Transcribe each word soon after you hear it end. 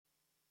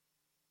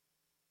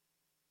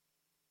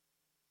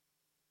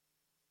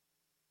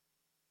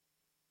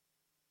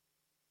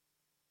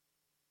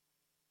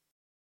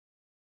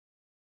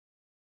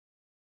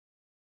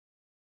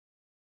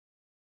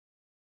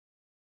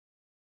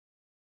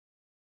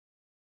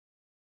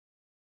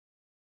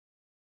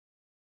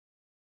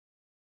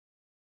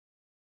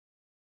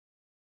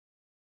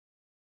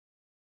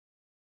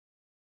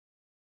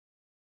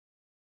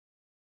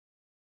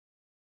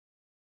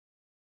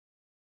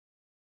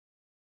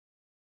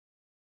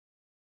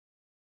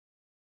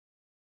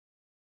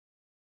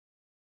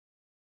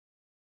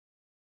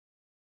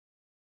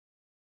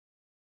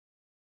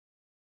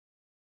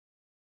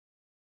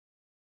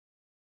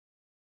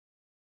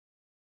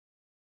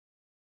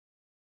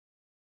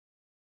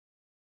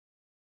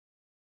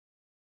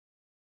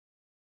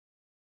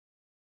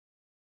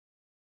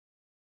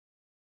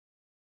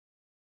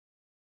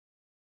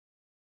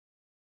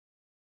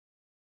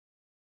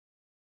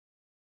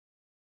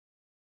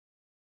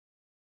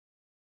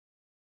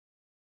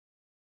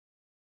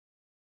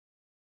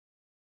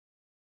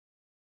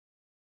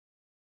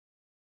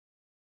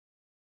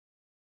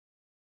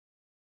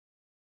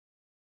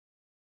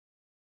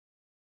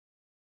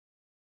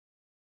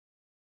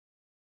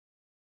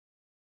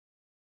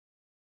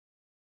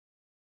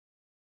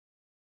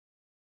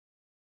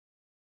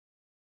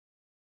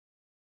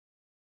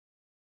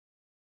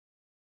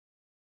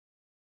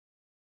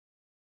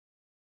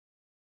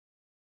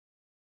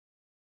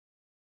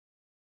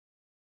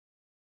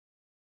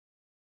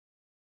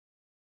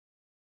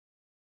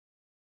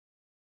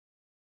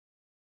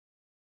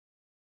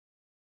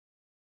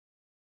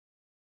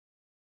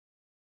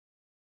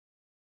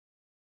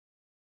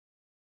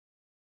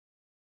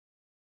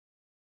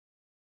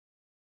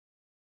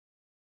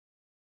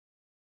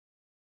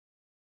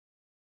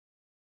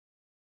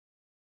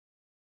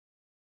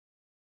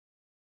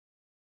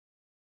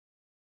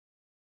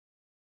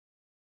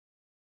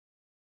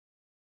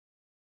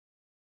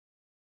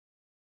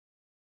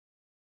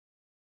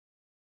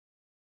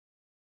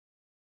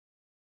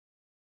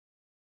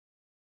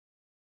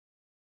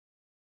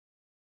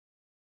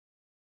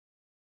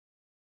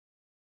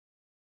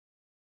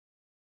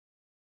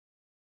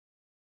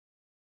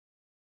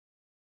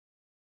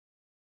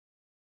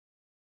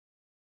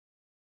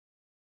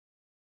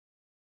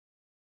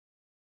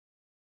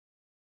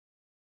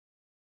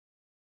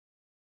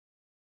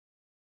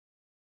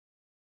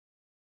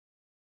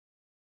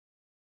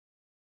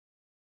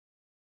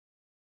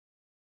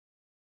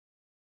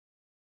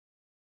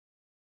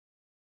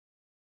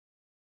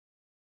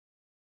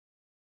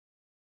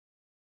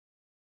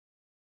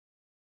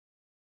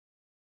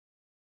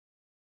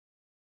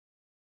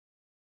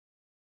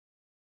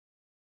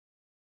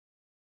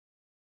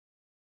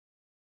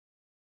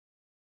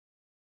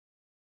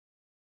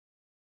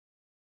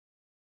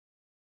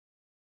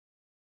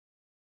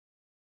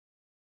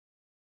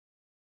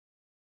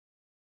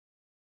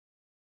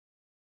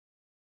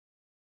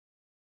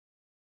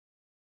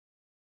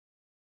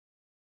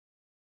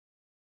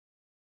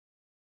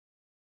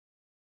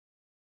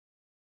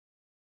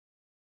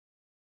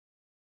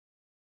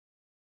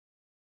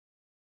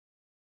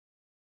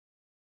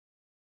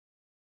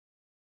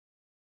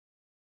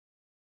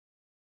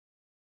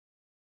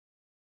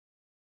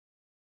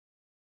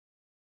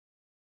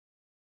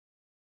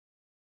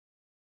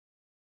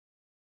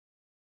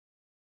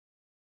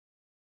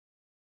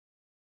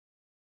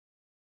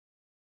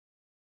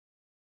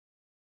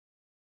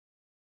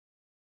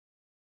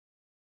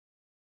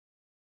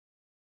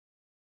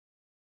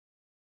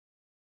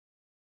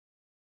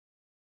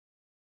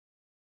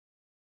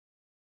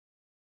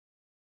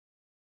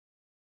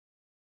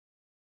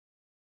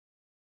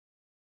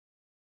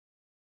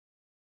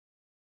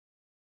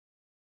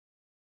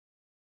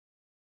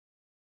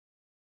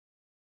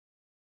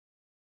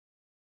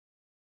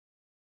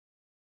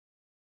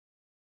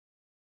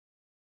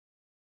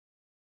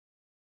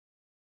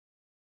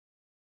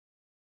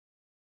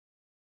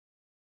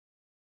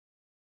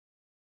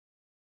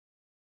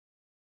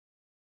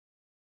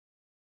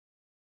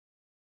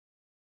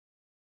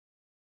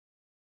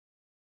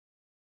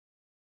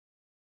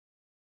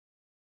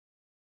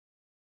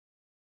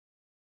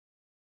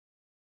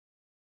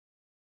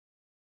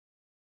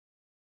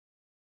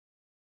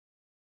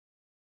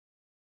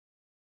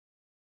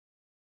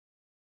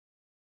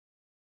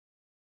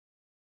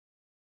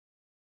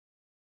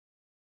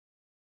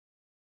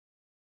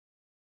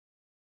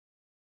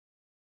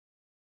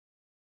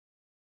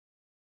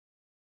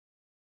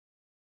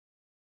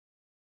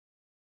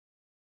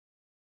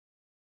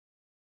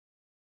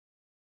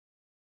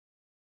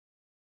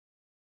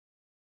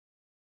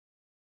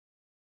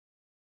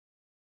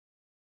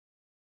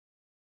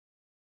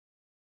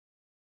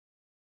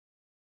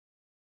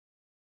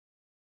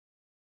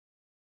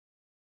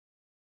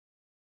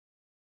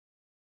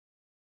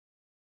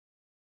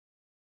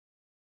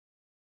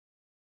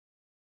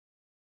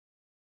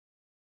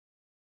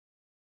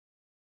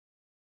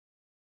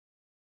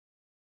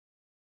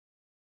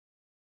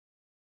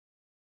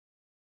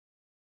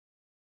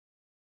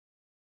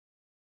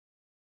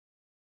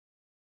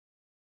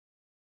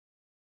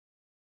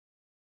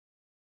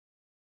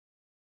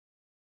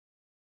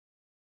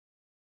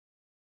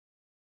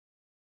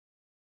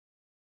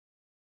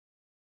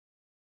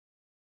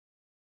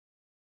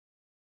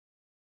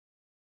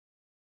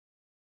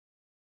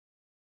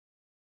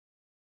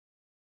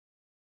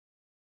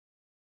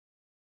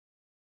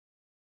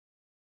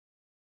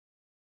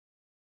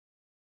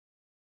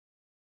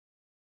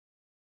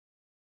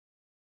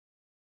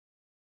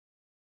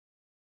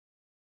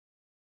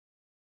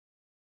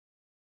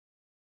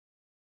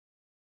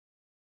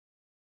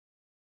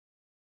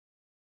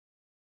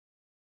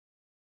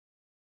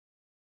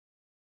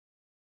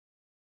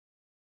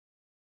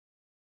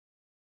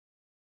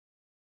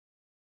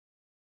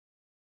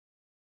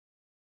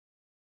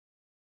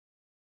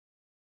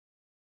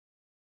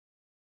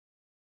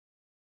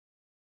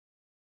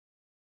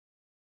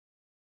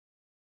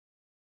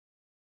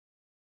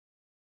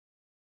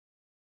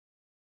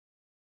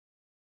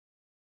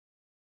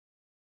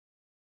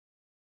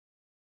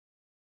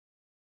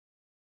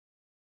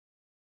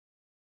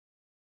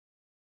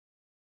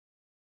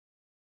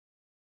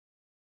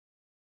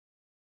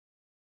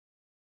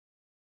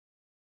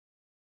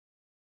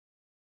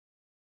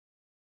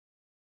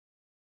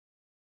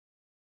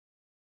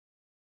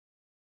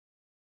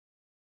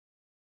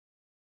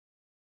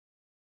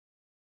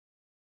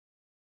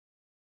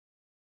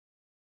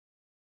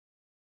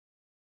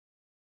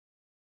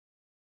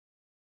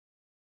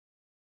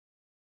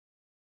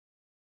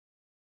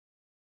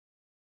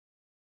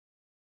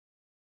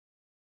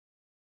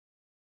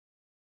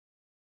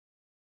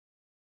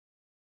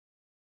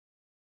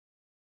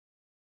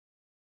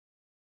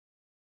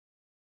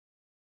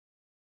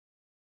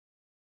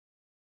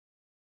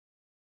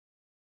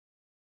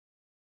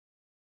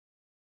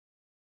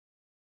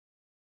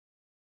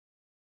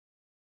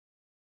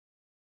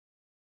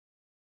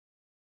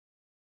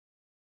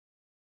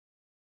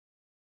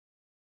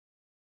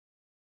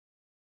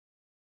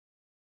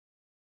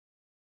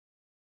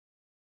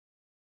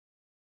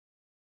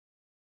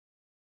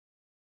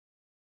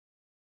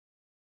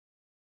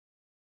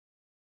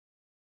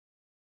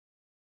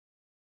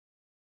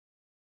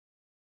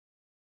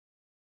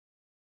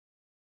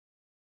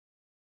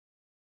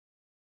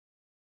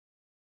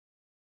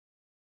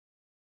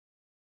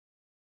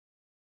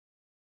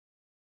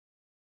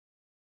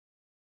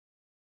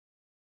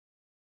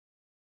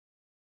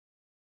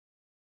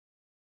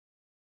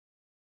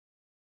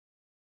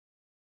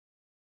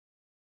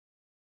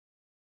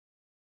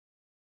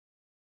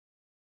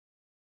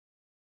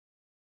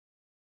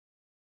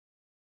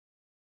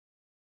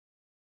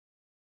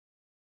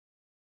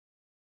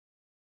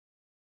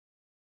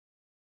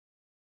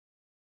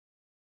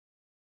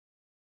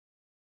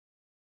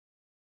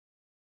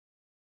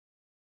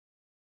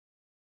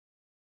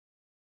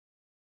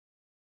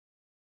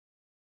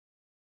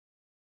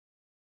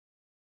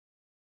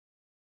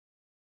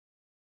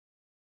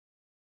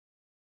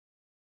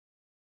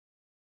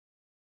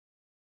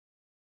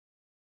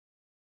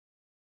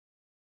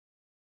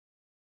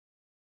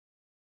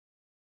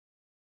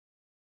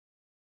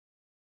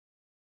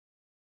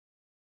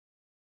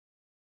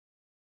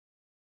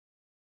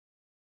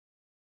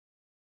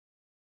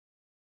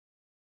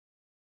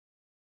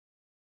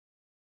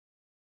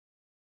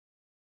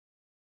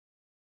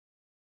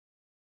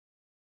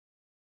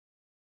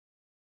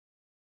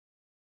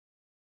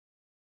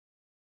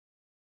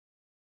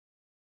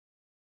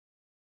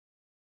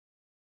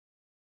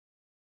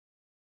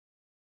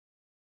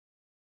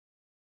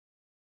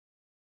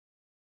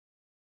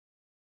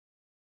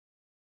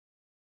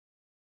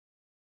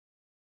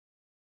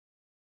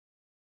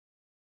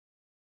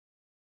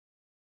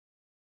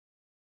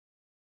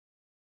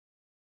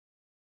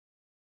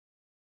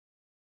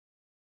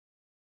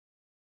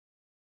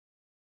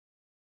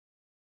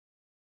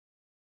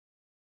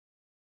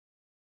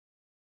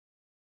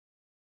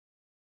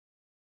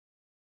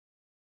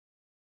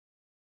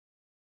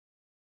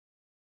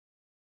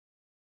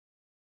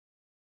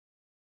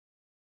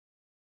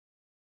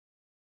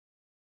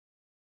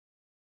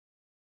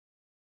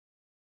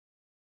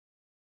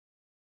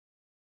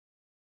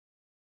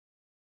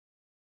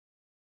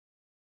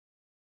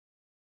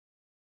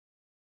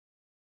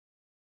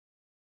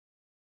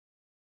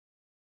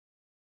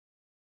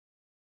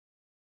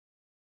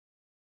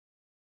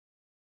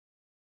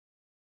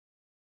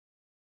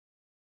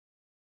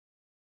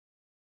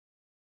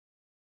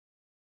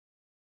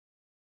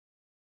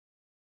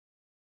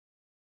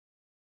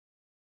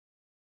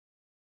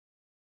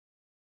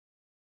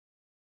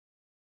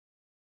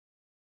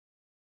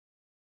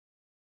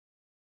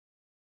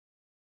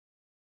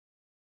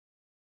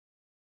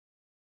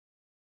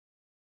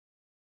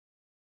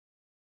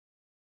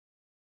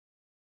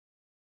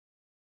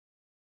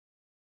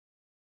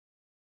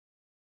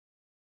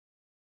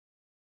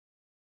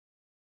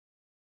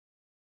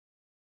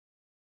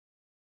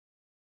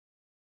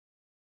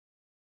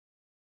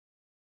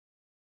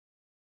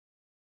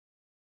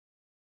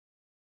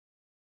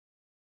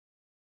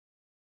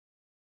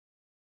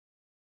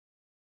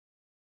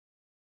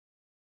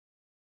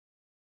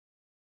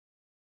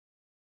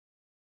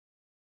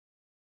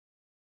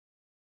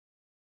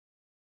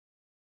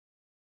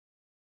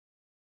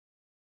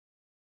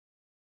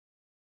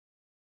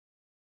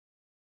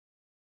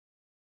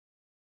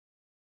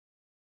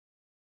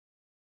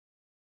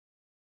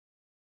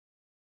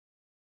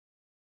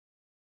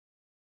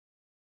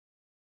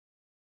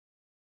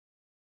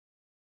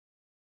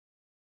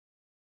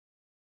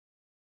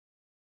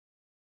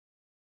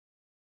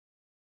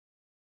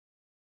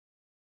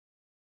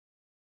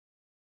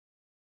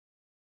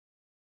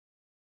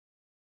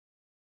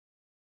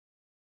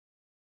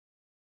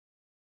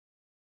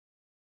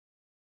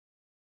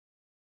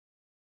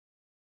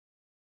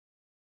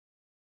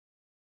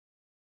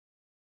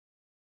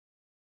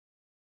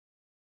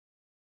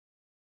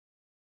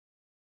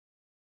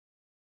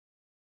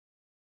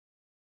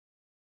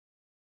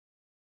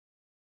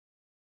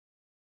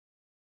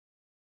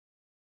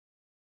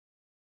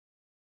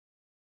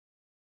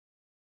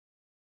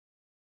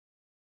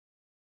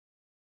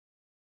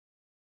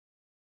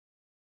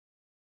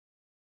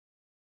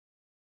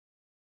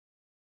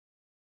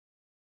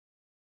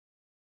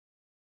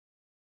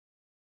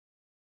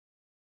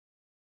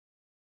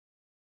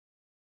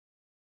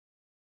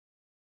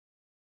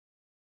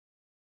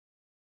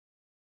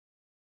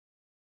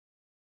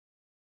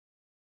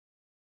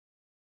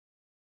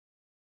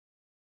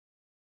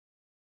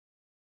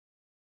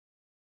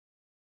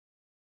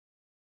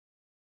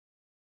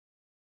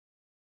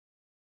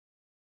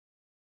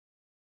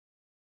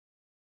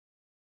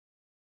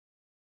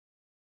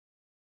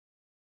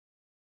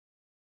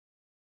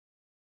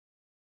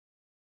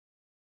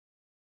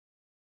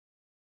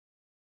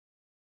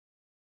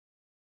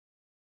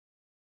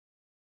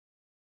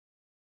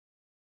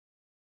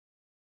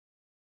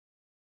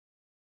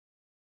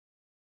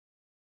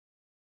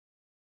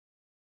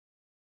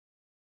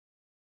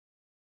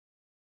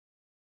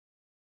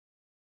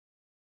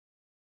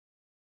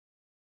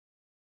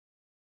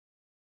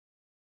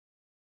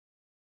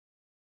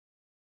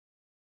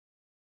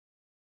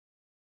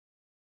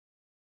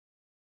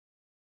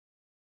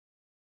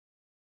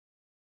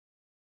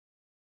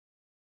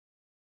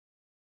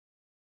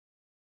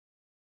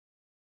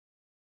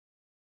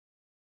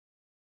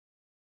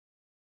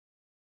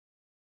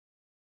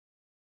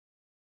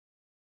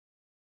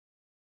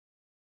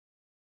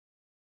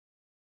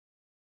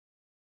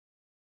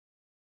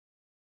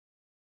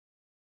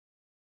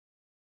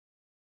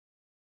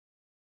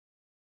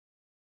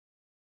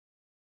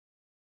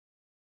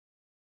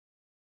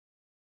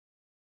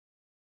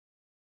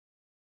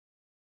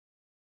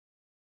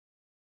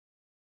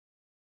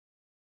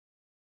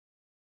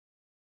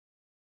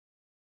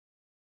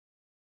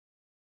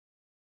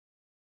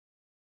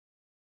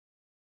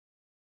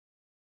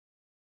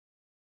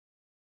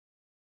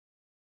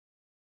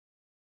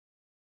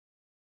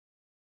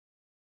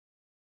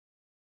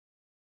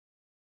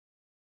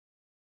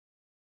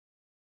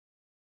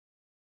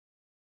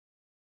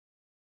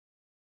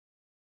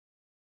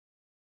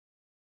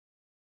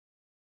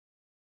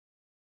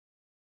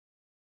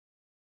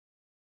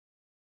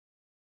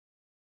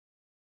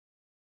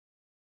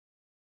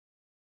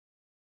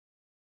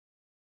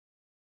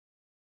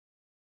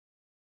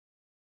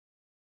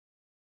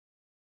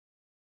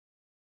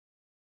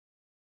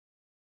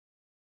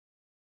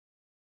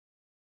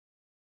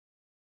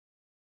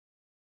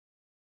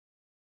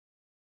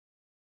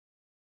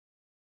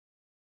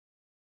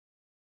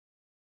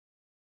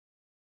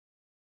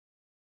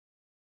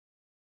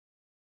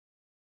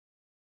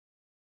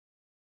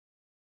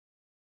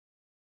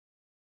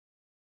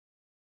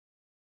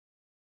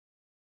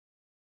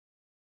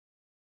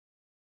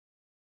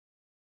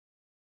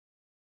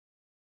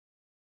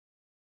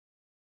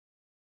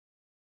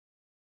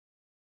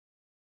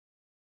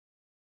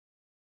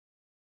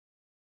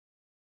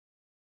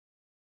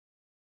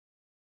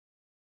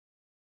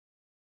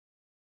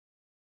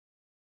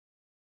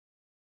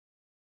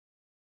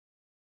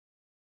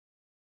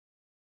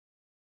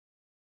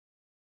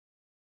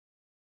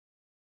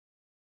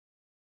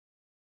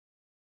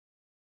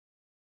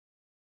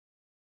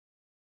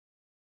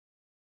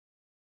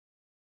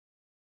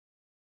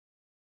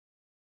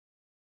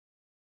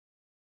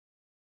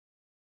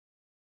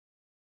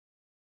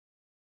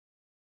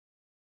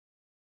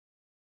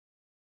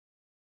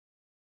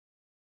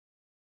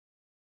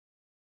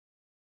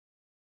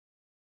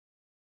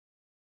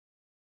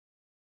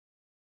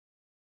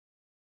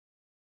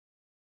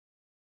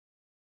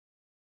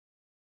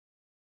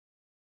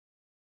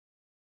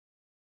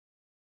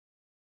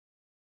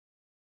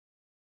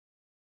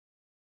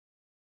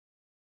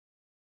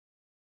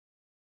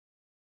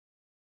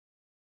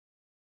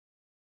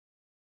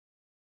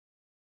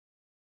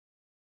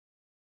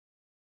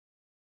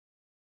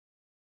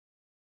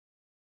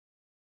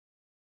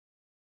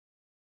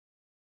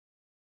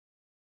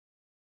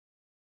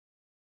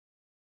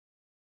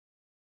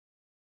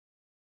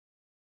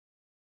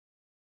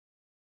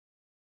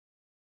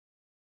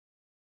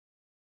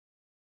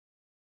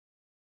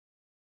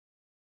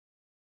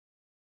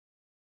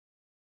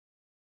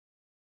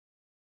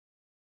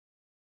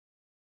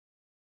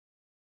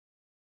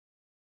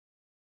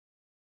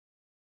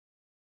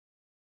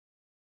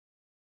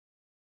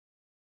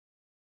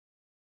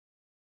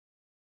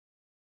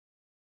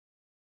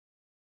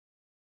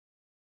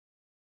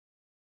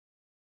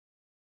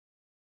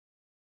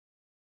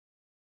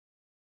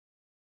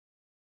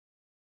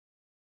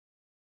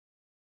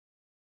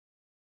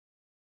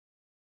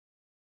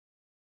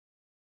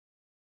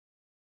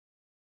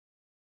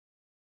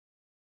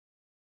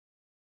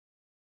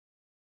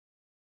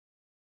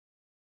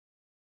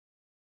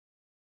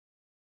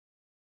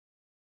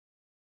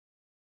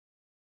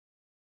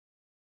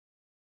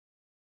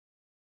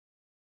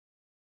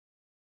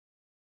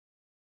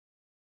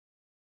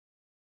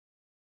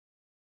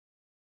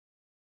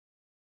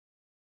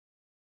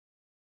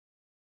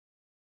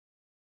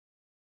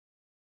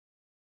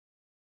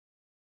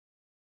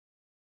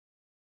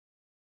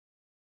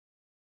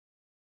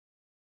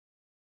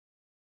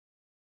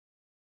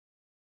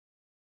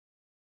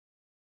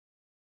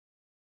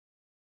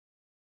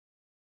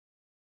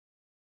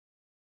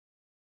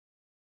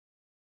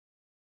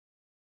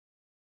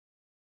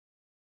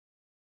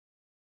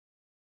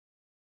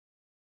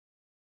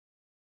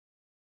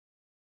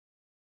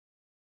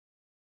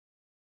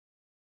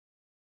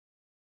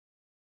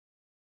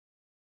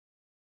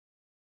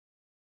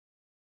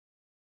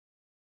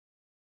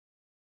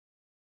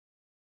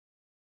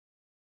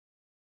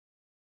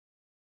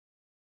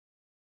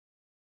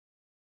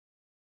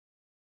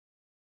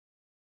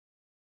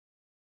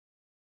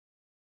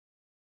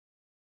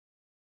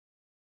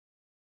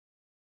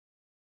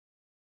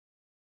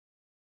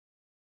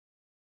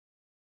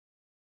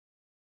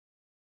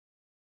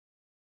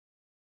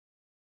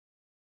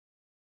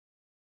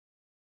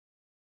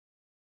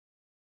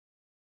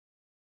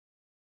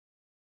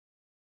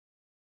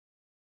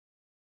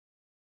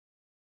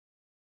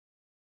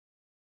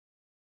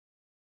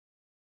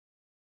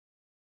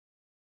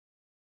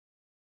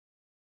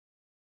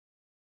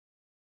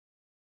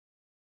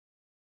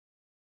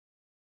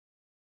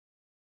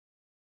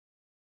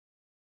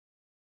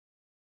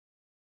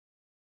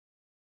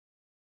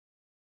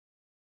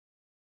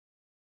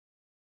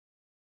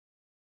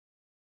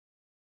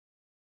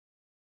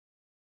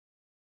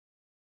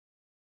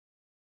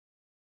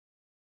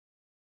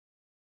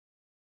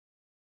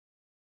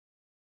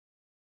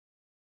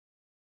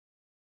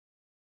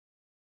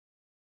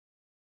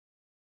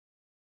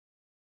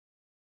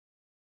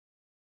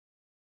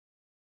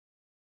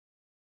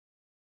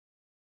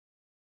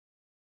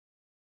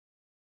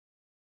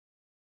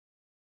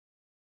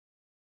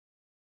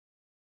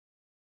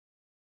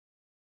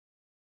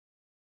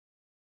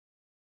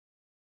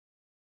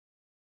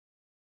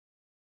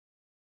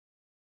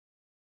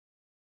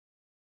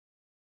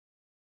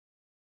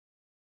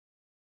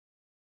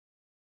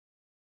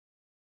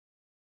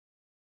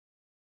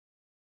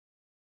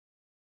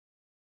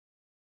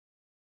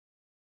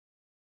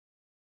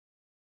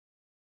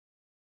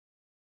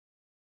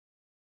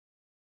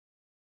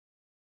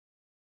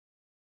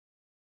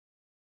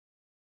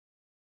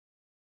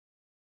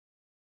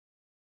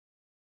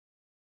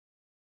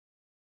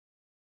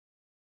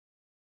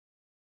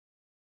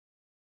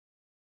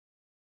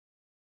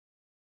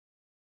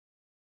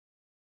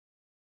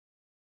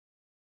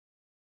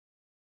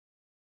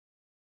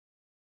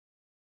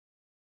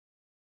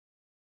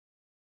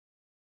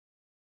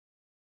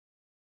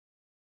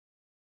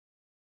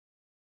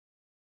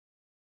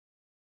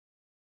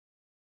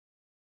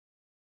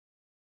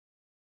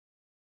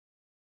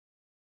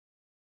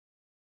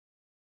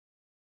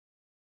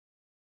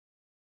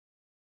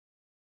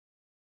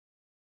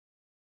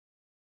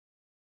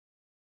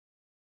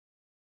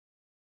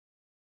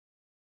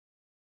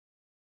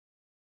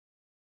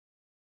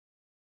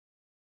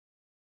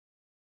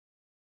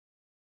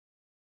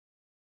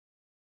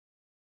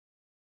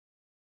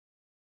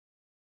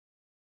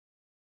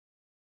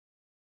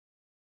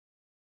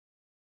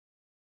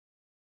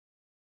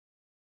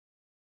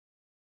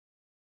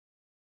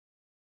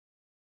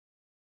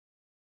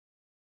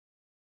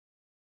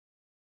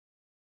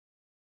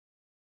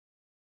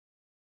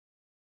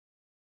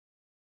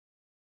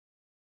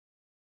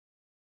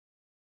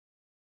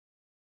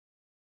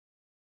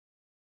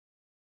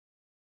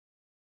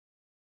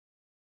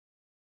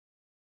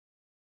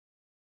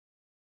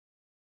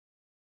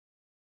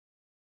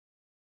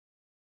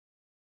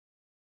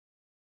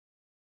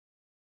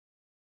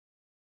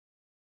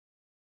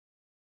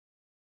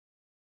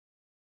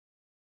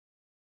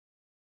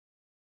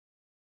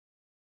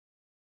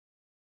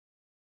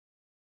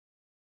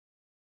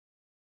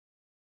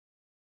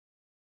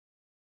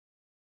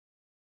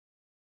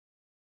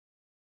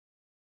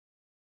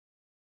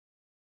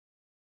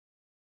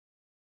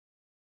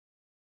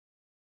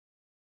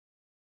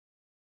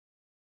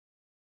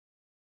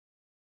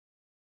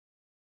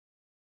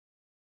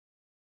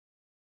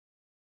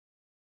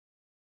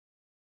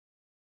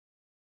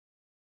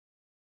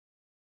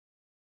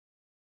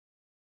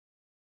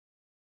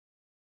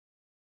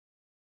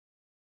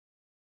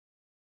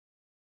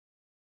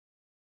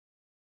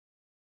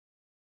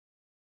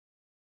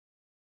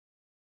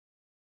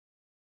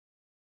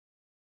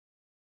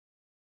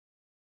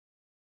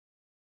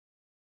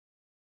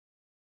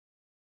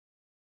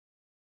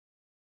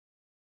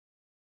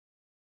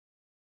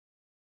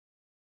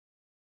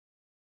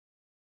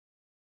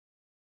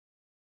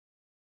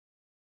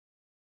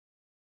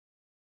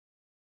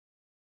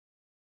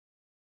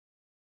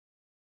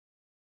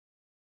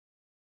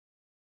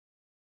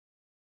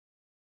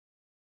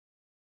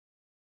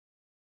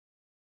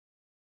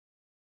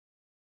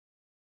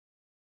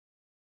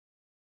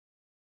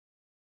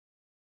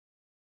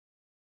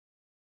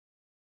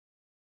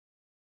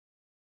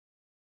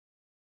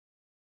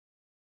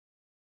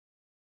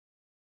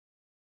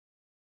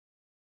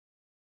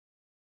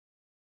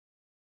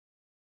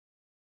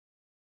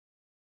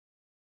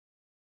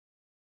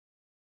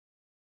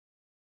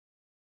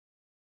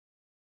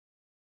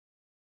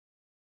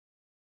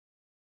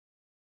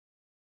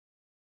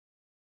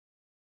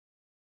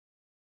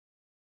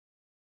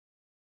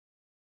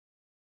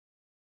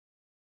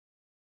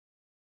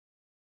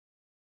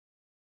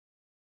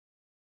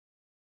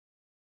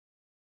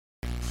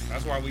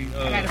That's why we. I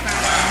gotta find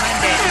out on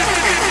Monday.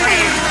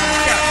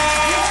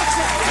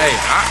 Hey,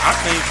 I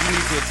think you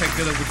need to take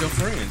that up with your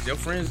friends. Your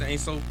friends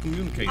ain't so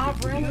communicative. Oh,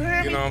 bro, you heard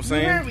me? You know what I'm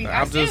saying? You heard me.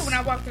 I said when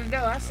I walked in the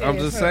door, I said, I'm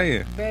just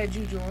saying. Bad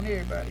juju on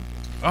everybody.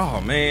 Oh,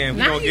 man.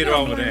 We now gonna get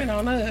over that.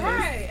 On us.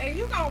 Right, and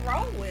you gonna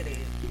roll with it.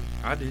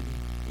 I didn't.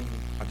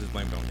 I just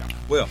blamed it on y'all.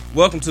 Well,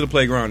 welcome to the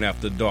Playground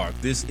After Dark.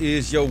 This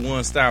is your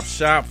one-stop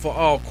shop for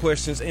all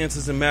questions,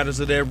 answers, and matters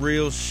of that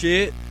real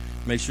shit.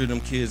 Make sure them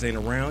kids ain't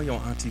around,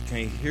 your auntie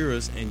can't hear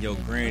us, and your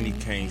granny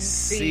can't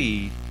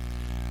see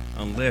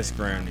unless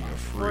granny are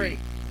free.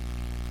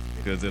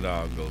 Because it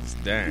all goes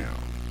down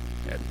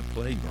at the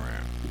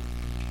playground.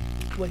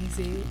 What he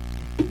said.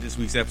 This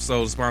week's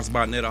episode is sponsored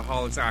by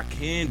Netaholics Eye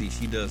Candy.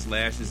 She does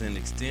lashes and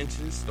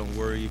extensions. Don't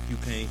worry if you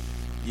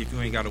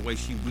ain't got to wait,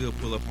 she will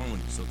pull up on you.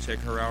 So check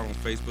her out on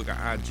Facebook or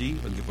IG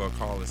or give her a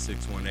call at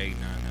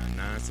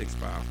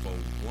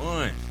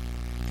 618-999-6541.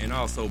 And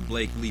also,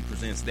 Blake Lee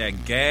presents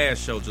That Gas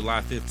Show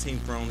July 15th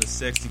for only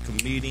sexy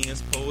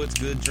comedians, poets,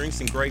 good drinks,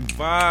 and great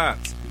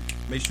vibes.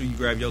 Make sure you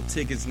grab your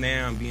tickets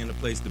now and be in the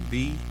place to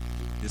be.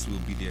 This will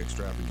be the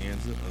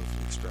extravaganza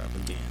of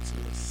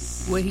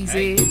extravaganzas. What he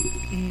said.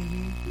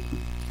 Mm-hmm.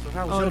 So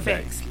how was your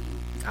day?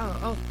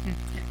 Oh.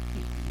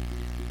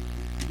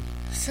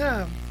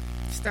 So,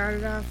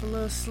 started off a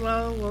little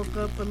slow, woke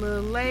up a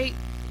little late.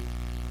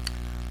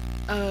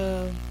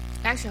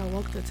 Actually, I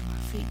woke up to my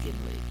feet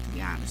getting wet, to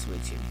be honest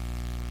with you.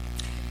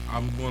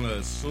 I'm going to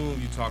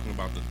assume you're talking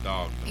about the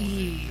dog.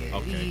 Yeah.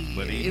 Okay. Yeah.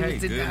 But It was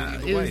the good dog.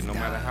 either It way, was no the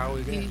matter dog. how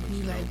it happens.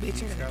 He like,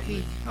 bitch, I gotta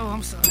pee. Oh,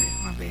 I'm sorry.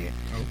 My bad. Okay.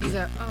 He's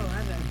like, oh,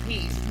 I gotta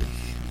pee.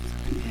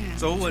 Damn,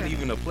 So it wasn't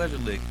even a pleasure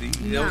lick.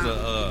 It No, was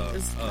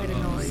it's a quite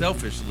annoying.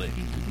 selfish lick.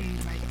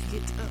 Mm-hmm. Like,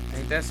 get up.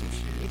 Ain't that some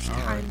shit? It's All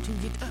time right. to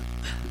get up.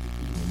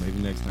 Well, maybe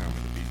next time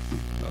it'll be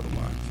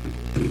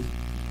otherwise.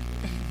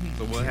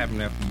 So what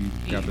happened after you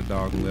got the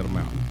dog and let him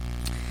out?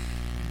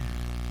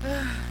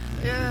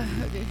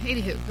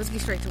 Anywho, let's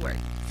get straight to work.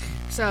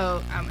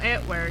 So I'm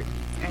at work,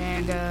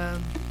 and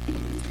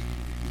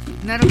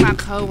none of my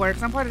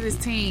co-workers, I'm part of this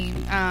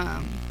team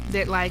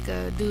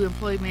that do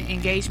employment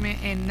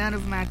engagement, and none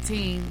of my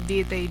team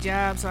did their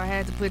job, so I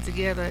had to put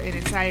together an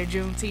entire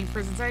Juneteenth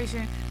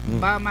presentation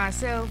by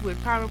myself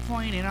with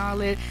PowerPoint and all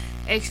that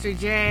extra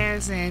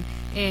jazz and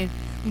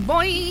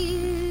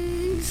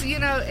boings,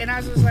 and I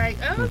was just like,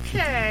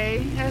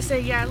 okay. I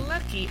said, y'all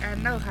lucky I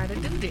know how to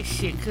do this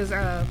shit, because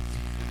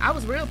I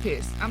was real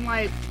pissed. I'm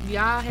like,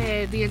 y'all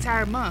had the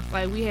entire month.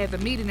 Like, we had the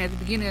meeting at the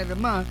beginning of the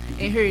month,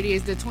 and here it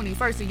is, the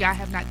 21st, and y'all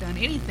have not done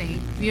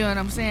anything. You know what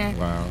I'm saying?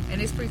 Wow.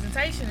 And this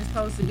presentation is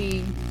supposed to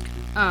be,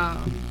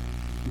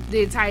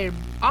 the entire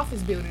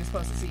office building is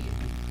supposed to see it.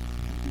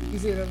 You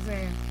see what I'm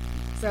saying?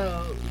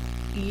 So,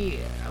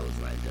 yeah, I was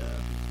like,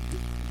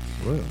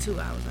 2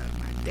 hours out of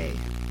my day.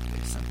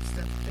 There's some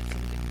stuff that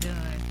could have been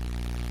done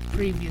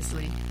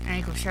previously. I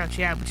ain't gonna shout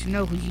you out, but you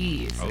know who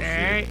he is,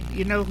 alright?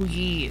 You know who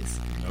he is.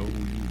 No,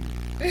 you.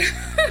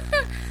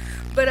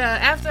 But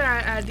after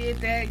I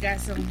did that,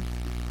 had some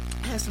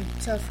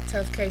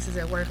tough cases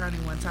at work. I don't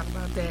even want to talk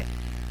about that.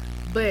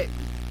 But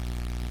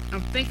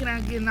I'm thinking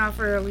I'm getting off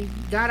early.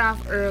 Got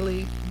off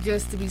early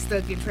just to be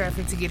stuck in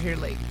traffic to get here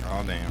late.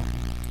 Oh, damn.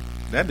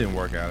 That didn't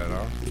work out at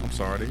all. I'm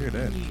sorry to hear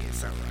that. Yeah,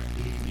 it's alright.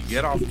 You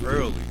get off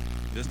early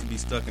just to be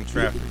stuck in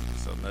traffic,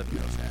 so nothing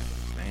else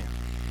happens. Damn.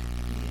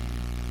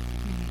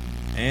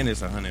 Yeah. And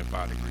it's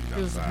 105 degrees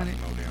outside for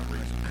no damn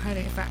reason.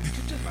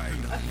 105. Like,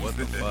 what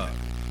the fuck?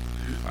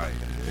 Like,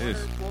 this.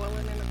 Water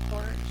boiling in the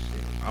car and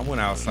shit. I went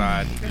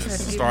outside and That's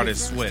just right. started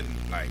sweating.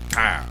 Like,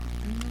 pow.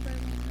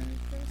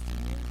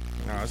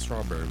 No, it's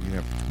strawberry.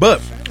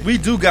 But we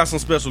do got some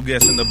special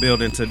guests in the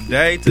building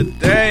today.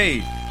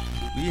 Today,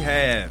 we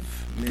have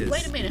Miss.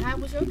 Wait a minute. How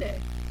was your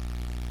day?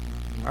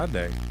 My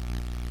day.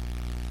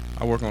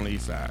 I work on the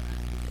east side.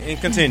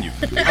 And continue.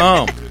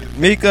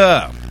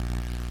 Mika,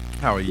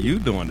 how are you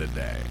doing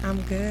today? I'm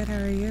good. How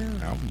are you?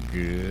 I'm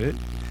good.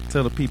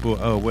 Tell the people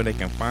where they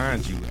can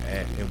find you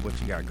at and what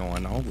you got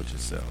going on with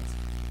yourself.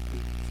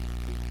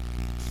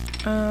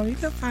 You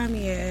can find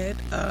me at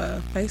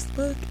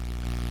Facebook,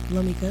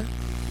 Lamika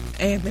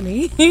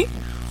Anthony,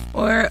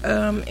 or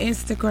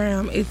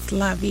Instagram. It's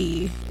La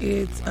Vie.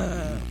 It's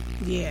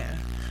yeah.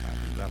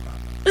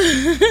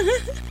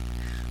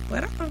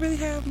 But I don't really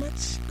have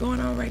much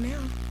going on right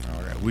now.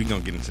 All right, we're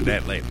gonna get into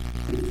that later.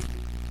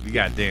 We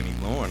got Danny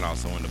Lauren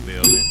also in the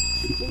building.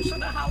 Who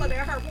should have hollered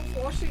at her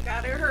before she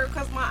got at her?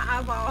 Because my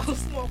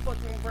eyeballs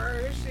motherfucking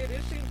bird shit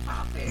and she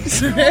popping.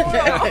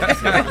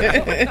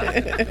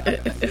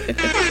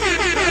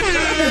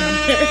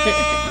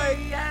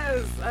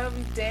 Yes,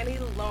 I'm Danny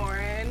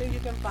Lauren. You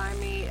can find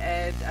me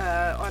at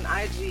on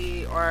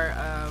IG or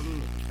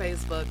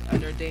Facebook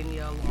under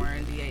Danielle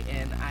Lauren,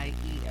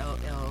 DANIELL,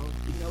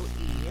 no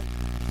E,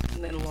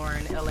 and then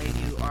Lauren,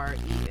 LAUREN.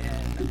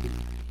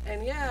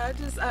 And yeah,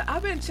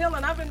 I've been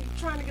chilling. I've been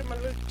trying to get my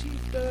little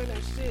teeth done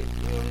and shit.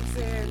 You know what I'm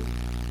saying?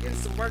 Getting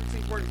some work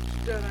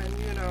done,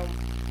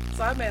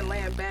 So I've been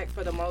laying back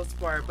for the most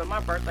part. But my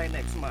birthday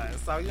next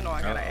month, so I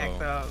gotta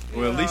act up.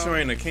 Well, at least you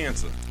ain't a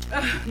Cancer.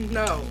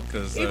 No.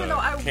 Because Even though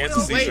I cancer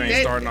will- season Wait,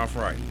 ain't starting off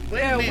right.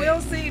 Yeah, minute. Will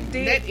C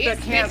did the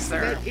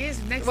cancer. That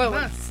is next Well,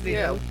 month still.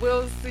 yeah,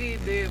 Will C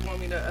did want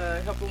me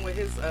to help him with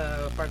his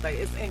birthday.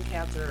 It's in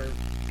cancer,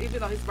 even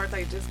though his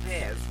birthday just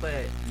passed.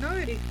 But No,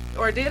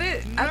 or did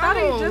it? no, I thought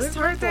he just his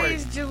turned birthday 40.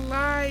 is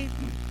July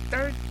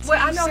 13th, Well,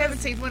 I know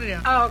 17th, one of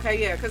them. Oh,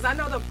 okay, yeah, because I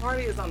know the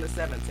party is on the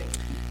 17th.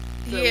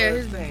 Yeah,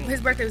 little thing.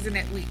 his birthday was in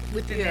that week,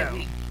 within that Yeah.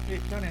 week.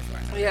 Don't ask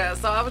why. Yeah,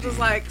 so I was just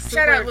like super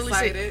Shout out Willie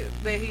excited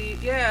that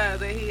he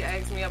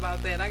asked me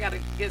about that. I got to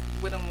get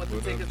with him with the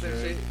tickets and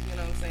shit. You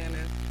know what I'm saying?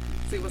 And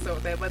see what's up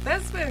with that. But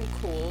that's been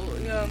cool.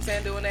 You know what I'm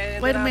saying? Doing that.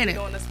 And Wait then a I'll be minute.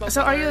 doing the spoken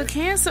So are you a word.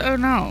 Cancer or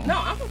no? No,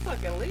 I'm a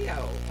fucking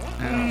Leo.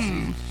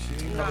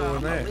 She ain't No, doing I'm a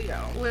that.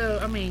 Leo. Well,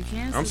 I mean,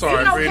 Cancer. I'm sorry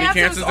Even though for any cancers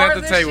cancers are at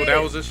the this table. shit,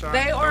 That was a shot.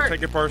 They Don't are.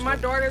 take it personal. My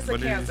daughter's a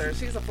But it is- Cancer.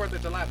 She's a 4th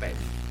of July baby.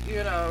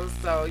 You know,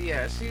 so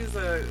yeah, she's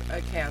a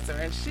Cancer,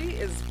 and she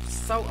is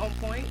so on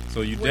point.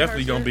 So you with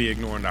definitely her gonna shit. be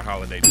ignoring the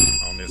holiday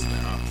on this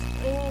now.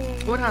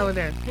 What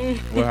holiday?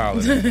 What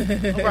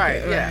holiday?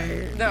 Right, yeah.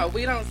 Right. No,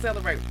 we don't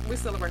celebrate. We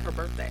celebrate her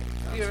birthday.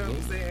 You know what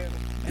I'm saying?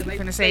 And I'm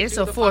finna say it's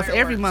a fourth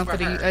every month of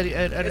the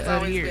It's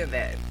always year. been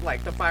that.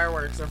 Like the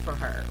fireworks are for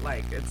her.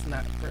 Like it's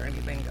not for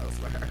anything else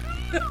for her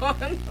on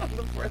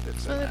the 4th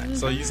of July.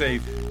 So you say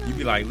you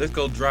be like, let's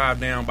go drive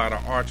down by the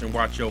arch and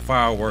watch your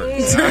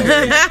fireworks.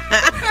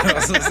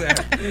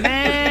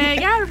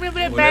 Man, y'all remember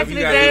that Whatever back in you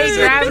the gotta do day, to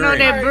driving on drink.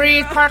 that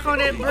bridge, park on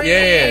that bridge,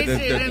 Yeah, and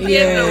the- be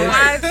able to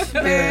watch, Yes.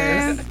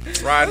 man.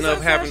 Riding up, What's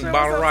up, having Sasha?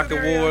 bottle What's up, rocket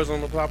Scenario? wars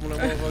on the top of the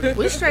motherfucker.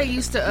 We straight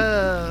used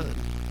to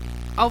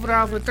over there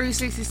off of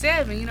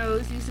 367. You know,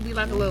 it used to be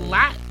like a little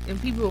lot, and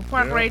people would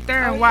park Yeah. right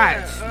there and Oh, watch.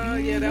 yeah.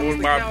 Yeah, that That was was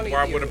the by county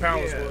where view. the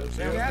palace Yeah. was.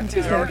 That Yeah. was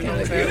the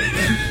county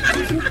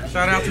view.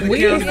 Shout out to the We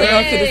county. used to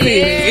go to the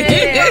city.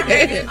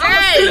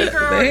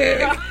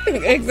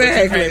 Hey,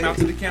 Exactly. Came out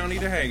to the county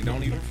to hang.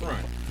 Don't even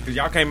front. Because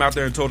y'all came out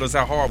there and told us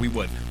how hard we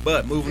wasn't.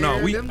 But moving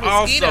on, we them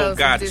also mosquitoes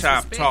got is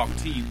Chop disrespect. Talk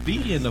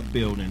TV in the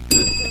building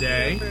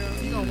today.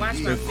 you gonna watch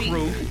my The feet?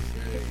 crew.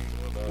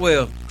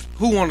 Well,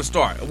 who want to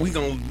start? We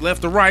gonna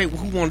left or right?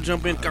 Who want to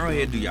jump in? Go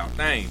ahead, do y'all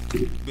thing.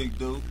 Big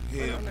Duke,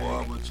 head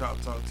boy with Chop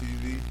Talk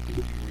TV. You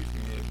can reach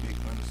me at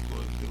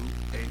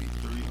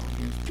big_Duke83 on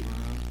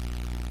Instagram.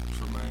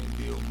 Tremaine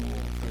Gilmore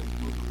on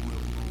Facebook.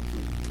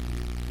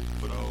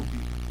 For the old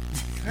people.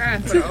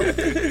 I'm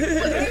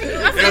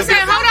just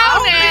saying, hold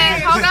on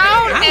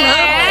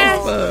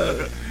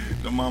now.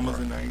 The mamas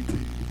in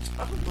 19.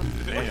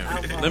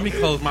 Damn. Let me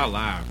close my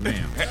live now.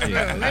 Shit.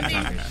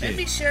 Let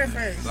me share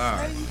first.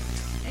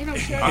 Live. Ain't no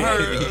share. I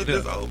heard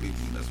there's old people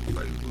that's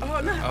what Facebook.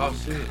 Oh, no. Oh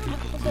shit.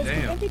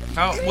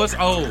 Damn. What's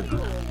old?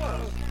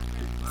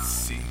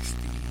 60.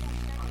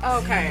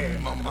 Okay.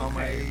 My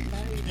mama age.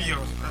 Yo.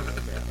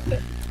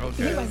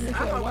 Okay. I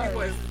thought we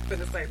was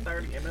finna say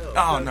 30 and up.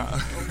 Oh, no.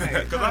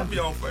 Okay. Because I be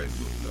on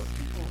Facebook, though.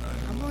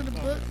 I'm on the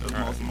book. That's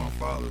most of my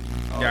followers.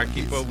 Gotta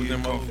keep up with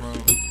them come old-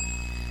 from.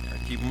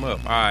 Keep them up.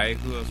 All right.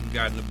 Who else we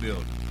got in the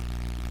building?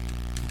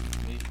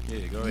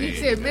 Yeah, go ahead. You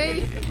said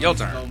me? Your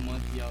turn.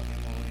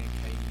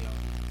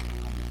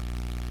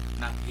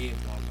 Not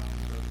headphones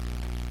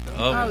The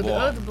Oh, other the boy.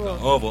 other boy. The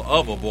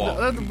other boy. The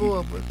other boy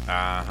was.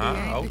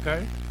 Uh-huh.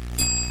 Okay.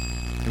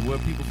 And where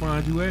people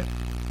find you at?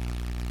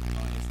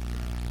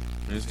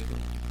 Instagram.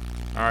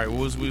 All right.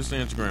 What's your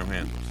Instagram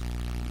handles?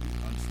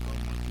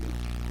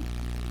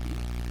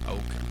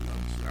 Okay.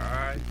 All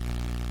right.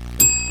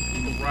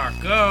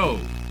 Rocco.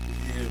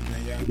 Yeah,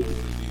 man, y'all know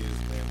what it is,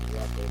 man. The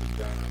Rocco the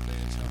Don,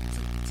 man.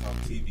 Talk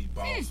TV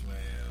boss, man.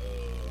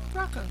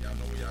 Rocco. Y'all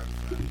know where y'all can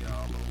find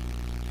y'all over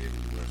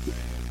everywhere,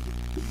 man.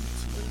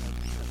 YouTube,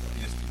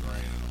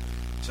 Instagram,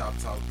 Chop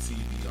Talk TV,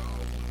 all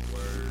one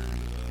word.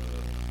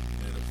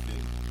 Meta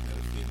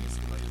Fitness,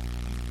 like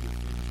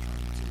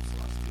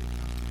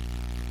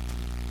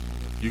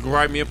You can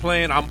write me a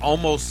plan. I'm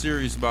almost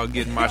serious about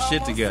getting my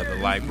shit together.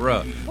 Like,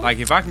 bruh. Like,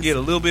 if I can get a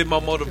little bit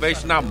more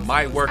motivation, I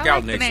might work I out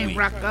like the next name week.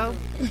 Rocco.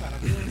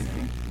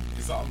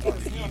 it's all about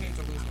the eating.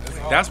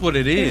 That's what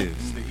it is.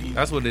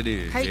 That's what it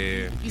is.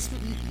 Hey, Yeah.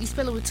 you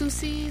spell it with 2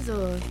 C's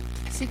or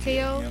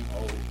CKO?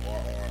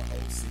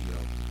 MORROCO.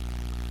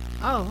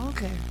 Oh,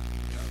 okay.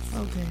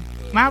 Okay.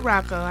 My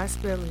Rocco, I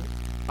spell it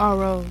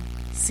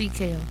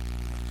ROCKO.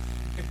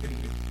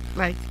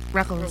 Like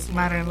Rocco's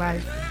Modern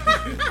Life.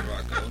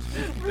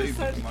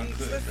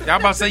 Y'all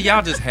about to say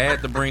y'all just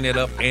had to bring that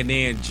up and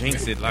then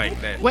jinx it like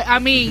that. Well, I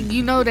mean,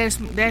 you know that's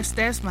my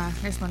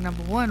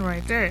number one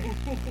right there.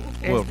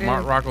 What,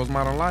 Rocco's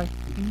Modern Life?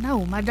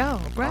 No, my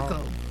dog,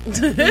 Rocco.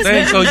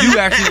 Dang, so you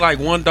actually like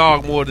one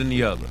dog more than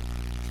the other?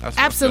 That's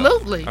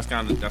Absolutely. That's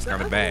kind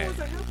of bad.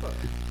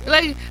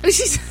 Like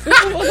she's We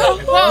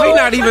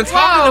not even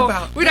talking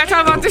about. We're not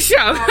talking about the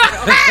show.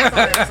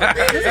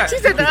 She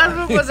said the other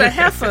one was a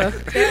heifer.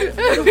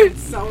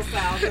 So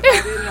south. If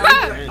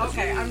I didn't know.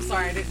 Okay, I'm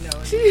sorry, I didn't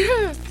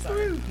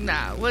know.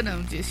 Nah, one of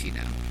them just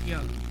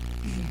young.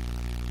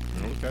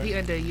 Okay. He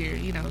under a year,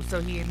 so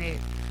he in that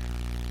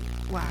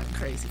wild and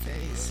crazy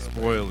phase.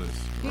 Spoilers.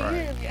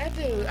 Right. Yeah,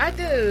 I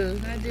do.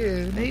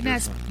 They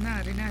not.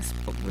 They're not.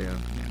 Well,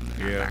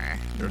 Yeah.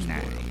 They're nah,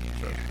 spoiled.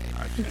 yeah.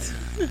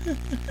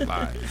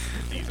 Live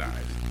with these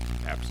eyes.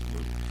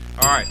 Absolutely.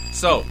 All right.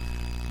 So,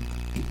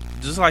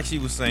 just like she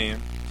was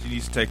saying, she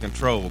needs to take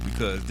control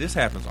because this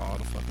happens all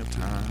the fucking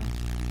time.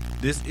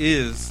 This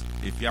is,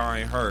 if y'all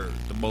ain't heard,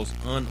 the most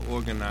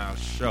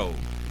unorganized show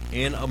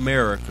in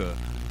America,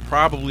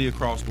 probably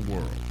across the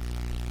world.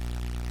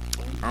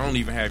 I don't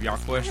even have y'all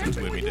questions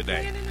with me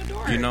today.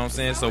 You know what I'm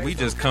saying? So we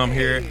just come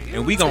here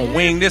and we gonna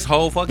wing this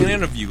whole fucking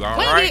interview. All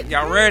right,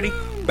 y'all ready?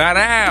 Bow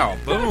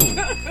down, boom.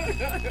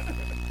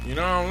 You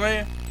know what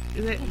I'm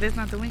saying? That's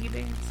not the winky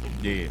dance.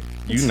 Yeah,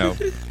 you know.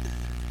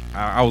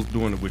 I was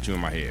doing it with you in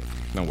my head.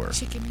 Don't worry,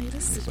 Chicken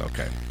noodles. it's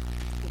okay.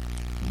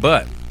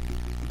 But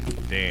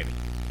Danny,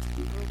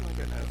 Oh my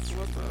goodness.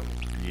 What's up?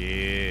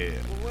 yeah,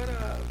 What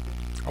up?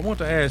 I want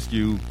to ask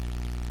you,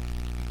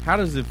 how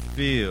does it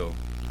feel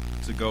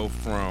to go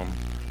from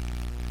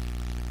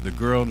the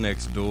girl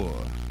next door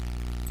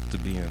to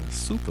being a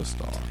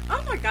superstar?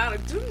 Oh my god,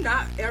 do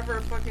not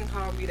ever fucking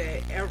call me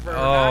that ever. Oh,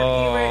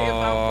 not even if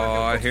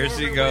I'm fucking here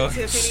she performing goes.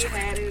 with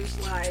Tiffany Haddish,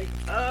 like,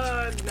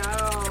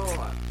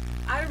 no.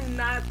 I'm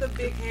not the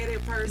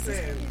big-headed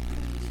person.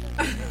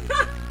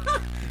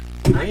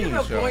 I give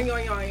a show. boing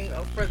yoing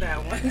yoing for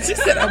that one. She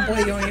said, "I'm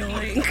boy on your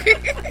ring."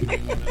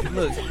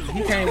 Look,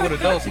 he came with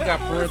adults. He got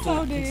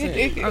parental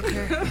consent.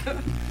 Okay.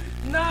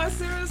 No,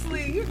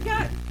 seriously,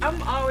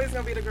 I'm always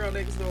gonna be the girl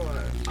next door.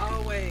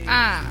 Always.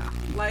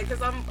 Like,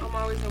 cause I'm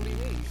always gonna be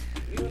me.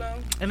 You know?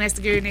 And that's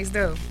the girl next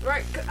door.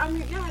 Right. I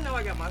mean, y'all know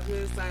I got my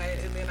hood side,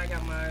 and then I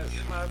got my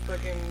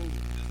fucking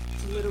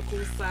political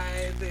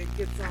side that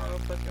gets all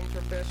fucking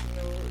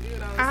professional. You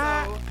know?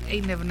 I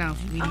ain't never known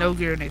you be no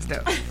girl next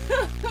door.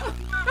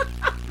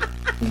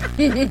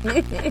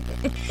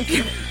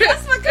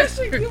 That's because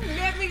you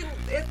met me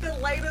at the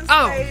later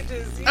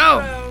stages. You Oh.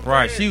 know,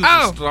 Right, but- she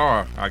was a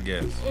star, I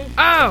guess.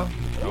 Oh.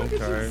 Look at you,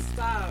 Okay.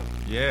 stop.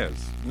 Yes,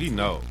 we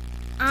know.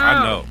 Oh.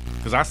 I know,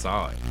 because I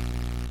saw it.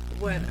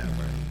 Whatever.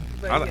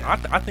 But yeah.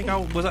 I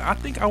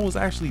think I was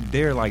actually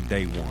there like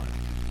day one.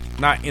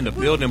 Not in the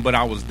building, but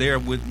I was there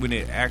when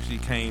it actually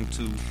came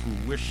to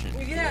fruition.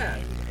 Yeah,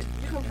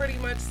 you can pretty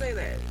much say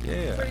that. You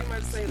Yeah. can pretty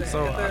much say that.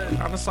 So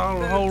I just saw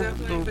the whole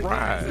the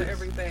rise.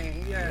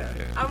 Everything. Yeah.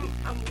 Yeah.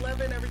 I'm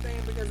loving everything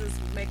because it's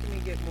making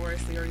me get more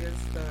serious.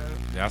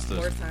 That's the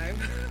more time.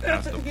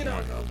 that's the you know,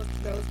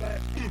 point. goes by.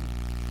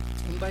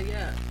 But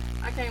yeah,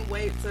 I can't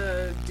wait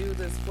to do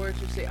this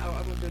poetry shit. Oh,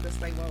 I'm gonna do this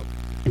thing. Well,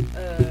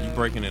 You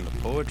breaking into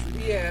poetry?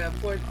 yeah.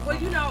 Well,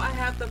 you know, I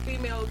have the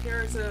female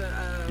character.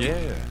 Yeah.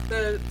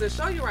 The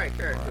show you write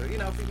character. Right. You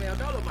know, female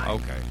Dolomite.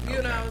 Okay.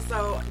 You know,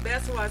 so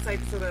that's who I take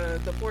to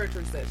the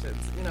poetry sessions.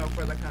 You know,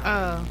 for the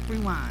comedy.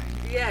 Rewind.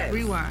 Yes.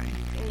 Rewind.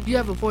 You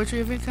have a poetry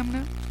event coming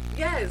up?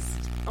 Yes,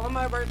 on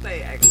my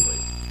birthday actually.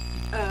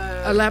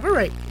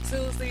 Elaborate.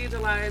 Tuesday,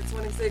 July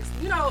 26th.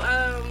 You know,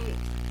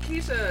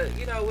 Keisha.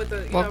 You know, with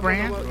the What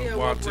brand?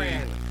 What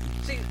brand?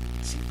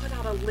 She put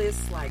out a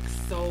list like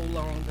so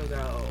long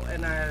ago,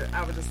 and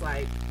I was just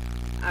like,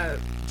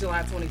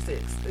 July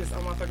 26th is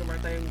on my fucking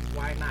birthday.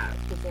 Why not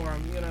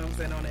perform? You know what I'm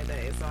saying, on that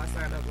day? So I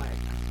signed up like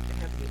it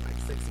had to be like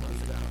 6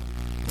 months ago.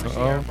 When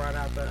she brought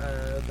out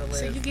the list.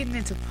 So you getting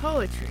into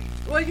poetry?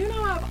 Well, you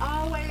know, I've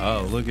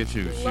always Look at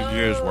you. loved,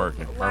 Yours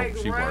working. like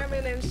She rhyming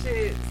working. and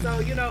shit. So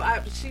you know,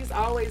 she's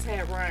always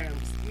had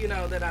rhymes. You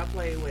know, that I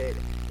play with.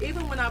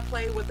 Even when I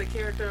played with the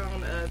character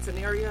on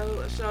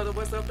Tenario show, the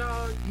What's Up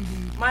Dog,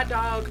 my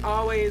dog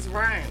always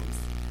rhymes.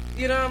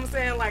 You know what I'm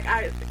saying? Like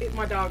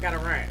my dog got to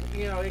rhyme.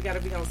 You know, it got to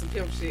be on some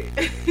pimp shit.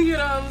 You know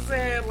what I'm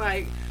saying?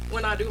 Like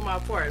when I do my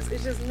parts,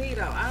 it's just me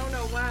though. I don't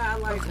know why I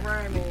like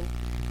rhyming.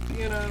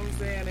 You know what I'm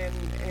saying?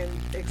 And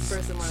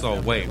expressing myself.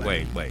 So wait.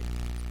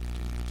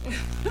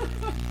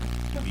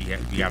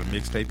 You got a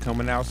mixtape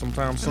coming out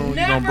sometime soon? You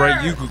gonna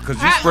break you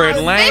because you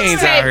spread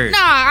lanes out here. Nah,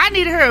 I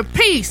need her a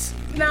piece.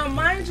 Now,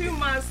 mind you,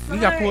 my son. We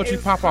got poetry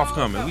is pop-off so-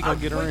 coming. We gonna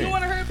get her well, in. You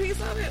want to hear a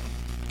piece of it?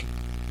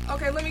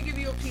 Okay, let me give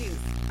you a piece.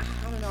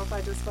 I don't know if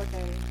I just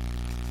fucking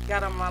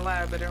got on my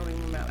live, but it don't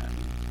even matter.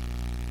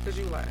 Because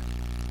you lied.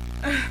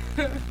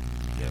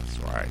 That's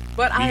right.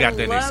 But we I got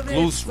that love it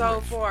exclusive.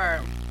 so far.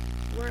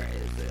 Where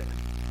is it?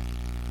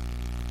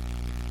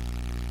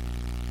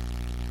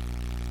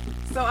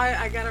 So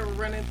I got a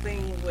running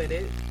thing with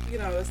it. You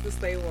know, it's the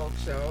Stay Woke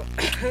show.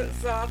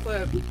 So I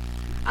thought,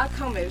 I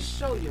come and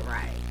show you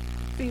right.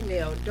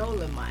 Female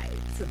Dolomite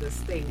to the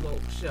Stay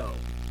Woke show.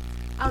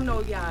 I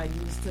know y'all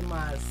used to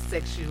my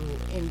sexual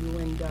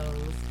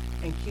innuendos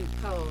and cute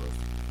pose,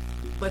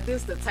 but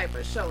this the type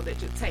of show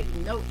that you take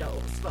no dose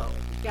for.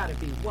 You gotta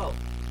be woke.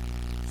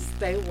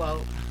 Stay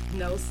woke,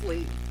 no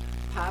sleep.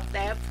 Pop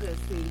that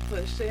pussy,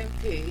 push and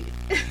pee.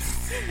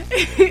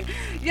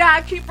 Yeah,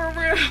 I keep it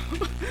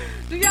real.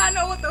 Do y'all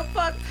know what the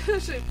fuck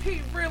push and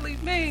pee really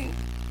mean?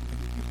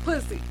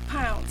 Pussy,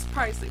 pounds,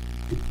 prices,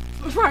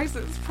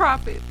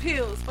 profit,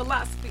 pills,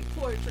 philosophy,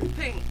 poetry,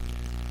 pink.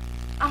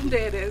 I'm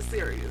dead ass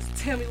serious.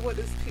 Tell me what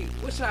is pee?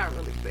 What y'all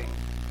really think?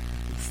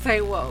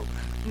 Stay woke,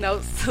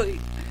 no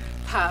sleep.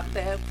 Pop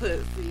that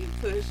pussy,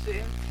 push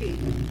and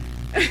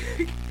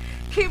pee.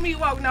 Keep me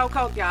woke, no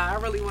coke, y'all. I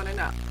really want to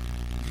know.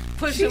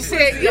 Pushing You pussy.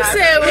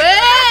 said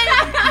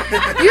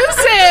what? You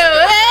said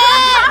what?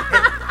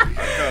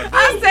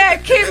 I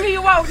said, "Kid me,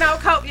 you won't know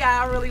cope."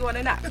 Yeah, I really want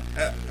to know.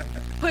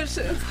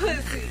 Pushing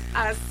pussy.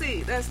 I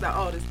see. That's the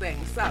oldest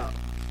thing. So,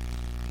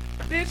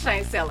 bitch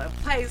ain't selling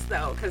place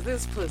though, cause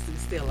this pussy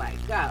still like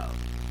go.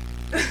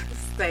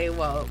 Stay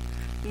woke,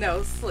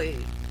 no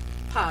sleep.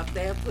 Pop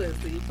that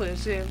pussy,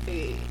 pushing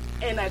feet.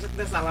 And that's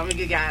all I'm gonna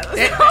give guys. I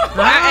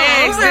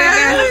asked,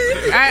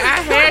 didn't I?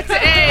 I had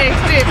to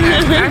ask,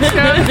 didn't I? I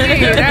sure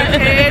did. I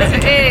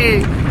had to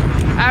ask.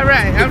 All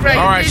right. All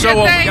right, You did show your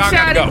over. thing, Y'all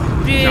gotta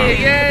shawty. go.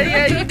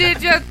 Yeah. You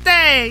did your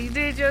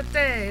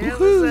thing. That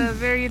was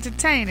very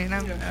entertaining.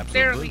 I'm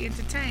thoroughly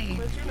entertained.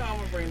 But you know I'm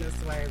gonna bring this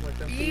away with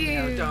the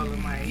female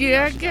Dolomite.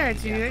 Yeah, I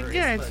got you. You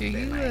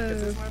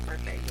Because it's my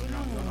birthday.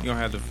 You don't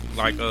have to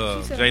like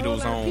said Jada a whole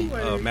was lot of on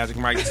keywords. Magic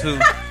Mike 2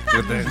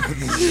 with that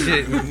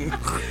shit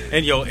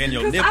and your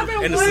nipple I've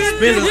been and the wanting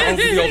suspenders to-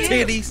 over your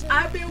titties.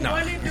 I've been No.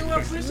 wanting to do a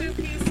pushing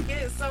piece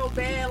skit so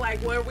bad, like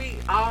where we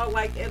all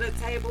like at a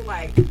table,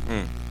 like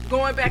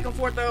going back and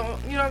forth on,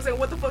 you know what I'm saying?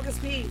 What the fuck is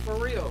P for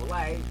real?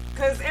 Like,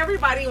 cause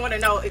everybody want to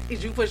know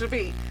is you push a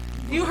P.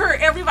 You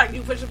heard everybody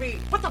you push a P.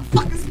 What the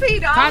fuck is P,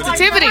 dog?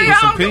 Positivity. Like,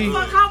 Push a for real, P. the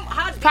fuck,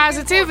 how deep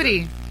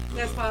Positivity.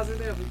 That's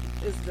positivity.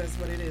 That's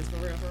what it is for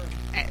real.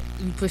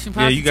 You pushing Yeah,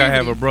 positivity. you gotta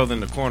have a brother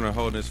in the corner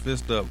holding his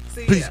fist up.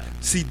 See, Please yeah.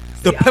 see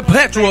the See, I want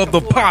perpetual back of the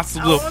and forth.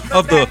 possible I want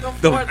of back and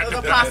forth of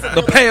the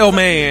possibility. the pale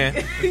man.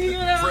 You know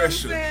what I'm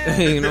Pressure.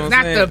 saying? You know what Not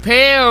I'm saying? the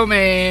pale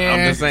man.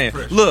 I'm just saying.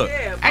 Look,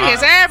 Yeah, I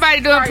guess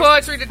everybody doing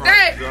poetry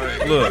today.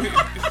 look,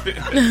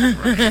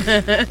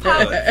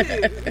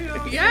 positive. You know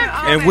what I'm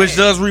Yeah. saying? and which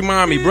does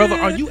remind me, brother,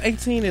 are you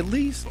 18 at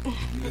least?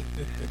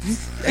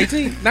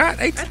 18? Not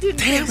 18? I didn't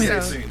Damn think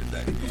it. so.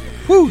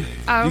 Whew.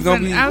 I You was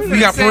gonna finna- I was be? We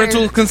finna got say-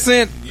 parental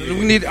consent.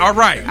 We need. All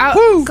right.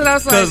 Cause I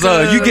was like,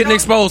 Because you getting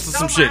exposed to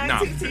some Don't shit mind now.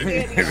 TT Daddy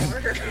over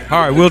here.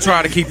 All right, we'll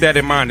try to keep that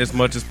in mind as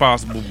much as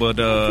possible, but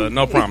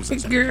no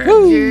promises.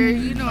 girl, yeah,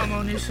 you know I'm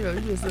on this show.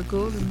 You just look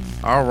cool to me.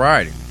 All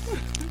righty.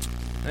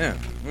 Yeah,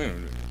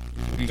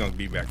 we gonna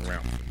be back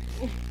around.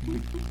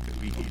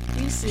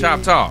 You see,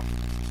 Chop talk.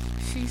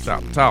 she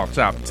Chop see. talk.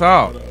 Chop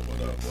talk.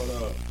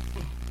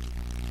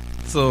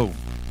 So,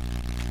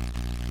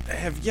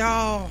 have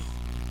y'all?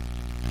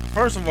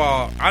 First of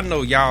all, I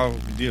know y'all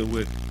deal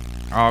with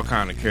all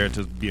kind of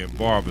characters being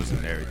barbers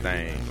and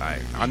everything.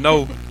 Like, I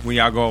know when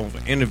y'all go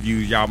for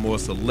interviews, y'all more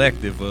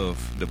selective of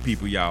the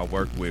people y'all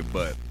work with,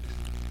 but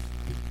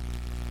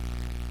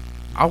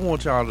I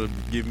want y'all to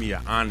give me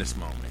an honest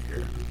moment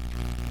here.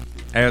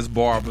 As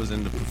barbers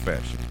in the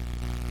profession,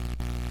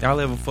 y'all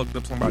ever fucked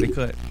up somebody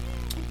cut?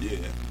 Yeah.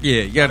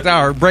 Yeah, you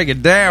gotta break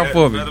it down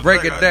for me. Matter of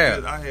Break fact, it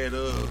down. I had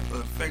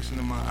infection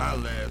in my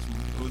eyelash.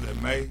 It was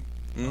that May?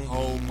 The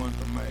whole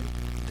month of May.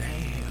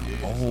 Damn. Yeah.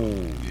 Oh.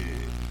 Yeah.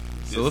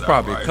 So This there's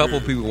probably out a couple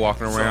here. people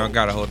walking around, So,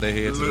 gotta hold their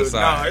head to the look,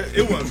 side. Nah,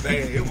 it wasn't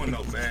bad. It wasn't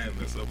no bad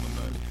mess up or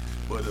nothing.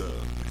 But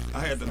I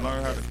had to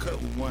learn how to cut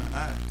with one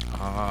eye.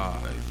 Ah,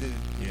 Like this.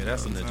 yeah,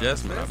 that's an You know what I'm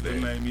adjustment, I saying? That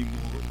bet. made me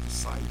more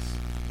precise.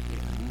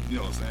 You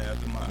know what I'm saying?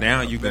 After my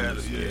Now you can-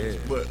 battle, yeah.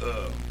 But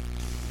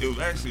it was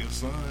actually a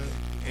son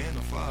and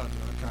a father. I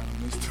kind of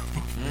missed up.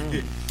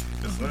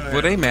 The son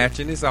Well, they had-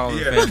 matching. It's all in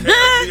He the had a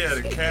family. he had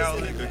a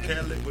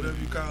cowlick, whatever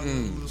you call it,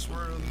 little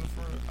swirls in the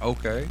front.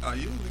 Okay. I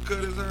usually cut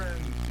his hair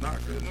and knock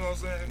it, you know what I'm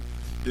saying?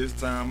 This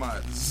time I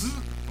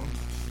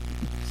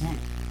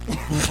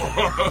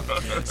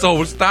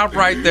So stop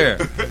right there.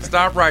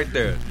 Stop right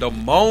there. The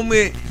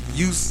moment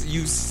you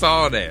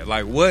saw that,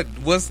 like,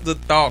 what's the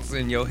thoughts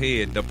in your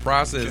head? The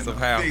process of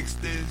how, fix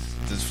this?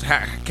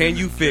 can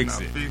you fix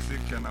Can it? I fix it?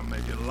 Can I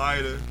make it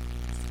lighter?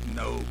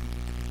 No.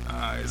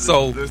 Alright,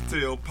 So- let's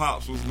tell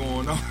Pops what's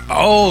going on.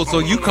 Oh, so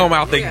you come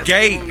out the Yeah,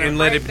 gate boom, and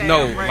let break it down,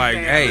 know, break like,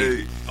 down. hey,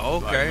 Like,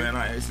 okay. man,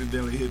 I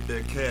accidentally hit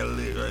that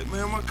catalytic. Right,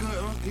 man, my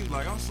cousin, he's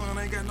like, "Our son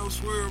ain't got no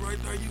swirl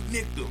right there. You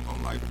nicked him."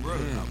 I'm like, "Bro,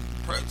 I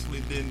purposely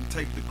didn't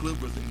take the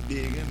clippers and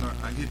dig in there.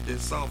 I hit that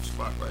soft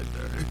spot right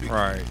there."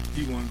 Right.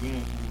 He wasn't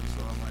going for it,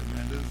 so I'm like,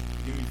 "Man, just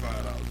give me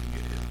 $5 to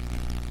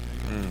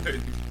get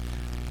it."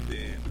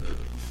 Then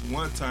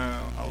one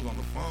time I was on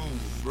the phone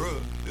with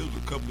bruh. It was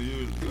a couple of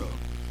years ago.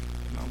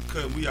 And I'm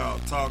cutting. We all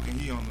talking.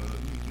 He on the,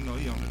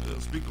 he on the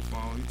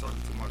speakerphone. He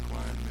talking to my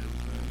client and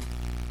everything.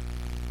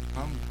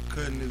 I'm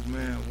cutting this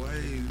man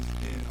waves,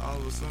 and all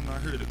of a sudden I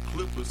heard the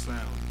clipper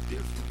sound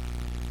different.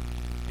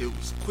 It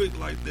was quick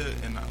like that,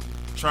 and I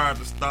tried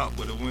to stop,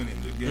 but it went in.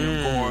 The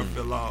damn cord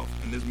fell off,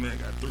 and this man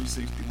got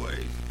 360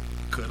 waves.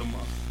 Cut him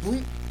off.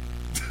 Boom.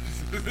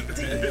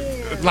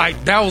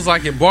 Like, that was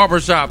like in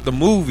Barbershop, the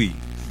movie.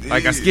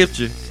 Like, I Yeah. skipped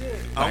you.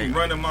 I'm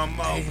running my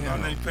mouth and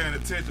I ain't paying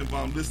attention, but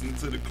I'm listening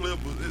to the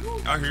clippers.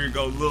 I hear it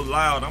go a little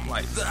loud. I'm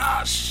like,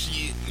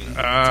 shit.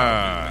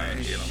 I'm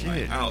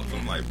like, out.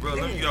 I'm like, bro,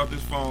 let me get off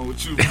this phone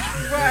with you. Because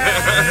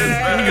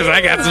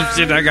I got some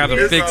shit I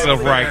gotta fix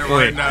up right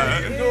quick. now.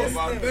 Damn. That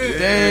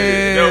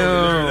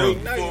was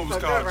before it was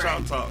called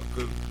Chop Talk,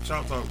 because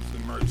Chop Talk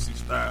was emergency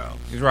style.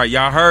 He's right.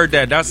 Y'all heard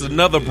that. That's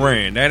another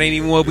brand. That ain't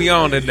even what we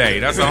on today.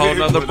 That's a whole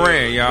nother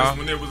brand, y'all. That's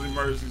when it was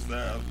emergency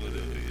style. But,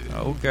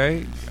 yeah.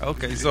 Okay.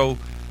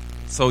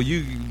 So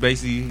you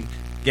basically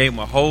gave him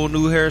a whole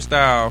new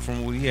hairstyle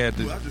from what he had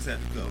to I just had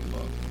to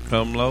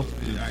come low.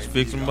 Just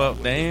fix him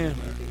up. Damn.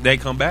 They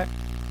come back?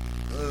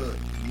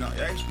 No,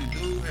 actually,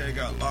 dude had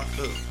got locked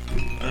up.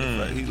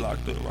 He's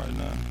locked up right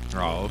now.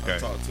 Oh, okay. I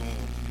talked to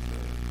him.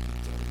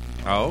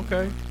 Oh,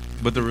 okay.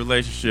 But the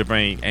relationship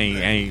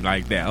ain't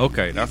like that.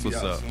 Okay, that's what's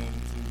up. All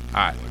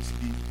right.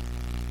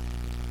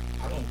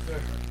 I don't cut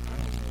her. I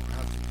don't know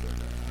how to cut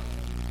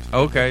her.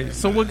 Okay.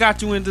 So what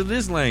got you into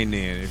this lane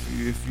then?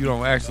 If you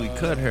don't actually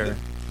cut her?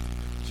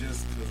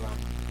 Just because I'm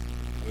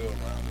well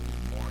rounded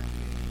with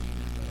marketing,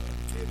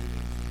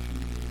 editing,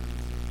 computers,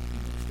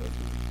 stuff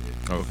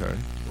like that. Okay.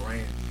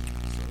 Branding.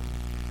 So,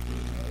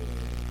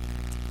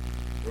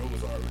 bro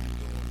was already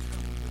doing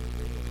kind of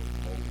the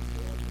mobile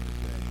vlogging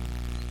thing.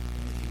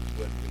 And he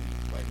wasn't really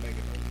like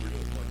making no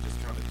real money, just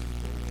kind of just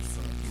doing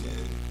something. So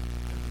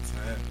at the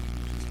time,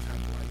 we were just kind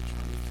of like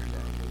trying to figure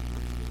out what we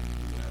were going to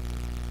do after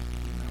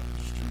being out in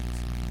the streets.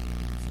 You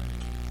know what I'm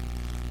saying?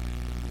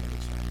 We had to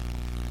try to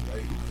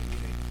wait. We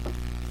can't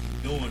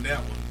keep doing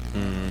that one. You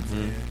know what I'm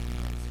saying?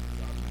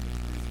 I've been in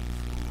prison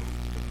before.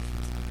 It's been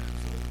some time.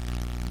 So,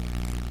 we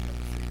have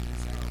to figure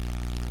this out.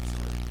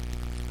 So,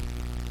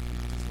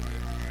 it's like,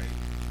 all right,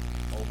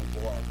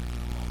 overboard.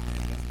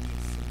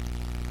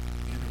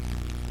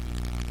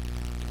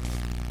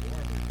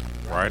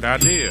 Right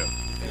idea. And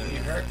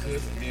then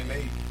haircuts, and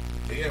then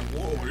they at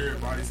war with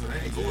everybody, so they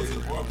ain't going to the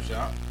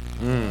barbershop.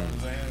 You know what I'm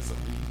saying? So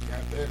we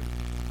got that.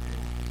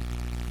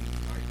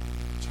 Like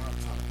chop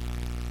talk,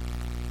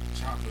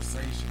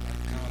 conversation,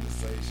 like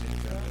conversation,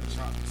 got that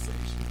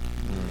conversation.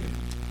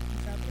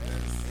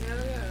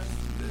 Hell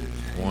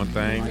yeah. One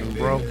thing,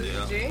 bro.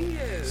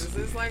 Genius.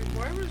 It's like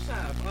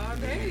barbershop all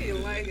day.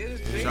 Like, it's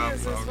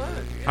genius as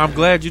fuck. I'm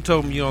glad you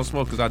told me you don't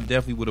smoke because I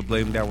definitely would have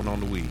blamed that one on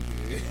the weed.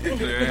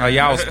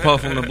 Y'all was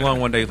puffing the blunt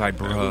one day like,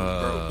 bruh.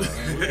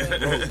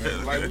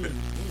 Like we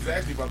was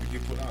actually about to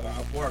get put out of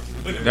our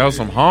apartment. That was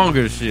some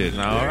hunger shit.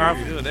 No,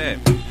 I feel that.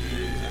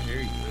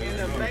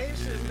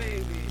 Innovation,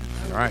 baby.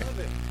 I Right. love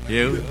it.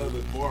 Yeah. The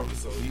other barber,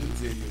 so he would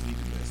tell you if he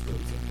done messed up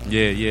something.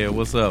 Yeah.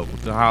 What's up?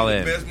 What the holla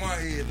at me? Best my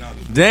head now.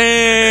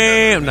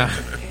 Damn. Nah.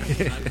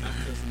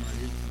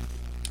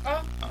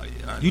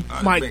 You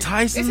Mike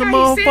Tyson It's the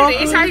how he said it.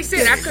 motherfucker? It's how he said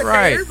it. I cut Right.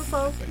 that hair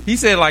before. He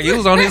said like it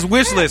was on his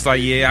wish list.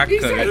 Like, yeah, I He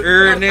cut said, that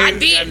ear I nigga.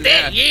 did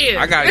that, yeah.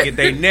 I gotta get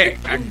their neck.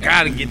 I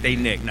gotta get their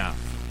neck now.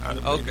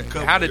 Okay.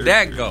 How did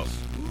that go?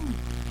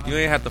 You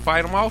ain't have to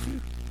fight them off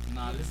you?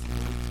 Nah, this is what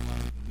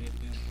we met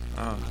them.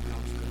 Oh. I was cutting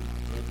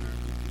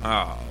my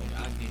Oh. brother.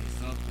 I did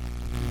something.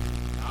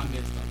 I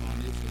messed up on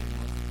this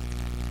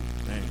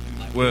thing.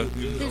 Like, Well,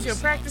 Did your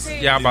practice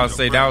head? yeah, I'm about to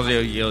say that was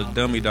your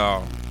dummy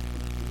dog.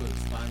 put a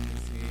spot in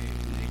his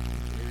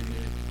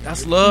head,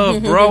 That's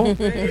love, bro.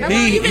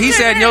 he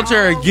sat in your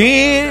chair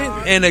again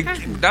and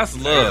again. That's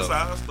love.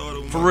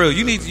 For real,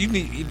 you need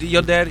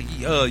your daddy,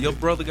 your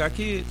brother got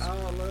kids. Oh,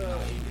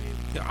 love.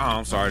 Oh,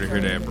 I'm sorry to hear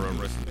that, bro.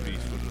 Rest in peace.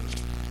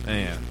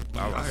 Man, I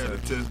had a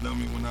test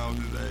dummy when I was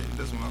his age.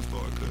 That's when I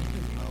started cutting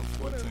when I was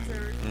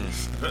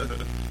 14.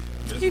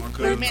 That's my cousin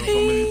so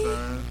many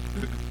times.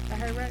 I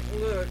heard right.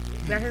 Look,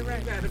 I heard right.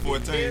 you gotta be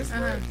 14. this,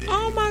 right?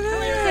 Oh my You know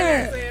what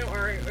I'm God. saying?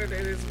 Or that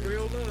is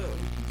real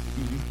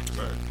love.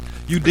 Right.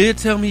 You did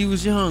tell me he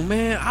was young,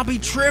 man. I'll be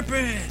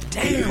tripping.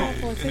 Damn.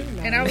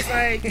 And I was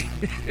like,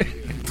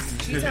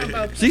 she talking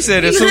about She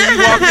said as soon as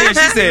you walked in,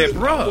 she said,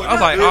 bro. I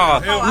was like,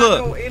 oh,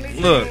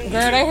 look.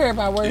 Girl, they heard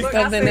about worse Look,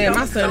 stuff I than said, that. My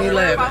don't son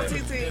worry about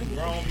 11. TT.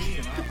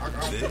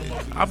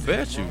 I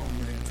bet you.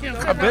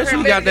 I bet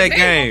you got that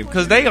game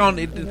because they on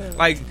it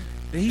like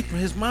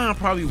his mind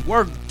probably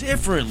worked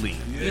differently.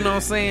 You know what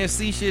I'm saying?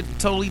 See shit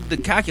totally the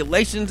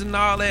calculations and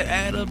all that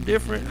add up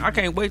different. I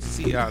can't wait to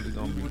see how it's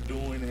gonna We be. were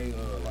doing a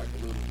like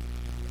a little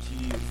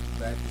kids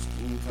back to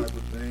school type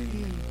of thing.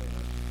 And,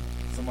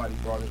 somebody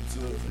brought him to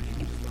us, and he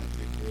was just like,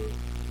 "Big girl,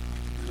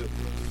 good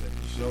brothers that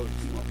can show you."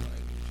 So I'm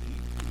like, "Gee,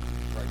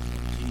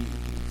 practicing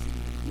kids,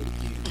 little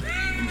kids."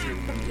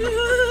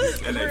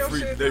 And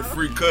they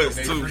free cuts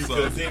They too. free So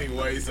cuts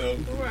anyway, so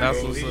That's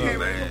so what's he up. came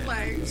man. in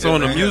like, So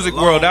in the Yeah, music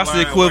long world, that's the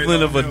line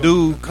equivalent of waiting a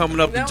on dude coming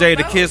up to That was Jada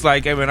dope. Kiss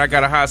like, "Hey man, I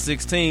got a hot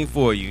 16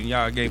 for you," and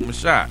y'all gave him a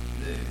shot.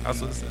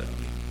 That's what's up.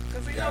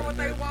 Because you know what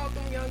they want,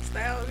 them young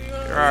styles, you know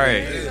what I'm Right.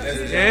 saying? That's Yeah.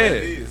 what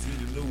it is. He's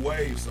the new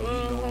wave, so he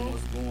knowing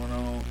what's going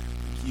on,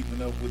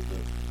 keeping up with the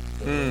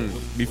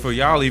with Before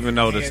y'all even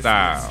know the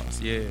enhancements.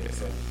 styles, yeah.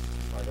 So,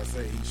 like I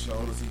say, he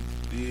showed us,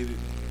 he did it.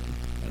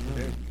 And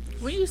we just-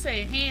 when you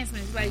say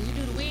enhancements, like you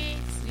do the wigs,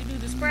 you do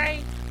the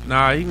spray.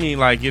 Nah, he mean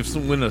like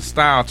when the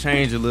style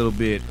change a little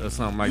bit or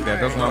something like that.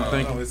 That's what I'm No,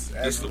 thinking. it's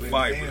the actually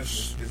fibers.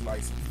 enhancements. It's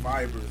like some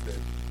fibers that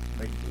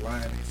make the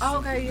line.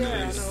 Okay, yeah. I know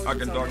what I you're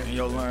can talking darken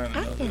your line.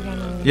 I think I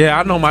know. Yeah,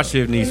 I know my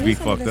shit needs to be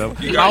fucked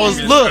up. You I got was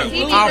it.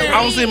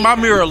 I was in my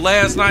mirror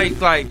last night,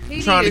 like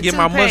He trying to needed get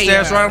my toupee,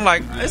 mustache y'all. right. I'm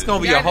like, it's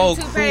gonna be a Y'all whole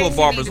need crew of toupees,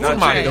 barbers. you What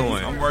need am I toupees.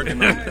 doing?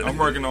 I'm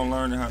working on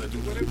learning how to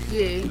do that.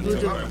 Yeah, you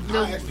do. I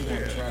actually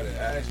want to try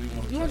that. I actually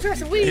want to You want to try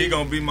some He weed?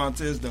 gonna be my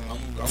test done. Oh my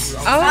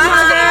God.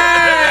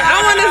 I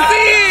want to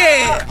see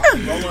it.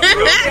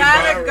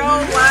 Gotta go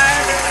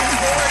live and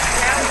record.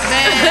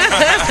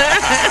 Man,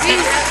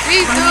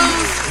 These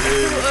dudes,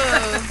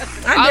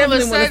 I all of a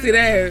definitely want to see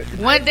sudden,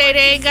 that. one day they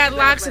ain't got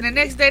locks and the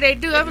next day they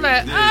do. I'm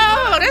like,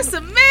 oh, that's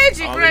some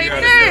magic right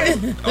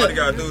there. All you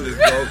gotta do is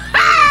go this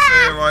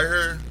hand right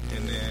here,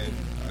 and then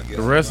I guess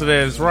The rest of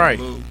that is right.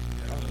 Okay.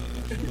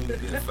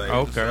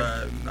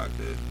 Knock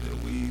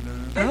that weed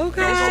down.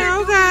 Okay.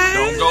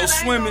 Don't go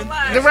swimming.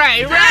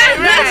 Right.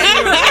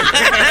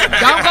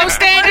 Don't go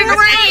stand in the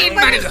rain.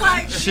 But it's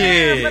like,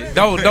 Shit. but it's-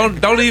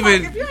 Don't Like,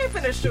 even if you ain't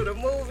finna shoot a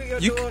movie or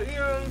You- do it, you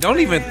know what I'm don't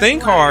even saying?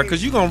 think hard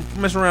because you gonna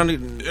mess around.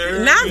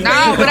 Not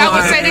No, but I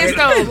would say this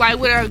though, like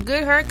with a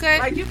good haircut,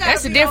 Like, you gotta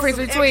that's the be on difference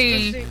some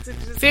between extra shit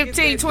to just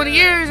 15, get 20 that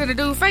years and a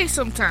dude face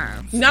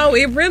sometimes. No,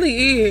 it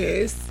really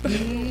is.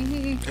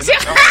 She's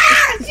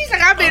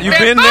like, I've been You there.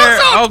 been there?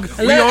 Oh,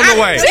 we on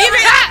the way.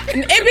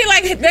 Even, it be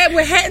like that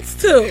with hats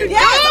too. Men take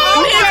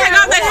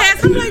off their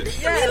hats. I'm like,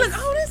 damn, they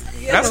look old as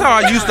hell. That's how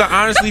I used to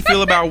honestly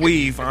feel about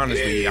weave.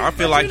 Honestly, I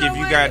feel like you know if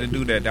you what? got to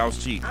do that, that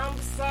was cheap. I'm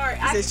sorry.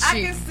 I It's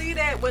can cheap. see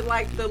that with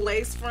like the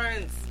lace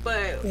fronts,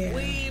 but Yeah.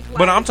 we've like,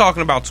 But I'm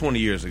talking about 20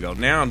 years ago.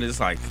 Now it's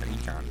like you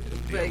kind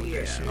of deal But with yeah.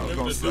 that shit. I was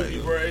gonna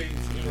say,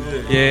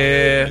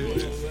 Yeah,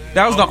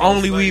 that was the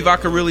only weave I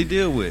could really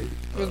deal with.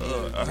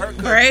 a haircut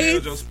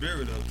Braids? builds your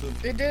spirit up too.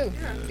 It do.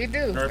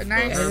 A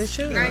nice, It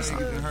should. nice.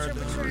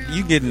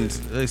 You getting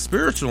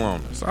spiritual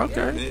on us?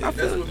 Okay, I That's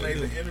feel what it. made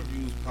the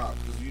interviews pop,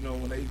 because you know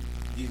when they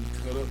getting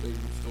cut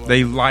up,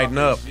 They lighten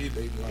up. Shit,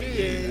 they like,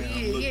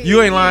 Yeah.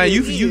 You ain't lying.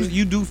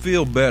 You do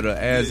feel better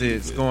as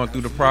it's going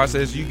through the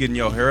process. You getting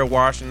your hair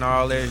washed and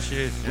all that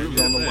shit. We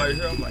was on the way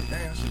here. I'm like,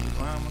 damn, I should have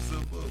climbed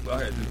myself up. But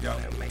I had just got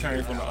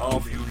came from the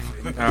office.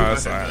 Oh,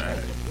 that's all right.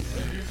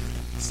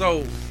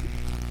 So,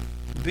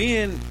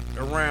 being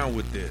around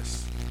with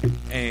this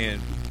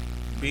and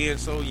being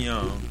so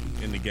young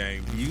in the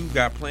game, you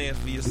got plans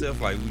for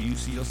yourself? Like, will you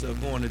see yourself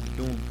going to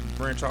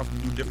branch off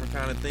and do different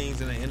kind of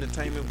things in the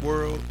entertainment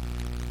world?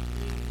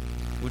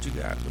 What you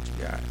got?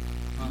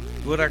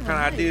 What kind of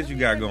ideas you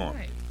got going?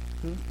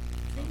 You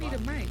need a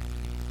mic.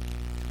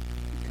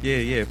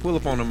 Yeah. Pull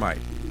up on the mic.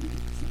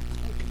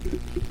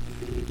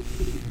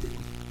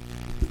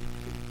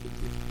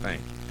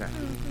 Thank.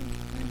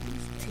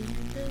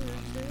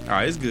 All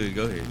right, it's good.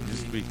 Go ahead.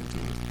 Just speaking to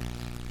it.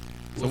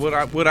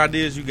 So what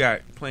ideas you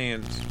got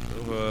plans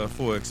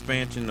for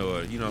expansion,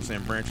 or you know what I'm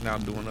saying, branching out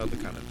and doing other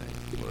kind of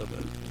things? What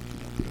other?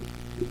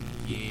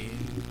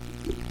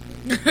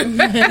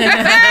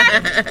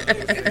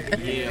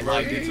 Yeah,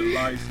 like Get your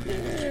license.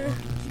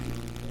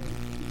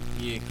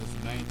 yeah, because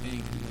the main thing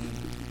is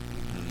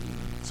money.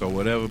 So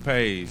whatever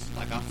pays.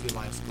 Like I feel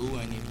like school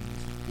ain't even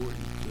as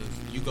important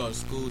because you go to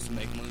school to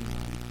make money,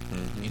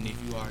 Mhm. and if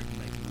you already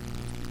making money,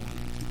 what's the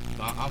point?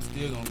 But I'm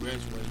still gonna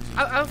graduate.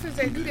 I was gonna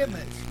say, do that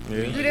much.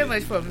 Yeah. Do that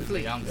much for me,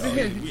 please. Yeah,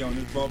 I'm We on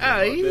this bump.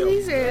 Oh, he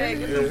Hey, said.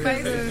 get them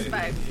faces,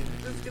 baby.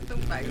 Just get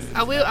them faces.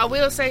 I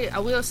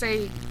will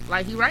say,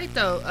 like he right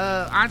though.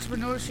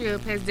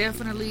 Entrepreneurship has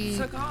definitely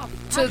Took off.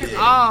 Took Look at it.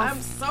 off.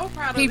 I'm so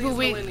proud people of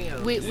these with,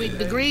 millennials. with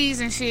degrees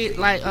and shit.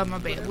 Like, my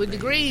bad. With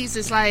degrees,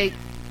 it's like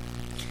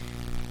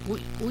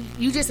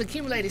you just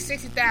accumulated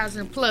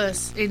 60,000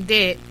 plus in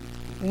debt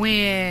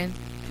when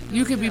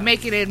you could be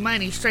making that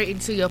money straight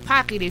into your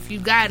pocket if you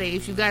got it.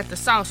 If you got the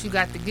sauce, you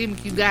got the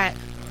gimmick, you got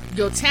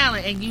your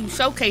talent, and you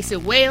showcase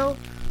it well.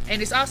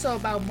 And it's also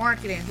about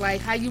marketing,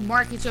 like how you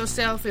market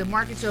yourself and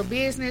market your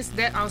business.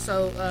 That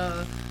also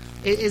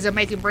is a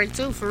make and break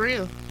too, for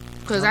real.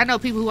 Because I know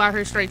people who out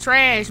here straight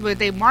trash, but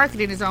their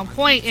marketing is on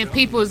point and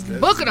people's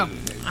booking them.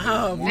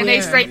 Oh, And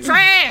they straight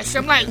trash.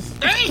 I'm like,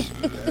 dang,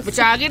 but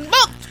y'all getting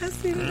booked.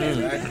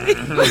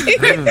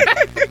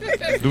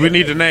 Do we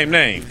need to name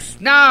names?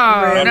 No,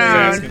 I'm no,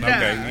 just asking. no.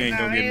 Okay, you ain't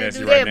gonna get they messy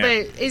do right that,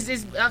 now. But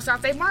it's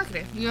off their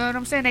marketing. You know what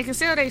I'm saying? They can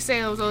sell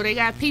themselves, or they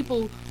got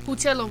people who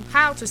tell them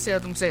how to sell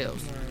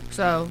themselves.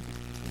 So,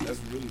 that's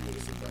really what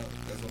it's about.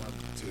 That's what I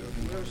tell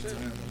him all the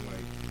time. I'm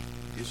like,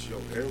 it's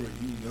your era.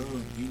 You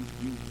young.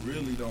 You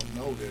really don't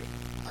know that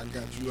I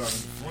got you out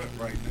in front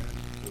right now.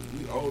 Because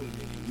we older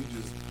than you.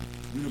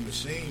 We the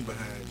machine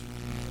behind you.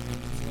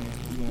 So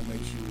we gonna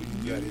make sure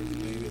you got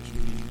everything that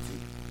you need to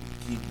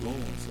keep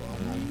going. So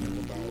I'm on him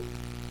about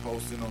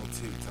posting on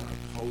TikTok,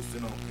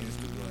 posting on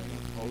Instagram,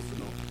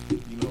 posting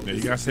on, Yeah,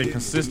 you gotta stay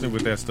consistent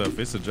with that stuff.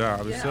 It's a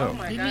job itself.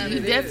 my you God, need, you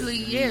it definitely,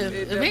 is. yeah.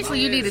 It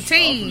Eventually, you need a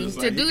definitely team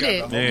to do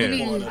that. Yeah. You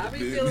need, I be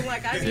feeling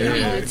like I Yeah.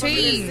 need a a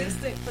team.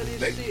 assistant for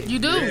this shit. you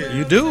do.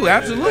 You do,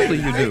 absolutely,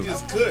 you They do.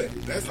 just cut.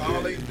 That's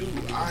all they do.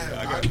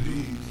 I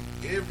do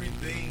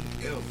everything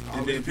else.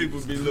 And then people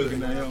be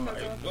looking at him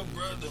like, what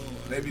brother doing?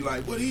 They be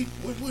like, what he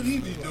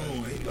be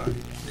doing? He like,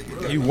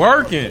 "Bruh, You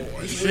working?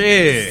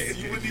 Shit.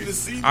 You wouldn't even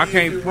see me I if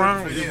can't it wasn't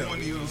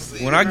promise. for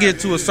him." When I get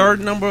to a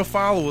certain number of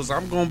followers,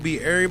 I'm gonna be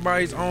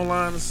everybody's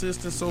online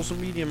assistant, social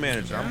media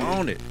manager. I'm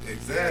on it.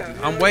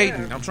 Exactly. I'm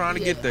waiting. I'm trying to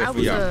get there I for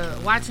was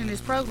y'all. watching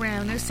this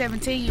program. This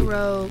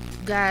 17-year-old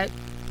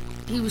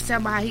he was talking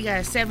about how he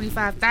got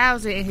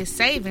 75,000 in his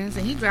savings,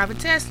 and he drive a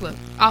Tesla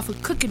off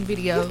of cooking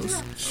videos.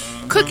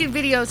 Cooking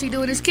videos he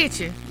do in his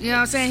kitchen. You know what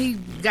I'm saying?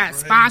 He got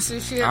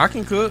sponsorship. I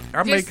can cook.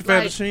 I make Just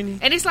like- fettuccine.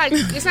 and it's not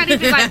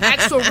even like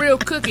actual real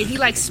cooking. He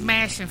like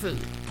smashing food.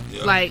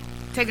 like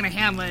taking a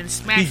hammer and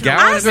smashing. He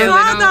I gouged her.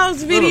 saw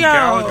those Little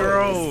gouger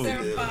videos.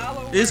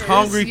 girl. It's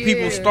hungry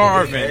people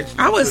starving.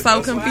 I was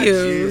so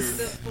confused.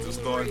 To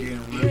start getting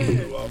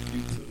revenue off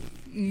YouTube.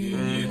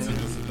 Yeah,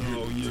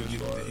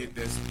 to hit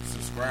that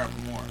subscriber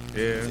mark.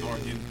 Yeah.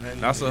 Start getting paid.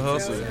 That's a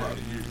hustle. About a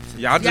year.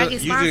 Y'all Y'all just get you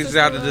just sponsors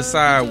got to for,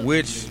 decide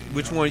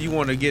which one you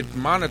want to get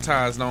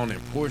monetized on and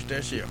push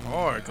that shit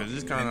hard because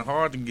it's kind of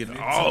hard to get They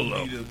all told of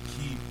me them. to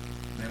keep.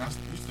 Man,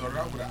 we started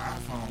out with an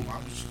iPhone. I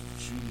was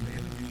shooting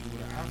interviews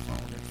with an iPhone.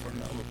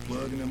 I was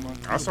plugging in my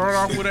I started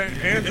off with an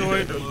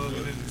Android.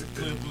 Plugging into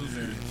Clippers,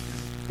 and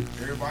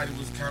everybody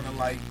was kind of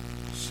like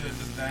shutting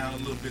us down a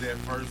little bit at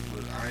first,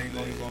 but I ain't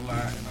gonna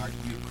lie, and I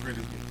give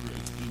credit where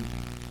credit's due.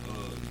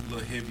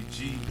 Little Heavy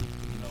G,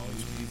 you know,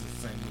 he's a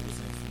St. Louis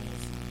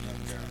influence,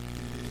 young guy.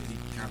 He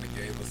kind of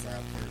gave us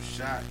our first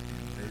shot,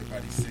 and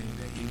everybody seen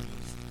that he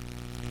was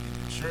in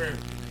the church,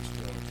 and they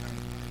started kind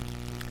of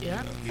like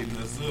Yeah. hitting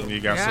us up. You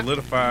got Yeah.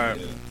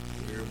 solidified.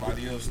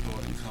 Everybody else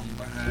started coming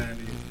behind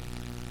it.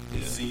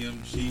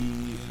 CMG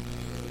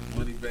and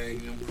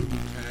Moneybag and Crew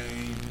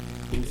came,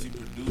 Lucy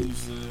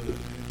Producer,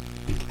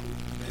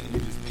 and we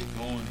just been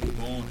going and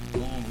going and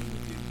going. We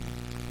been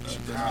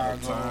getting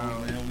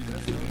Chicago, man. We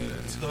been getting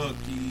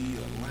Kentucky,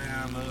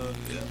 Atlanta,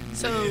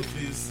 So-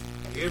 Memphis,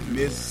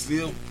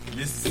 Mississippi.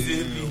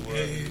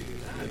 Mississippi.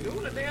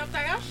 Doing the damn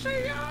thing. I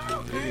see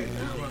y'all.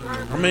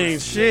 I mean,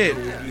 shit.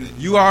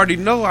 You already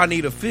know I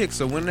need a fix,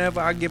 so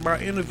whenever I get my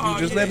interview,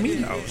 just let me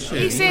know.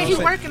 Shit, He said you know he what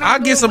I'm working saying? on I'll a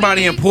get little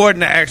somebody wig.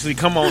 important to actually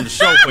come on the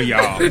show for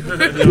y'all. You know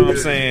what I'm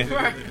saying?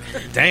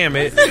 Damn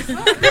it.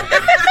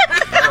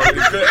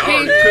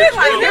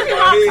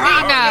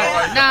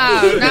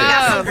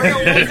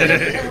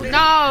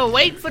 No,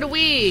 wait for the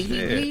wig.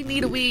 Yeah. He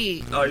need a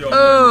wig.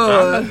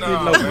 Oh, I'm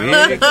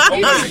not getting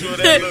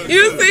no wig.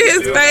 you see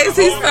his face?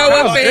 He's so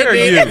How dare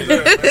you? offended.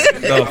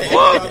 The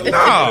fuck?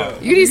 No.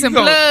 You need some You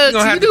gonna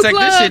plugs. have You to do take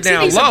plugs. this shit You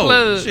down need some low.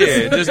 plugs.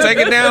 Shit, just take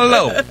it down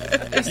low.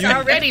 It's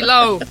already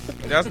low.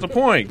 That's the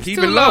point. Keep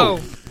too it low.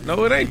 low.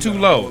 No, it ain't too A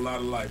low. lot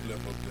of life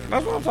left up there.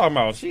 That's what I'm talking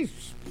about.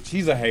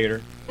 She's a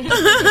hater.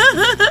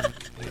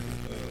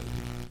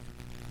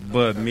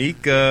 But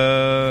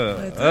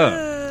Mika,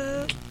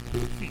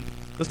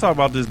 let's talk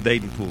about this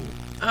dating pool.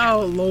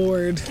 Oh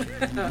Lord.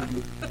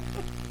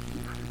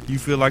 You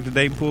feel like the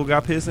dating pool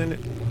got piss in it?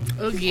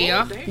 Oh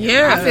yeah.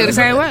 Yeah, I feel the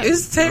same way.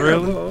 It's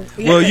terrible.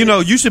 Really? Well, you know,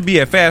 you should be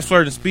at Fast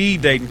Flirting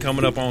Speed Dating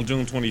coming up on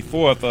June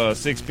 24th,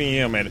 6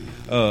 p.m. at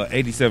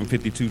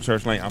 8752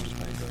 Church Lane. I'm just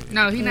playing.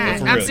 No, he not.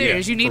 For I'm real,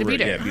 serious. yeah, You need for to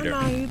be real, there. yeah, be I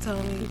there. know you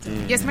told me. You told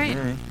me. Yes,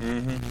 ma'am.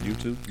 Mm-hmm. You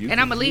too.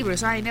 And I'm a Libra,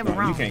 so I ain't never No, you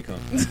wrong. can't come.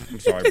 I'm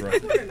sorry, bro.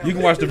 You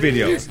can watch the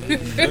videos.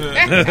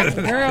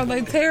 Girl,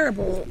 they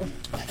terrible.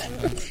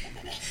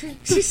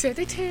 She said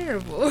they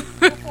terrible.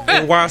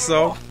 And why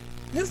so?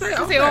 It's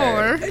like They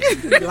are.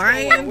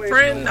 lying,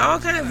 friend, all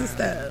kinds of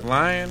stuff.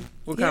 Lying?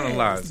 What kind of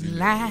lies?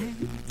 Lying,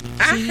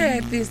 I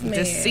had this man.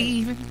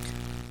 deceiving. He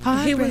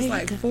was heartbreaking.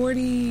 like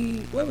 40,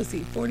 what was he,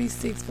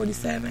 46,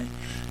 47?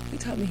 He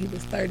told me he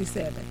was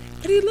 37.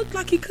 But he looked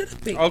like he could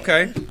have been.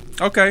 Okay.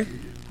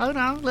 Hold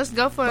on, let's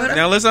go for it.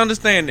 Now let's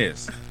understand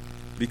this.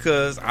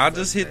 Because I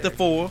just hit the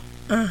 4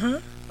 Uh-huh.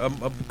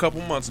 a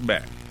couple months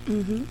back.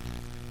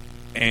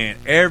 And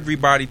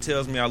everybody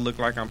tells me I look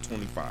like I'm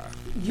 25.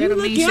 You That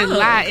look mean you should young.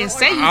 lie and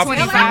say you I'm-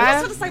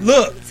 25.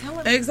 Look,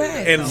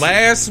 Exactly. and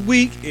last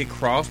week it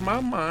crossed my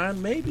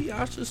mind maybe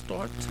I should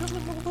start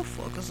telling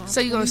motherfuckers I'm So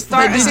you're gonna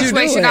start But the did you do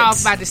situation it?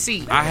 off by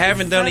deceit. I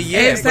haven't done it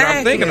yet, but I'm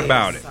Exactly. thinking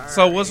about it.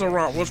 So what's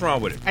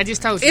wrong with it? I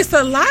just told you. It's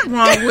a lot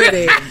wrong with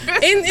it.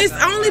 And it's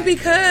only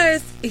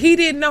because he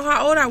didn't know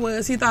how old I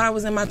was. He thought I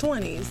was in my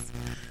 20s.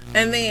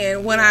 And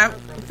then when I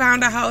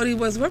found out how old he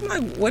was, I'm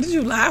like, what did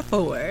you lie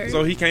for?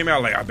 So he came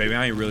out like, "Oh, baby,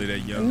 I ain't really that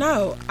young."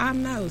 No,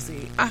 I'm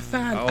nosy. I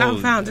found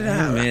it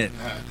out. damn it.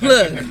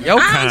 Look, Your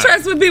I kind. don't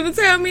trust when people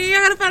tell me. I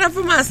gotta find out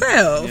for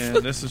myself.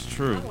 Yeah, this is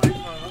true.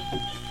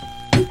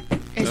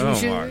 As you Oh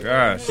should. my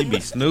gosh, she be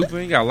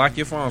snooping. You gotta lock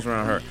your phones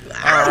around her.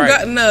 I All don't right.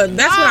 got, no,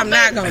 that's No, what I'm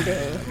not but- gonna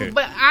do.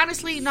 But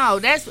honestly, no.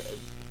 That's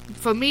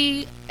for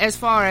me. As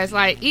far as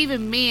like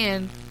even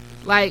men,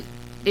 like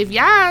if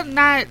y'all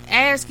not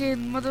asking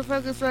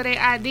motherfuckers for their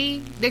ID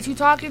that you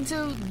talking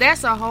to,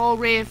 that's a whole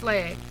red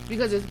flag.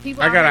 Because if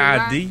people, I out gotta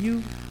here ID lying-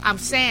 you. I'm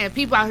saying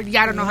people out here,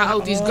 y'all don't know how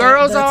old these All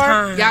girls the are.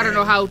 time. Y'all don't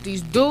know how old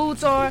these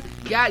dudes are.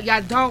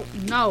 Y'all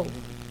don't know.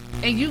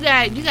 And you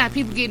got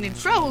people getting in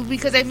trouble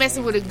because they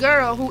messing with a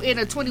girl who in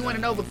a 21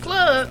 and over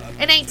club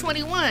and ain't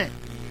 21.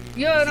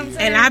 You know what I'm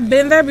saying? And I've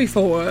been there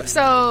before.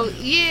 So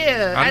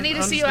yeah, I need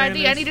to see your understand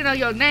ID. I this. need to know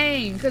your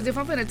name because if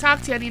I'm gonna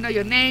talk to you, I need to know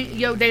your name,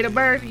 your date of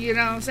birth. You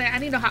know what I'm saying? I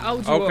need to know how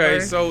old you are. Okay,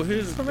 so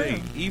here's the For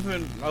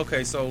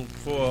thing. So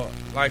for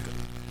like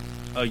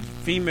a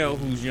female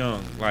who's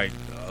young, like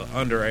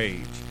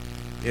underage,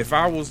 if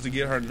I was to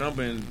get her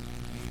number and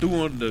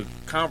doing the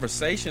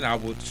conversation,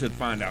 should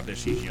find out that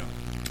she's young.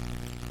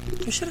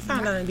 You should have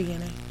found out in the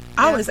beginning.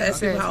 I always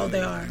ask people how old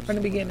they are from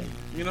the beginning.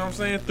 You know what I'm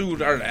saying? Through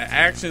her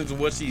actions,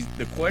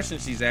 the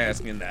questions she's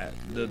asking,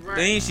 the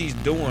things she's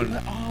doing.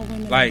 But all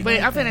women Like,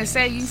 But I'm finna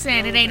say, you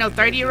saying it ain't no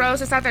 30-year-olds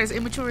that's out there that's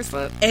immature as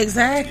fuck?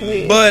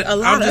 Exactly. but A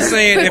lot I'm just of-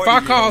 saying, if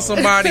I call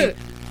somebody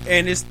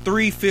and it's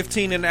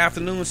 3:15 in the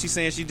afternoon, she's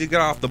saying she just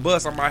got off the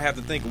bus, I might have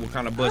to think of what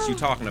kind of bus you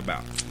talking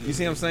about. You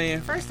see what I'm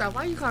saying? First off,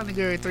 why you calling the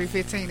girl at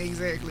 3:15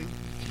 exactly?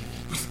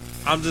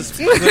 I'm just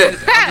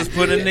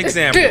putting an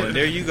example, and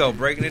there you go,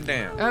 breaking it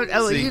down.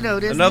 See, you know,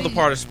 that's another me.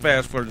 part of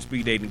fast forward to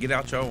speed dating. Get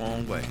out your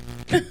own way.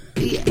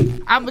 Yeah.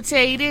 I'm gonna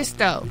tell you this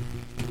though.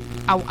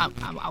 I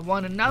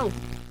want to know.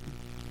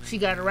 She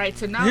got a right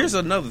to know. Here's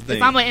another thing.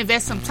 If I'm gonna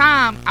invest some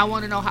time, I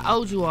want to know how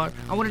old you are.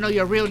 I want to know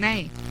your real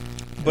name.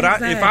 But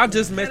if I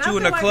just met And I you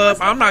in feel a like club, what's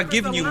the I'm not purpose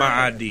giving of you my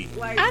lying? ID.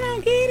 Like, I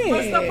don't get it.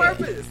 what's the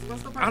purpose?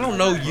 What's the purpose? I don't of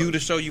know lying? you to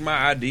show you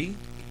my ID.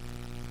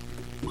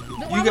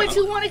 Why would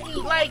you want to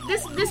like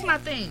this? This my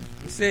thing.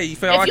 You said you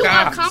felt If like you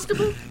I.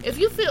 uncomfortable, if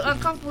you feel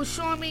uncomfortable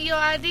showing me your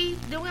ID,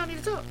 then we don't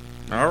need to talk.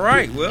 All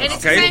right, well, And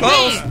it's the okay, same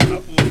close. thing. I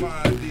pull my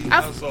ID I-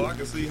 out so I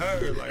can see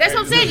her. Like, That's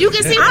what I'm saying. You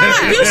can see Ah,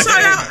 mine. you show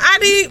your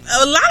ID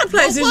a lot of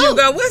places Whoop, you whoop.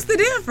 go. What's the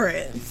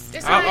difference?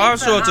 It's I'll like,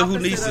 show it to who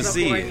Opposite needs to of the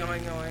see boing, it. yoing,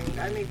 yoing.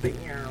 I need the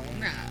arrow.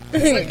 nah.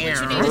 What you need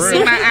to For see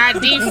real? my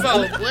ID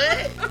for?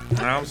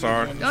 What? I'm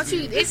sorry. Don't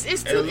you? It's And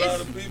too. a lot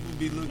It's, of people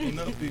be looking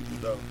up people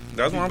though.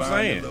 That's what I'm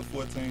Buying saying. a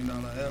little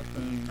 $14 app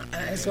thing.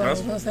 That's what I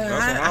was gonna say.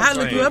 That's what I'm I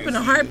look you saying. up in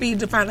a heartbeat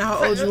to find out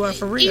how old you are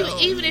for real.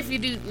 even if you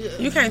do,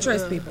 You can't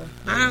trust people.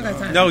 I don't got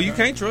time. No, you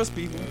can't trust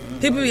people.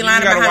 People be You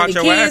lying gotta about how watch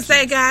many your kids actions.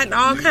 they got and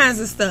all kinds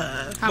of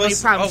stuff. how many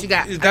But- problems oh, you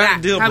got? is A that a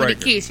lot. deal How many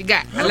breaker? kids you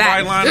got? A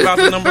Somebody lot. lying about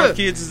the number of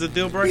kids is a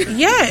deal breaker.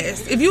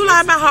 Yes. If you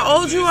lie about how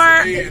old you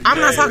are, I'm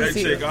not talking to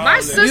you. My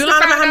sister You lying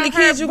about found how many out her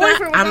kids you got?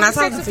 boyfriend was I'm on not the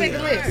sex talking to you.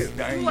 offender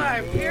list. You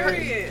like,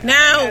 period. Now-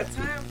 I ain't got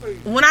time for you.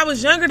 When I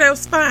was younger, that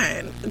was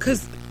fine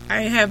because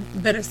I ain't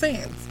have better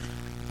sense.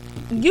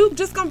 You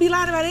just gonna be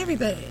lying about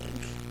everything.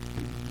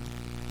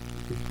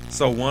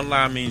 So one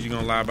lie means you're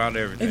gonna lie about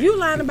everything. If you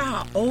lying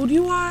about how old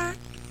you are,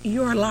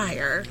 you're a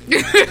liar.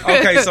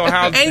 Okay, so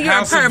how And you're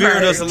a severe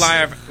pervert. does a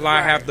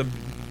lie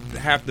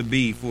have to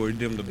be for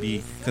them to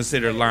be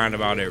considered lying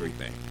about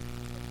everything?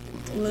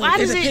 Why It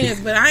does it- depends,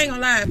 but I ain't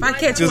gonna lie. If I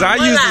catch you Because on I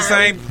one used the lie,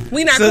 same.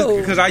 we not cool.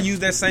 Because I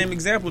used that same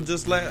example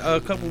just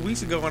a couple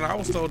weeks ago, and I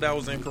was told that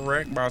was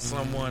incorrect by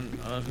someone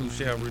who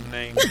shall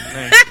remain.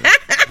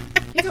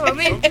 You talking about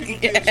me?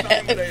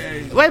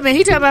 Wait Wait a minute,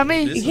 he talking about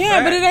me? It's a Yeah,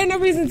 fact. but it ain't no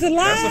reason to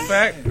lie.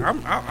 That's a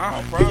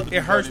fact. It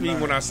hurts me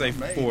when I say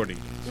 40.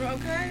 You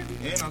okay?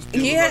 And I'm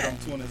still Yeah. like I'm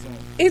 20 something.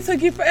 It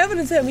took you forever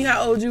to tell me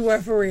how old you were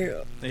for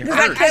real. It Because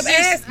I hurts. kept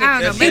asking.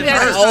 I don't know. Maybe I That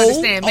just shit don't hurts.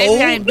 understand.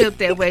 Maybe I ain't Old. built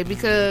that way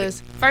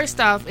because, first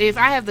off, if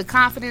I have the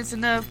confidence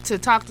enough to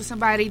talk to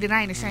somebody, then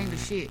I ain't ashamed of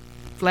shit.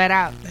 Flat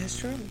out. That's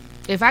true.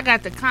 If I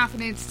got the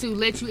confidence to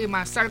let you in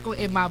my circle,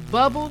 in my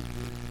bubble,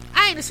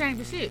 I ain't ashamed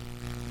of shit.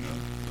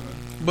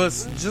 But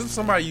just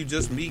somebody you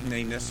just meeting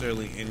ain't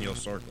necessarily in your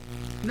circle.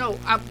 No,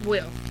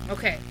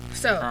 okay.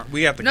 So,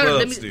 We at the no, club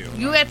let me, still.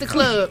 you at the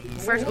club.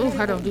 First,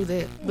 I don't do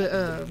that. But,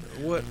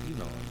 What you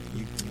know?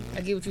 You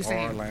I get what you're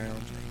saying. bar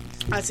lounge.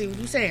 I see what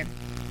you're saying.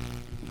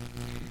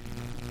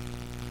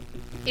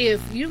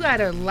 If you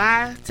gotta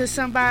lie to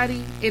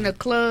somebody in a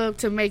club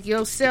to make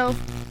yourself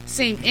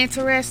seem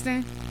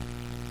interesting,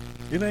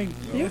 It ain't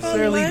You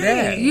necessarily gonna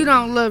that. lie. you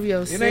don't love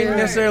yourself. It ain't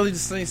necessarily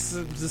just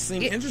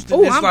seem interesting.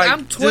 Oh, It's I'm, like,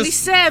 I'm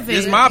 27.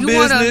 It's my You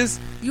wanna- business.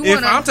 you If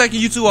wanna- I'm taking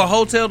you to a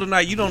hotel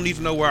tonight, you don't need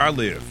to know where I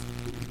live.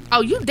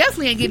 Oh, you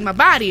definitely ain't getting my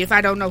body if I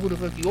don't know who the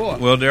fuck you are.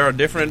 Well, there are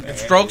different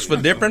strokes for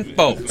different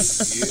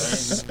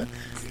folks.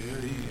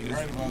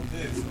 Right about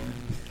this.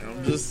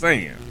 I'm just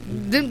saying.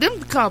 Them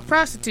called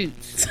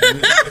prostitutes.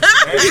 Look,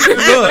 There's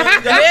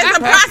a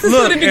process look, for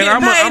them to and get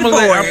I'm paid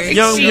for a it.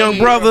 young Shit.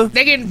 brother.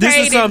 They getting This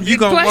paid is something you in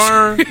gonna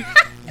pleasure. learn.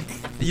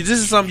 This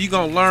is something you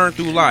gonna learn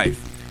through life.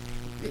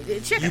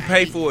 Check You it.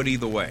 pay for it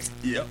either way.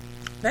 Yep.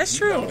 That's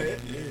true.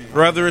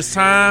 Whether it's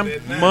time,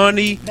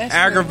 money, That's true.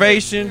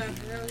 aggravation,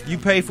 you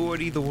pay for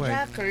it either way.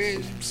 That's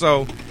crazy.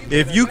 So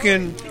if you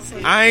can,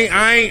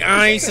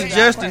 I ain't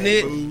suggesting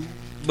it,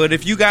 but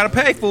if you gotta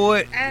pay for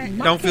it,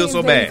 don't feel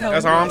so bad.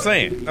 That's all I'm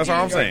saying. That's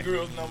all I'm saying.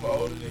 Girls number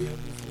older than him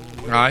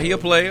before. He a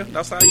player.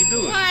 That's how you do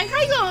it. Like,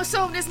 how you gonna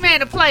assume this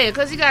man a player?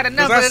 Because he got a Cause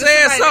number. I of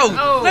said so. somebody-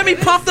 Oh. Let me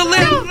pump the lip.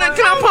 No,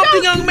 Can I pump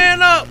the young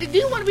man up? Do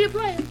you want to be a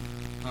player?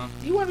 Huh?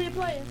 You want to be a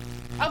player?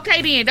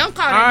 Okay, then don't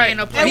call All that right. man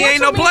no And player. he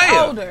ain't no player.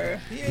 Older.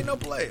 He ain't no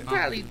player.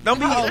 Probably.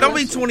 Don't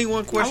be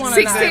 21 questions. wanna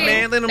Say, know.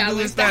 man, let him do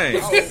his thing.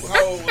 How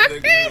old was that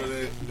girl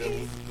that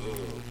was,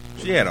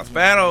 She had a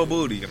fat old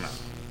booty. You know.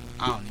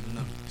 I don't even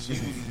know. she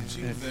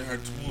was in her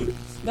 20s.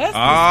 That's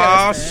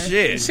Oh disgusting.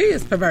 shit. She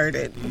is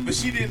perverted. But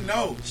she didn't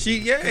know. 'Cause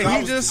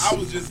I I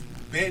was just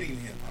betting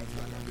him. I was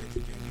like, I bet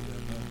you can't get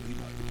that number. He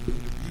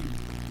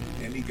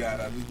like, and he got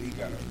her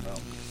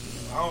number.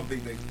 I don't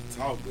think they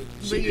talk, but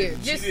she But yeah,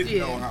 didn't, just- she didn't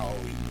yeah. know how old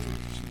he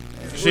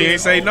was. She ain't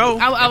say no.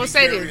 I would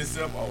say Carry this.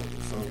 himself older,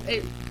 so. I'm She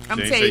gonna ain't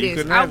tell say you you this.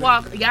 couldn't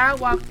have it. Y'all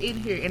walked in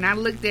here and I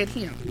looked at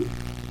him,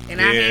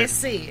 and I Yeah. had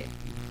said,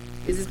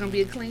 "Is this gonna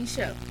be a clean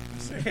show?"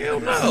 Hell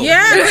no.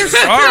 Yes.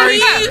 Sorry.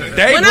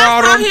 They When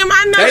brought I saw him. him,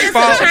 I know They it's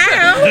fought. a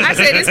child. I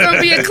said it's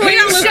gonna be a He clean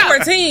don't look shot.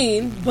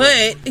 14,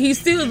 but he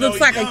still looks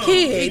like a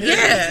kid.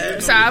 Yeah.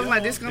 So I'm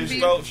like, this gonna His be.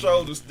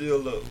 shoulders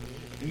still up.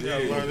 You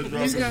gotta learn to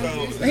drop his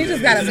shoulders. He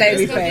just got a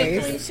baby It's gonna be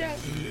a face. clean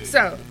shot.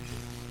 So,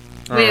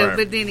 All well, right.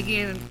 but then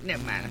again,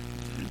 never mind.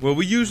 Well,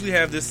 we usually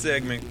have this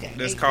segment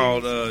that's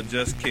called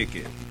 "Just Kick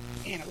It."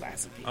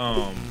 Analyzing.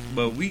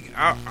 But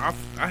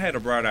I had a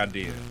bright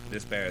idea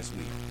this past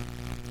week.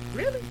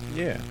 Really?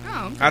 Yeah.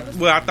 Oh, I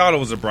thought it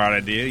was a bright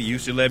idea. You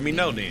should let me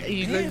know then.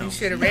 you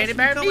should have read it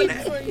about me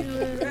before you.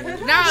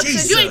 No,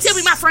 because you ain't tell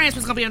me my friends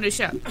was gonna be on this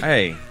show.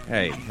 Hey.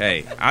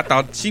 I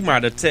thought she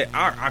might have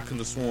I could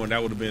have sworn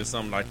that would have been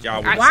something like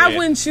y'all would Why say.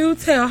 wouldn't you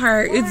tell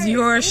her it's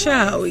your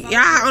show?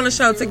 Y'all on the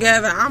show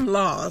together. I'm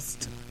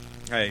lost.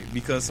 Hey,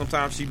 because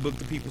sometimes she booked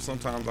the people,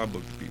 sometimes I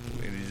book the people,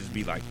 and it just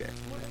be like that.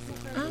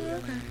 Oh,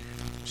 okay.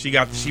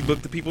 She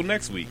booked the people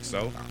next week,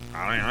 so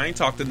I ain't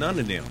talked to none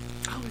of them.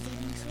 Oh, is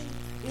that next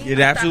week? It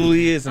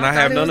absolutely is, and I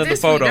have none of the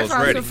photos That's why I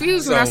was ready.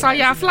 confused when I saw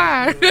y'all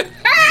fly. Look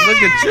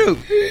at you.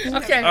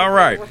 Okay. All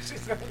right.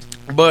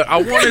 But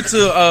I wanted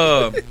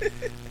to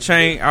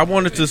change. I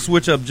wanted to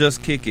switch up,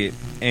 just kick it,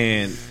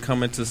 and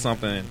come into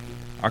something.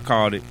 I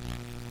called it.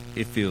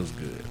 It feels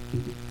good.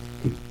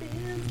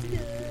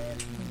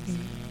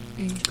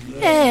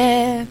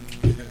 Yeah.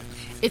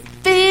 It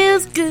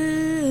feels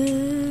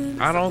good.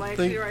 I don't Like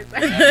think. she right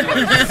there.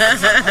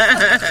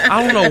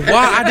 I don't know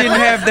why I didn't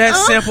have that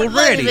sample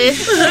ready.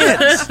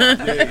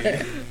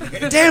 Shit.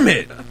 Damn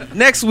it!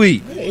 Next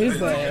week,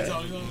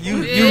 you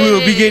will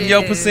be getting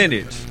your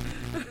percentage.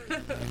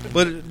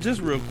 But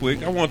just real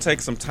quick, I want to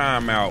take some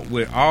time out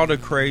with all the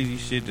crazy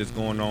shit that's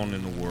going on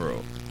in the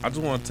world. I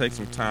just want to take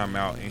some time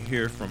out and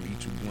hear from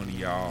each one of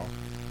y'all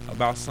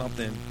about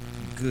something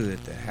good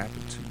that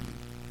happened to you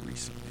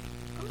recently.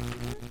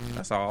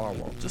 That's all I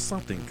want. Just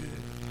something good.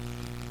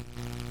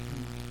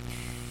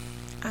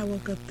 I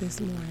woke up this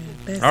morning.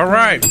 That's All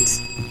right.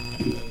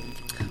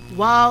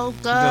 Woke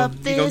up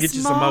We gonna get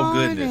you some more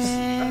goodness.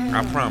 morning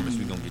I promise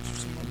we gonna get you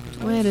some more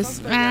goodness. with a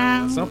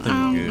smile.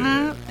 Something good.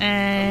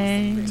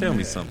 good. Tell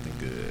me something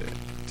good.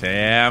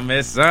 Tell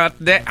me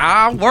something.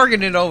 I'm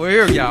working it over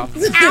here, y'all.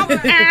 Ow,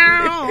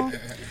 ow.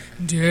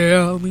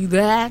 Tell me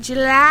that you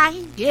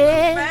like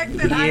it. Fact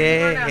that I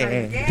run out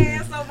of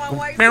gas on my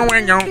way to Meow,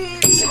 the meow.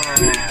 kitchen.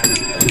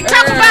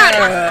 Talk about it.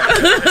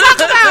 Talk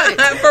about it.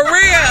 For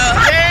real.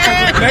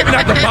 Maybe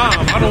not the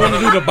bomb. I don't want to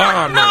do the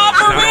bomb. No,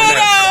 for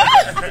real.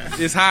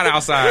 It's hot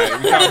outside.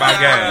 We talking about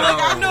gas.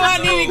 I knew I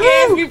needed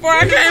gas before I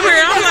came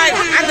here. I'm like,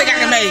 I think I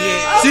can make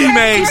it. She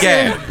made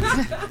gas.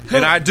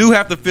 And I do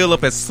have to fill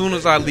up as soon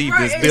as I leave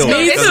this building.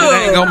 Me 'Cause too. it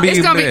ain't gonna be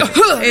It's gonna be.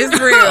 It's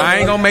real. I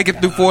ain't gonna make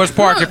it through Forest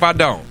Park if I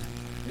don't.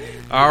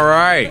 All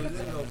right.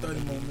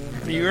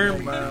 You hear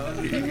me?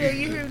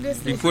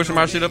 You pushing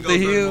my shit up the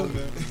hill?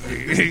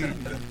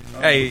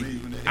 Hey,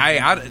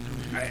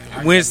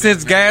 when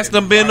since gas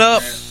done been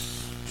up,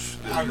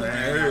 I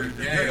heard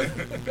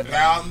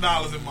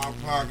 $1,000 in my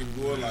pocket,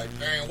 boy. Like,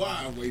 damn,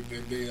 why I wait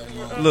that damn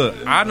long? look,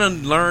 I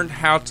done learned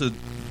how to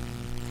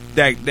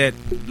that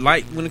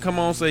light when it come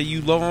on say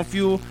you low on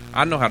fuel.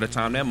 I know how to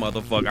time that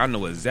motherfucker. I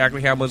know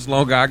exactly how much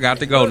longer I got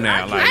to go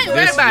now. Like I ain't worried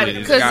this about shit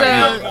it is because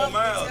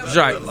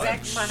right.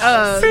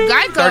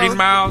 Geico 30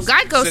 miles,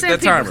 Geico set send that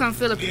people timer. come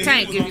fill up your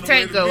tank if your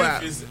tank go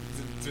out.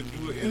 To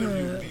do an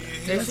interview.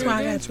 That's why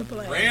I got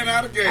AAA. Ran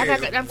out of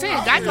gas. I'm saying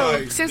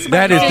Geico send somebody.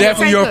 That is to fill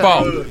definitely your tank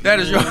up. fault. That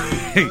is your.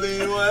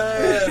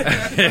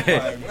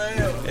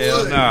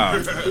 Hell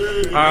no.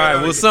 All right,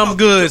 well, something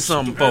good,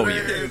 something for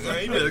you. You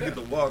better get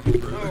the walker,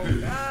 bro.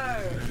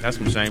 That's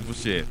some shameful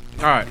shit.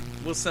 All right,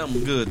 what's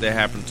something good that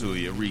happened to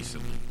you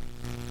recently?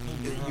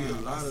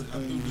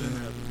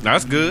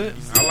 That's good.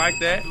 I like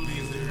that.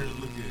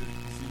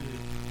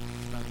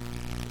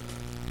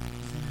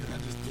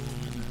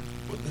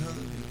 What the hell is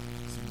it?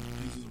 Some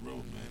pieces of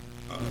rope, man.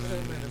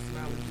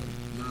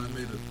 I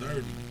made a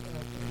 30.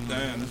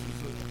 Damn, that's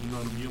what's up. You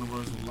know, the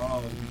universal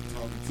laws be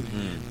talking to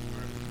you.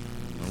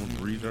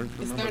 Research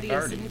for It's number 30 a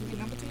 30. significant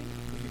number to you?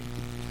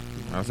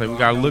 I say we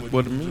gotta look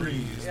what it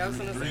means. Yeah, I was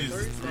gonna say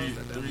three.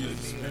 Three is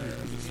spirit.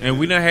 And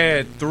we done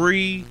had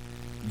 3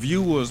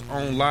 viewers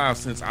on live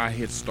since I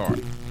hit start.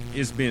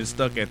 It's been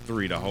stuck at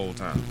 3 the whole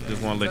time.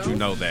 Just want to let you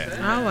know that.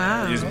 Oh,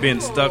 wow. It's been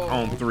stuck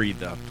on 3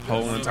 the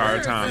whole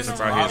entire time since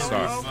I hit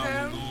start.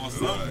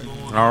 Something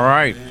going All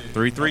right,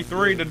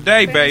 333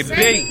 today, baby.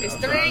 It's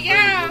 3 of y'all.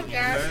 Y'all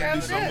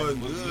Man, showed so up.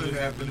 much good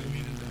happened to me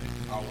today.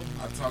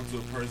 I talked to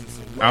a person.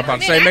 So I'm about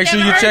to say, make sure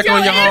you check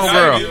on your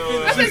homegirl.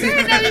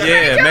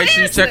 Yeah, make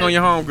sure you check on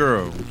your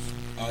homegirl.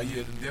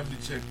 yeah, definitely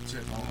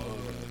check on.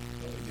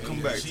 Come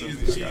back She to is,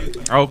 me, she Scott. is,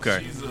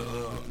 Okay. She's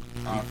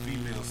our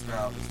female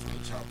stylist for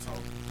the Chop Talk.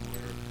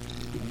 Where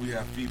when we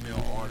have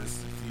female artists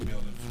and female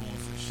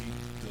influencers, she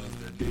does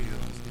their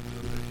nails and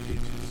does their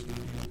edges.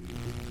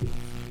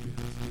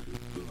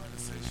 But like I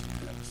said, she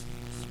has some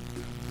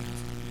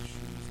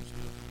issues and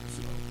stuff.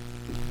 So this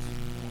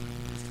morning,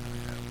 just kind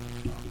of have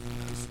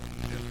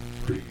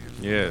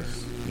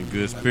Yes, in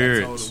good Like I told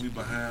spirits. her, we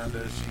behind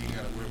her. She ain't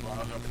got to worry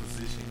about her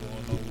position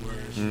going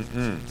nowhere. She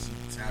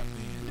She tapped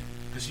in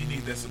because she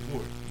needs that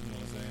support. You know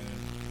what I'm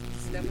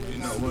saying? Definitely You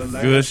know not.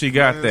 what? Good she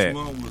got last that.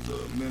 month was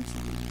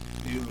mental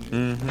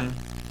healing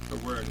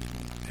awareness.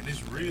 And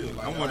it's real.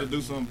 Like, I wanted to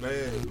do something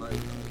bad, like,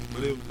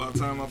 but it, by the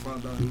time I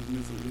found out it was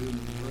mental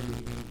illness, it was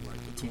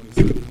like the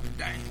 27th. Like,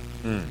 dang.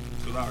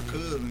 Because our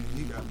cousin,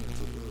 he got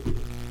mental illness.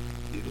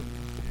 He was in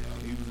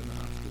the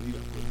hospital. He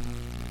got put in.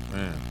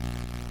 Man.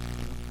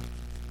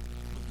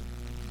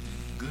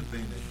 Good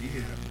thing that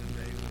did happen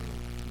today.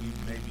 We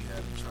may be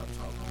having Chop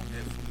Talk on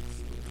Netflix.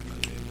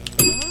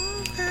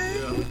 Okay.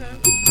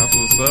 That's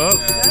what's up.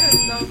 That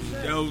is dope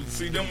shit. Yo,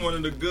 see, them one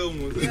of the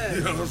good ones. Yes.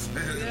 You know what I'm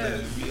saying?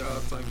 Yes. Be all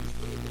type of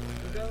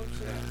stuff. Dope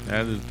shit.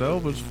 That is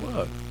dope as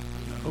fuck.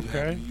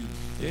 Okay.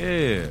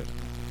 Yeah.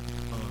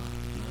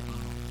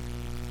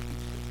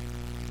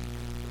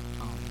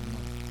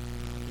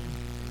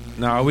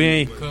 No, we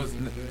ain't. Cause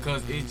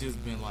it's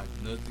just been like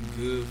nothing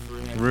good for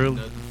him. Really?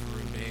 Nothing for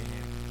him bad happened.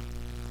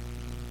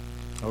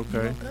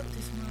 Okay. Woke up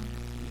this morning.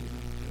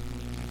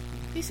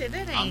 He said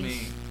that ain't. I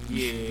mean,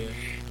 yeah.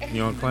 You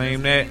don't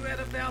claim that? You at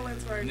a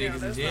balance right now. Niggas in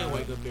That's jail all.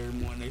 wake up every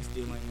morning, they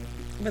still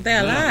ain't But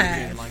they're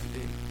alive. like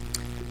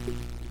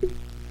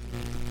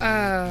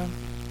that.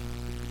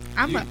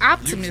 I'm an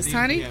optimist,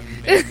 honey.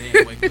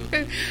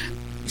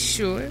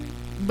 Sure,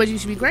 but you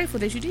should be grateful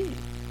that you did,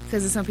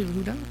 because there's some people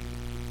who don't.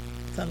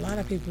 There's a lot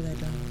of people that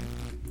don't.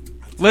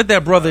 Let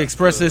that brother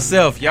express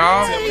himself,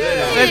 y'all.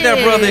 Let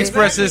that brother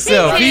express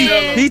himself.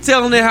 He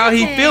telling it how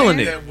he feeling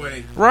it. That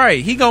way,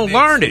 Right. He gonna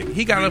learn it.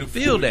 He gotta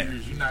feel that.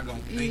 you're not gonna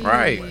think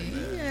Right. that way.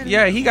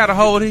 Yeah, he gotta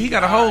hold it. He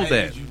gotta hold Why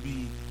that. would you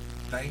be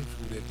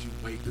thankful that you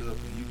wake up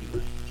and you be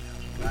like,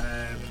 I'm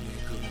alive, and then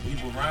because when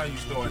people around you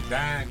start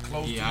dying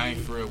close to Yeah, I ain't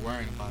you, for real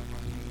worrying about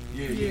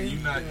it. you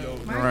not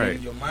Right.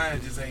 your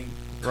mind just ain't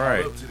caught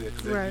Right. up to that.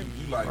 'Cause Right.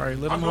 You like, Right,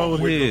 let I'm him gonna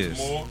hold wake his. up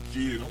tomorrow,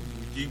 shit, I'm gonna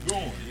keep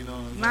going. You know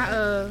what I'm My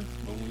saying?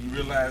 But when you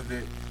realize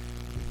that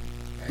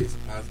it's a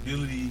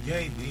possibility you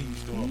gain, then you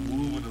start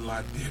moving a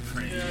lot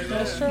different. You know?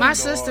 That's true. My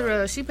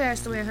sister, she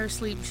passed away in her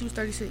sleep. She was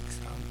 36.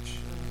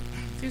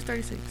 She was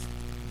 36.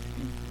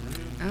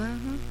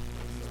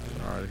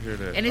 Sorry to hear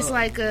that. And it's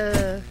like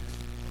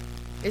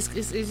it's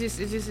just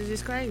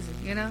crazy,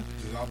 you know.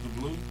 Just off the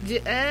blue.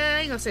 I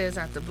ain't gonna say it's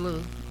out the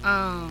blue.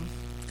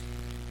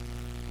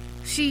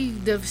 She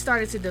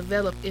started to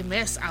develop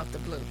MS out the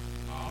blue,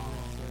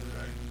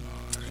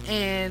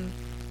 and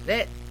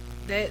that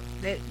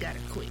got her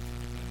quick.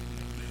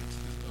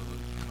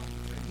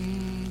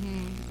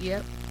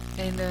 Yep.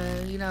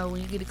 And you know,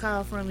 when you get a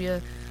call from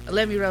your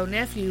 11-year-old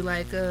nephew,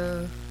 like,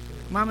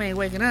 "Mama ain't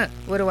waking up.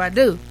 What do I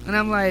do?" And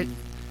I'm like,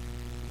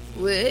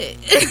 "What?"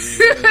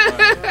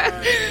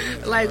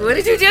 Like, what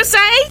did you just say?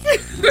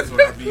 That's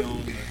what I be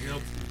on the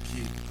health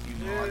kick. You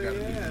know, I got to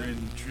be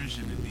great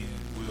nutrition, and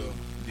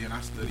then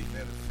I study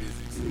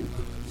metaphysics and all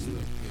that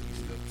stuff, heavy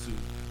stuff too,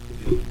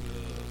 dealing with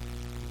the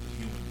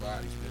human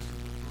body, especially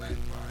the black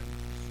body.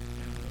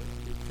 And,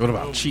 What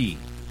about chi?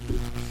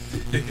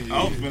 I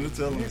was going to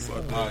tell him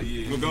something.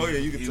 yeah. Well, go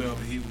ahead, you can he, tell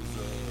me. He was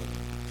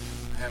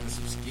having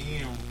some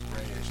skin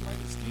rash, like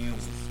his skin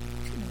was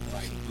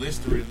like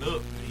blistering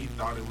up, and he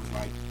thought it was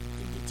like the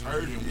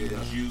detergent we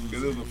was using.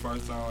 Because it was the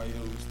first time I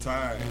was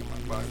tired.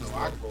 My body So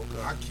started broke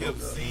up. I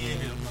kept seeing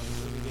him.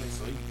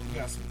 So he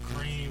got some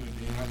cream, and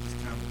then I just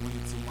kind of went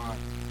into my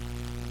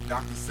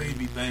Dr.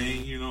 Sabi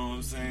thing, you know what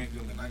I'm saying?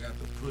 And then I got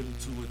to putting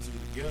two and two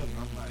together, and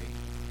I'm like,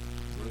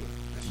 bro,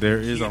 that's There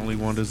your is kidneys. only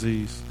one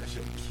disease. That's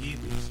your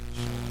kidneys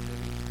showing that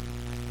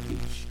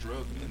he's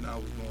struggling. And I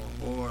was going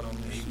hard on the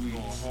And he was sweets.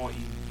 going hard,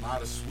 eating a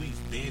lot of sweets,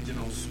 binging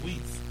on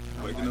sweets.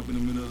 I'm Waking like, up in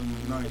the middle of the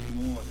night,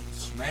 morning.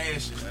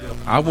 smashing stuff.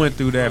 I went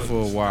through that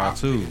for a while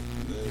too.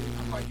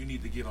 I'm like, you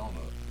need to get on a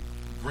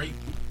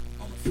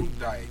fruit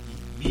diet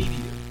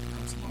immediately.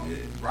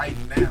 Right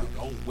now.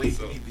 Don't wait.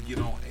 So, you need to get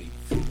on a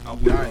fruit I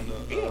diet.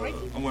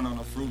 went on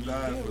a fruit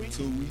diet for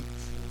 2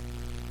 weeks.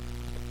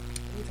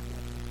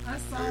 I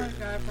saw a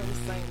guy from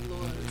St.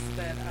 Louis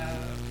that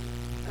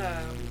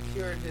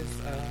cured his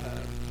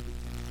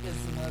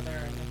mother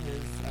and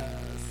his Yeah,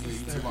 you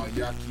sister.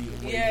 talking about Yaki?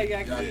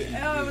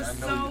 Yeah. Oh, it was I know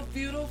so you.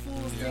 beautiful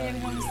Yeah,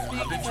 seeing him speak.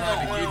 I've been trying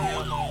to get him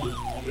on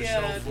the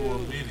yeah, show for a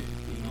dude. minute.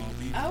 You know,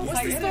 I was What's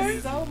like, the it story?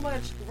 is so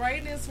much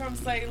greatness from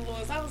St.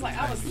 Louis. I was like,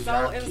 I was so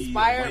Yaki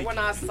inspired when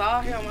I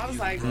saw him. I was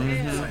like, From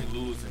damn. St.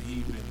 Louis, and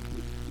he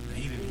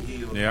didn't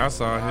heal. Yeah, I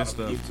saw a lot his of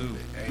stuff, people too.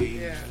 with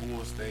AIDS,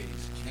 4-stage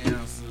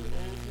cancer,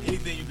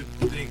 anything you could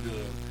think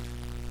of.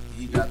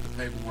 He got the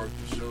paperwork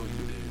to show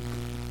you that.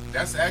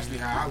 That's actually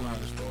how I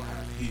learned the story,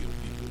 how to heal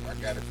people. I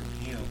got it from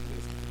him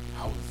because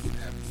I was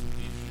having some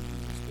issues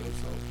and stuff,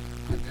 so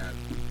I got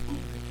on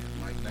it. And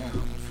like now,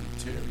 I'm a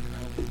fruitarian.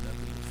 I don't eat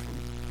nothing but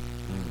fruit.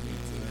 You know what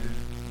I'm saying?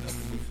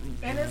 Nothing but fruit.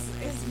 And it's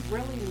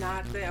really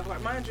not that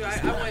hard. Mind you,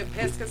 I went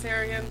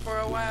pescatarian for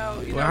a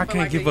while. You Well, know, I for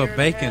can't like give a year up and a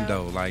bacon half.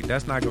 though. Like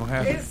that's not gonna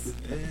happen. It's,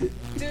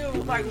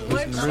 dude, Like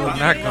once you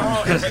Not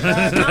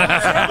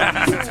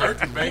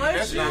Turkey bacon,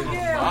 that's not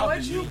gonna bother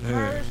once you you.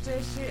 purge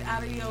that shit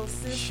out of your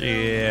system,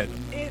 Shit.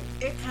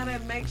 it kind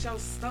of makes your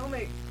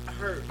stomach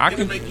hurt. I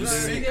can make you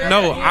sick.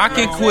 no, I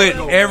can quit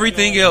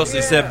everything else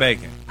except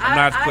bacon. I'm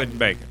not I- quitting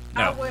bacon.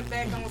 I No. went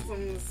back on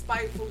some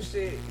spiteful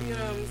shit, you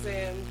know what I'm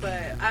saying?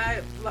 But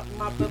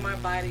my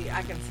body,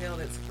 I can tell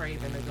it's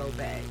craving to go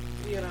back.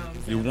 You know what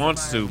I'm saying? It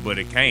wants to, but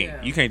it can't.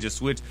 Yeah. You can't just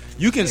switch.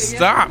 You can Yeah,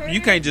 stop. you can.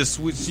 You can't just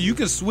switch. You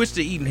can switch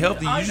to eating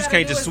healthy. All You just gotta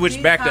can't do just is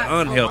switch back to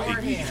detox unhealthy.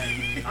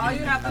 beforehand. All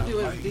you have to do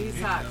is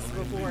detox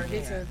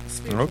beforehand.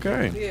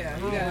 Okay. Yeah,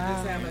 you gotta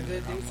just have a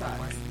good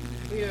detox.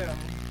 Yeah.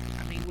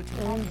 I mean, what you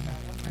talking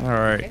about? All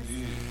right.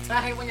 I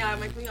hate when y'all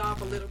make me all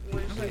political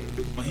and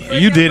shit. But he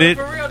You ate did it.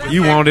 For real, that's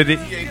You how- wanted it.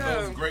 He ate Yeah.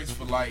 those grapes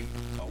for like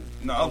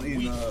No, I was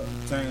eating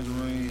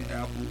tangerine,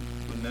 apple,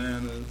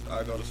 bananas.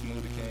 I go to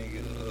Smoothie King,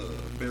 get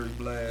a berry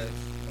blast.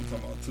 I'm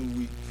talking about 2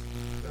 weeks.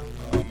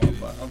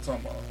 I'm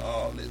talking about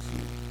all this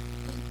shit.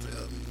 I'm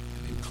telling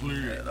you.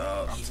 clear it. And,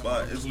 I'm talking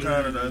spot. about It's clear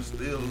kind it of up. done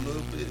still a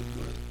little bit,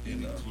 but you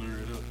And know. clear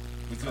it up.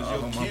 Because All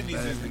your on my kidneys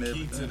is back the and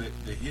key to everything.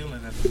 the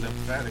healing of the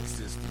lymphatic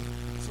system.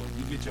 So if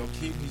you get your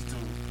kidneys to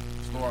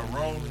start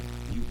rolling,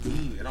 you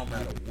good. It don't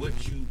matter what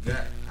you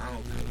got. I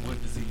don't care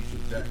what disease you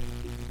got.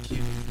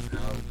 Kidneys is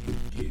how you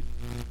get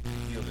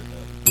healing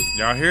up.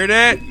 Y'all hear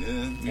that?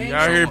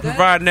 Yeah. Y'all here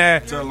providing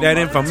that Tell 'em that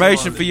about-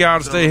 information tell for 'em- y'all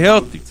to tell stay 'em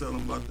healthy. Tell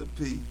them about the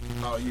pee.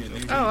 Oh yeah,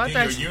 they, Oh, I in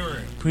thought your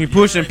urine. We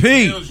pushing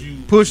P. Tells you,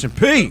 Pushing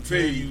P. tell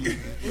you,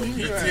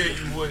 he tell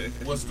you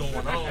what's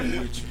going on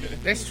with you.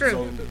 That's true.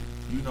 So,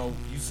 you know,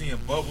 you seeing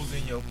bubbles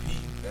in your pee,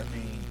 that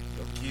means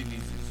your kidneys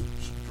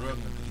is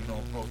struggling because you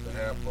don't supposed to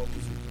have bubbles.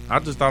 I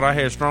just thought I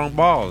had strong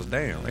balls.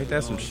 Damn, ain't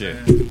that some shit?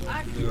 So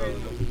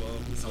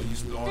you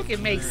start I think it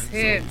makes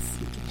clearing. sense.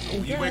 So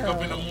when you wake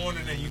up in the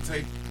morning and you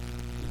take,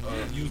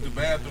 use the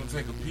bathroom,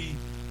 take a pee,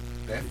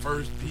 that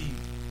first pee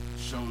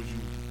shows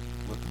you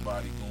what the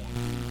body going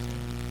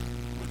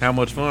through. How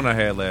much fun I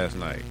had last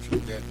night.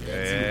 That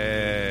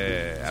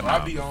Yeah, so know I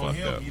be I'm on fucked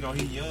him, up. you know,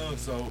 he young,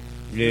 so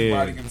his Yeah,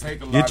 body can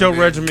take a lot get your of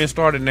that. regimen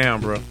started now,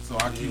 bro. So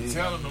I keep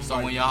telling them, So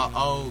like, when y'all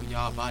old,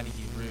 y'all body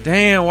get real.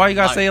 Damn, why you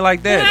gotta say it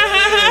like that?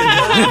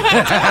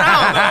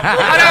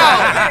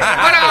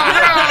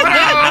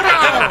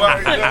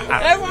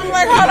 That's why I'm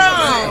like, hold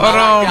on. Hold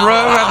on, bro.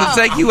 I have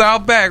to take you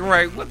out back,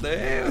 right? What the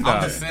hell? I'm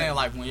Nah. just saying,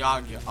 like when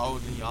y'all get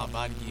older, y'all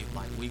body get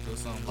like weak or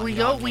something. Like, When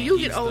y'all you- when can't you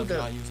eat get stuff older.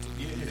 y'all used to.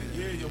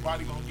 yeah, your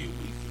body gonna get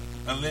weak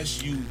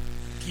unless you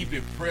keep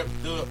it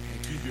prepped up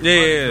and keep it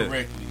Yeah. running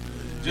correctly.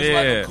 Just Yeah.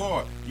 like a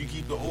car, you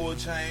keep the oil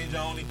change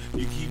on it,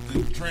 you keep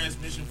the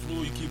transmission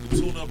fluid, you keep the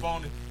tune-up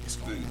on it. It's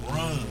gonna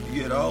run.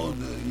 You get older,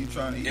 you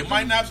trying to eat. It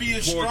might not be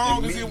as pork strong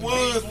and as meat. it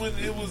was when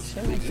it was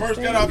first got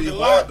It'd off be the hard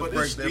lot, to but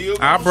break it's that. still.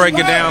 I'll gonna break it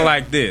slide. down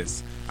like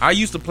this. I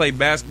used to play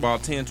basketball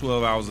 10,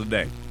 12 hours a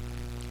day.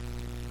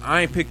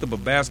 I ain't picked up a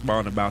basketball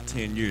in about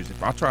 10 years.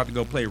 If I tried to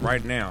go play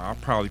right now, I'll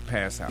probably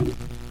pass out.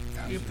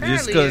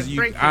 Just because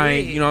I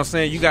ain't, you know what I'm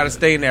saying? You got to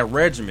stay in that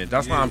regiment.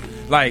 That's why I'm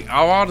like,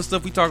 all the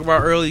stuff we talked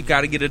about earlier, you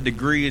got to get a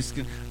degree. It's,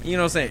 you know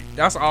what I'm saying?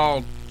 That's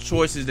all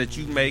choices that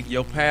you make,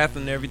 your path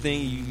and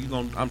everything. You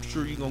gonna, I'm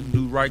sure you're going to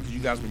do right because you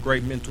got some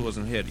great mentors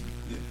ahead of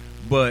you.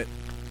 But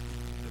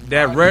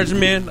that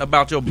regimen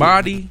about your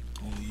body,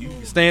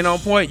 staying on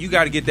point, you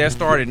got to get that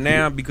started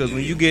now because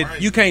when you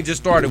get, you can't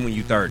just start it when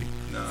you're 30.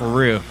 For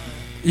real.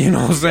 You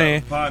know what I'm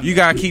saying? You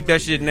got to keep that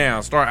shit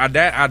now.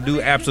 That I do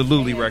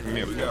absolutely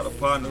recommend. We got a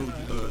partner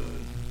who,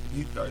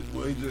 he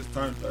just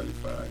turned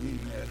 35. He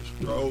had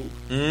a stroke.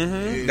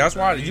 Mm-hmm. That's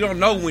why you don't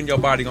know when your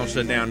body gonna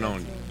shut down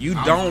on you. You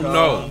don't I was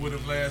know. on with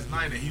him last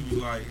night, and he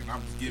was like, and I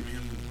was giving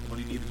him what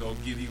he needed to go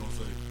get. He gonna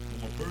say,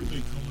 "Well, my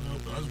birthday coming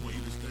up, and I just want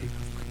you to stay." I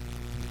was like,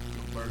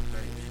 "Your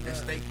birthday? That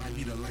steak might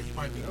be the like, you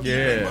might be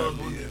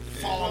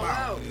fall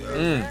out."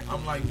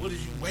 I'm like, "What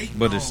is you waiting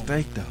But on?" it's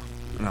steak though.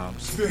 No, I'm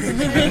just- So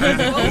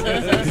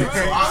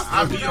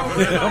I be on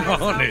him.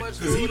 I'm on it.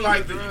 Because he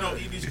like to,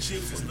 eat these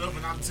chips and stuff,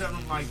 and I'm telling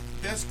him, like,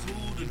 that's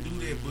cool to do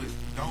that, but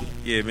don't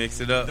mix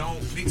it up.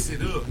 don't mix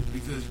it up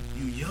because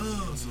you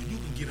young, so you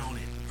can get on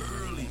it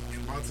early.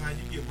 And by the time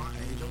you get my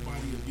age, your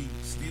body will be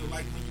still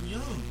like when you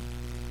young.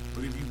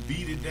 But if you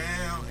beat it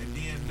down and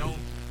then don't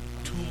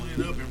tune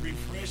it up and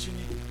refreshing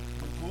it,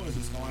 of course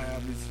it's gonna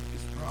have its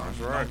problems.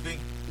 That's right.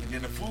 And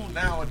then the food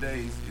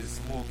nowadays is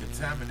more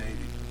contaminated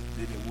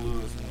than it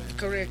was when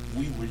Correct.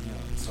 we were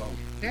young. So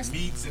That's- the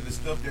meats and the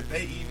stuff that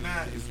they eat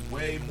now is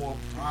way more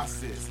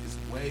processed. It's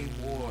way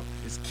more.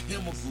 It's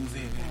chemicals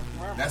in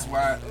it. That's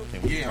why,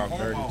 Can we talk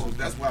dirty hormones. too?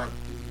 That's why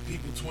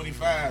people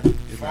 25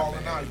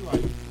 falling out. You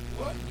like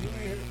what? You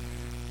ain't hear?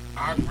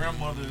 Our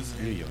grandmothers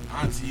and Yeah.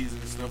 aunties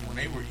and stuff when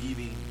they were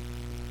eating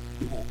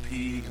pork,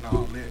 pig, and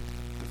all that,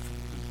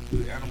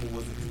 the animal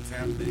wasn't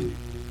contaminated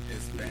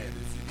as bad as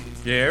it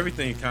is. Yeah,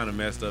 everything kind of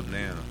messed up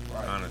now.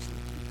 Right. Honestly,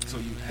 So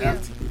you have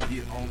to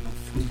get on the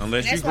fruit.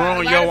 unless you That's why a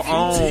growing lot your of people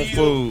own Heal,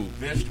 food.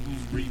 Vegetables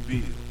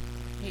rebuild.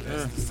 Yeah.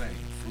 That's the same.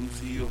 Fruits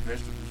heal,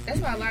 vegetables. That's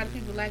why a lot of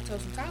people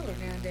lactose intolerant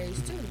nowadays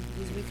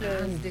too. Is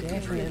because I'm they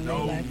definitely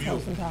no lactose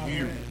milk. intolerant.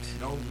 Period.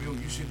 No milk.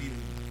 You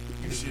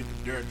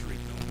shouldn't dare drink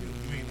no milk.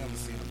 You ain't never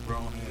never seen a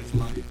grown ass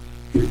lion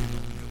drinking no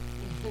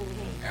milk.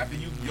 After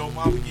your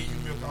mama give you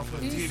milk off her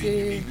titty,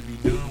 you need to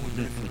be done with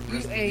that for the rest You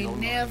of your ain't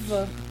life.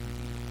 never.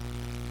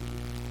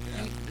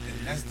 Yeah,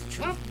 and that's the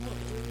truth.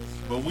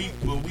 But we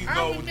go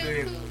with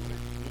that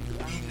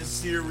eating the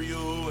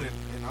cereal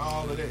and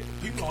all of that.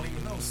 People don't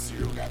even know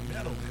cereal got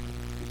metal in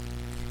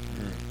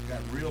it. Got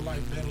real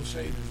life metal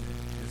shaders in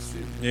it.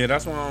 Cereal. Yeah,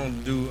 that's why I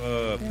don't do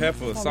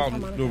pepper, salt,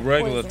 the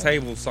regular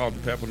table salt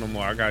and pepper no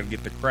more. I gotta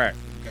get the crack.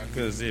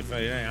 Because if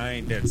I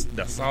ain't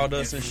the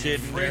sawdust and shit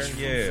in there, Fresh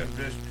yeah. fruits and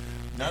vegetables.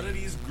 None of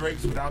these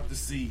grapes without the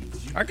seeds.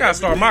 I gotta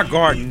start my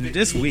garden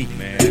this week,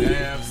 man.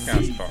 Gotta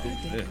seeds. start.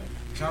 Yeah.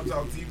 Chop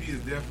Talk TV is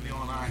definitely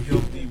on our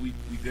healthy. We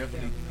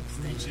definitely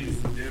preach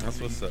it. Definitely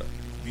That's what's up.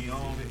 be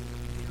on it.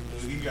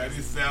 He got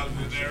his salad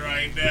in there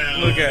right now.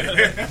 Look at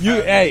it.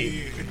 You,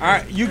 hey,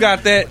 you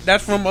got that.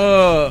 That's from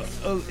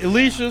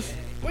Alicia's.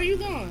 Where you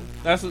going?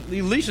 That's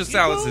Alicia's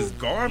salads is You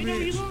know where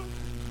you garbage.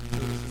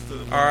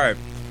 going? All right.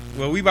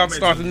 Well, we about to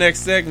start the next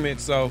segment,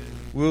 so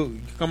we'll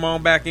come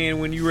on back in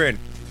when you're ready.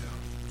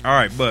 All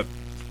right, but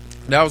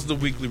that was the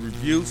weekly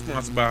review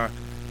sponsored by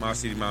My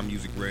City, My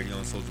Music Radio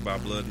and Social by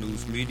Blood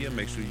News Media.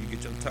 Make sure you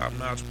get your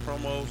top-notch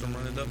promos and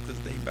run it up because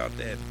they about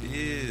that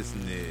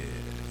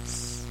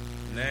business.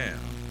 Now,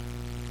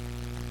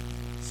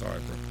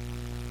 sorry, bro.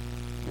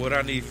 What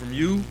I need from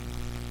you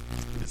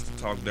is to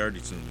talk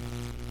dirty to me.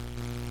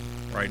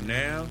 Right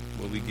now,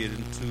 what we get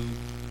into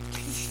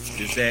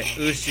is that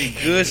ushy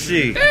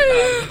gushy,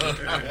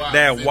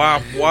 that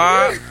wop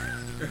wop,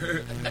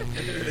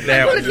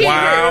 that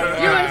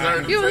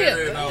wow. You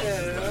here?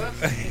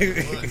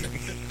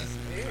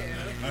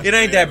 It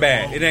ain't that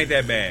bad. It ain't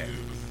that bad.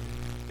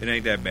 It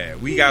ain't that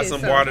bad. We got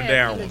some watered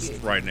down ones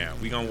right now.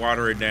 We gonna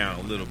water it down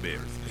a little bit.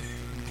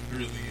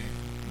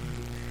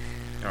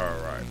 All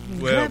right.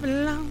 Well,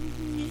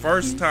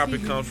 first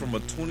topic comes from a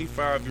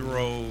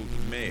 25-year-old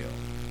male.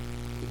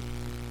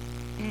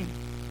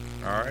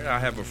 All right. I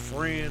have a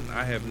friend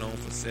I have known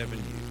for 7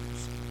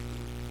 years.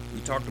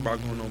 We talked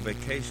about going on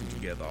vacation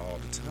together all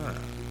the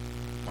time.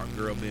 My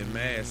girl been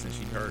mad since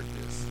she heard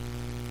this.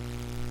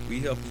 We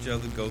helped each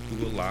other go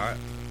through a lot,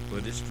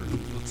 but it's strictly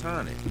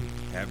platonic.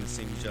 Haven't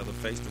seen each other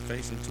face to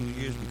face in 2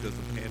 years because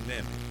of the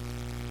pandemic.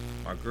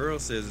 My girl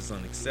says it's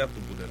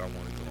unacceptable that I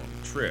want to go on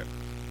a trip.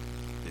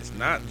 It's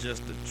not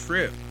just the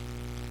trip,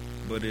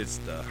 but it's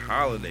the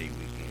holiday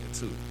weekend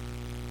too.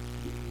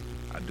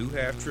 I do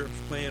have trips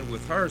planned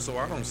with her, so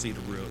I don't see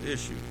the real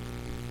issue.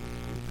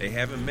 They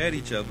haven't met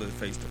each other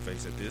face to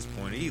face at this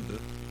point either,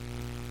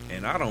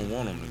 and I don't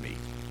want them to meet.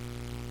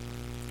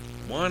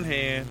 One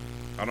hand,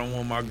 I don't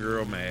want my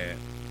girl mad,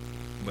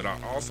 but I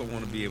also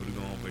want to be able to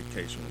go on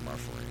vacation with my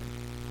friend.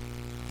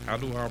 How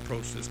do I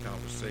approach this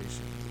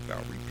conversation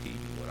without repeating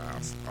what I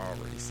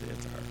already said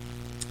to her?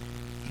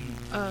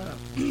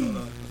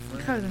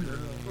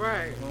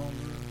 Right.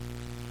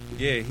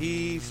 Yeah,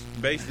 he's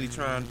basically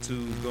trying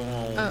to go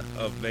on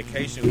a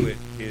vacation with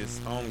his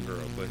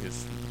homegirl, but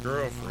his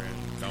girlfriend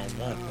don't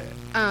want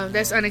that.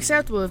 That's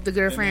unacceptable if the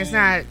girlfriend's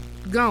not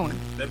going.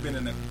 They've been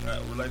in a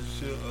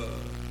relationship,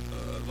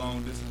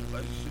 long distance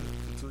relationship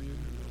for 2 years.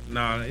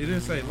 Nah, it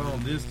didn't say long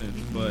distance,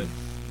 but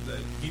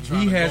He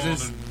he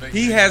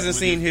hasn't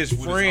seen his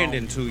friend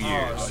in 2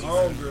 years.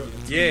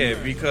 Yeah,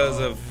 because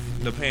of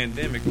the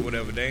pandemic or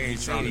whatever, they ain't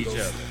seen each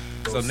other.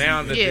 So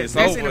now that it's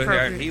that's over,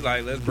 inappropriate. he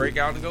like, let's break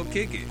out and go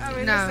kick it. I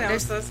mean, No, that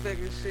that's- sounds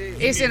suspect as shit.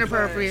 It's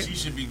inappropriate. She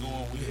should be going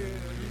with him.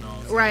 You know what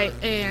I'm saying? Right,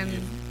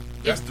 and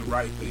That's the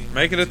right thing.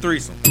 Make it a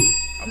threesome.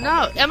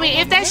 no, I mean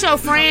if that's your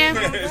friend,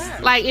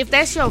 like if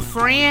that's your I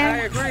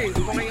friend agree.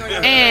 Going on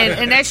your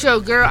and that's your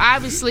girl,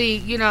 obviously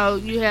you know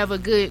you have a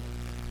good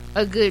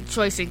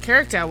choice in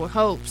character. I would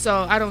hope.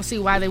 So I don't see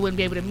why they wouldn't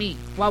be able to meet.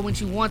 Why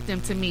wouldn't you want them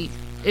to meet?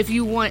 If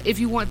you want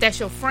that's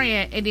your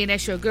friend and then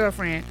that's your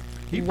girlfriend,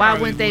 He why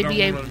probably wouldn't they don't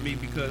be able? want to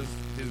meet because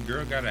his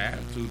girl got an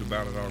attitude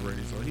about it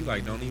already. So he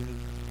like, don't even,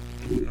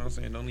 you know what I'm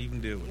saying? Don't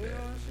even deal with that.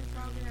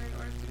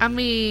 I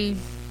mean,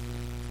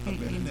 I've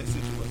been in that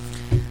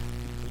situation.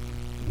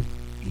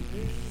 You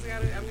just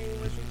gotta, I mean,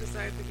 once you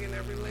decide to get in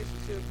that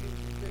relationship, you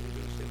can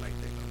do shit like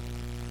that.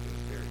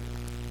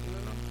 You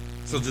know?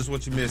 So just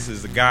what you miss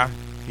is a guy,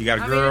 he got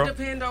a I girl, mean, it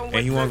depend on and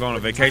what he want to go on a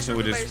what type vacation of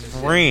with his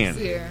relationship. friend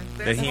yeah.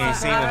 that he ain't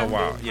seen in a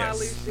while.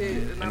 Yes.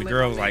 And the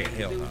girl was like,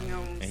 hell no.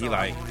 And he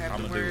like,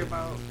 I'ma do it.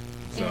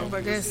 So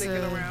That's,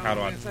 how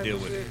do I deal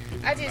with it?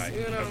 I just Like,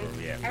 that's where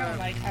we at. I don't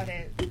like how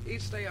that.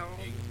 Each day on.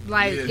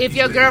 Like, if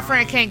your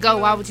girlfriend can't go,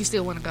 why would you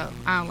still want to go?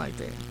 I don't like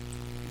that.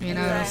 You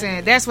know what I'm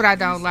saying? That's what I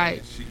don't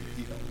like. He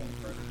don't want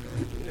her to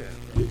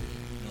go. You know,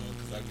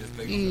 'cause I guess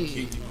they gonna Yeah.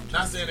 kick you.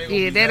 Not saying they Yeah, gonna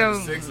be they having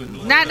don't. sex with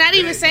you. Not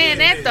even saying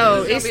that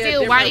though. It's It's gonna be a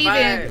still why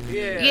different even.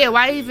 vibe, Yeah,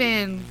 why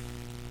even?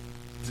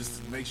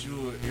 Just to make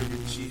sure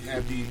she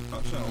happy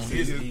I'm trying on to see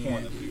his his end.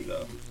 point of view,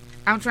 though.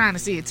 I'm trying to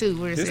see it too.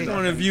 Where is His it?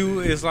 point of view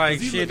is like,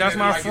 'Cause he shit, looking that's at it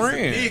my like it's a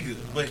friend. nigga,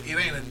 but it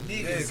ain't a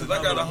nigga. Yeah, It's 'cause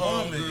I got another a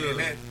woman,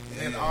 homegirl.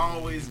 and that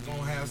always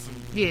gonna have some.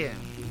 Yeah, You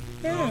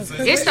know what I'm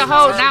saying? it's the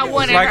whole not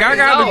wanting. Like, I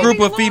got a go. group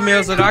of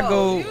females that I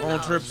go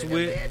on trips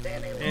with.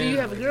 Do you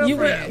have a You girlfriend?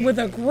 went with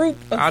a group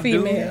of I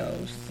do.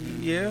 females.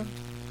 Yeah.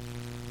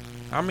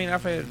 I mean,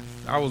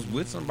 I was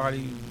with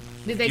somebody.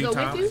 Did they few go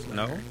times. with you?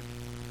 No.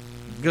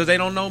 Because they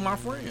don't know my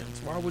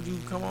friends. Why would you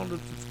come on the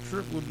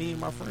trip with me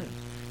and my friends?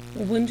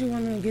 Well, wouldn't you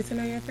want to get to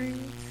know your friends?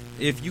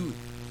 If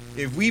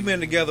we've been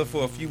together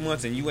for a few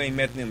months and you ain't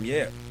met them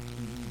yet,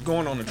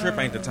 going on the trip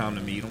ain't the time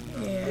to meet them.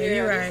 Yeah,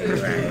 you're right.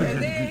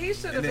 And then he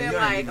should have been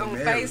like on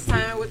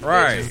FaceTime with the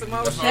Right. pictures,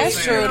 emotions.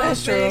 That's true,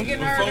 that's true.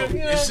 Getting her, you know what I'm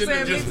It shouldn't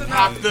have saying? just Need to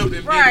popped know. up and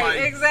been Right, like,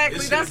 exactly.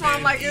 it should That's have why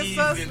I'm like, been it's eased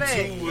suspect.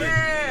 into it.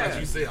 Yeah. Like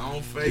you say,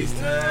 on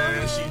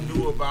FaceTime, she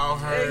knew about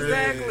her.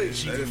 Exactly.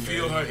 She could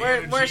feel her Where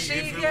energy.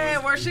 If it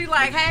was- where she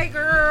like, hey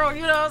girl,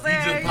 you know what I'm He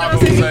saying? just You know pop what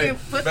up I'm and saying? say, You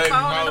can put the baby,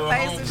 phone my in the little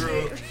face and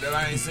homegirl shit. that I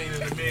ain't seen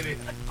in a minute,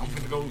 I'm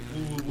finna go woo, woo,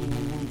 woo, woo, woo.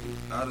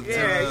 Out of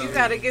Yeah, time. you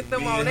gotta get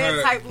them Me on and that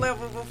her- type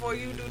level before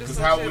you do Because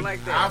some how shit would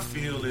like I that.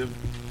 feel if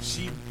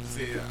she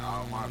said,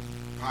 my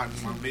partner,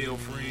 my male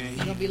friend, he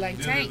Gonna be like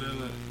Tank.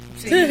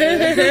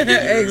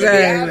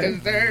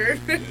 Exactly.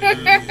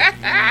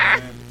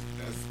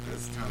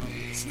 That's kind of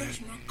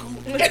snatch my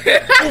coat. That's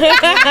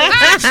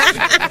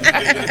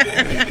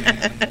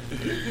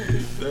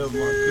my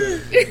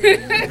cousin. I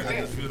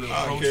just feel the Oh,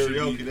 approach should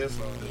karaoke, be, that's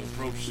all. the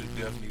approach should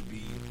definitely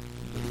be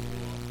a little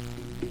more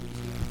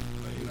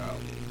laid out.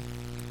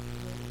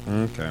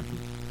 Okay.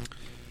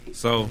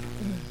 So,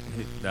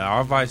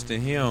 our advice to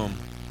him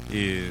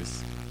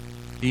is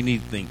he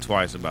needs to think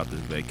twice about this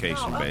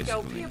vacation,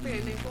 basically.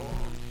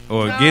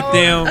 Or get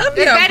them. Up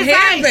your That's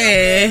bad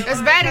pimping.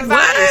 That's bad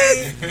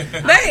advice.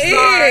 That is.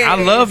 I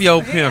love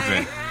your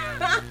pimping.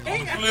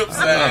 Flip I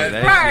side,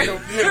 love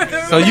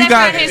that. So you That's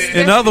got, not his-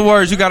 in other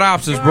words, you got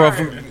options, bro.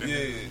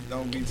 Yeah,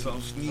 don't be so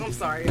sneaky. I'm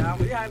sorry,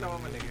 y'all. Yeah, I know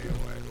I'm a nigga.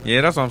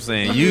 Yeah, that's what I'm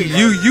saying.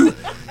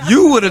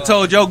 You would have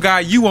told your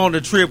guy you on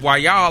the trip while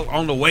y'all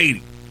on the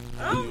waiting.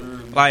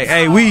 Like,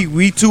 hey,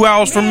 we 2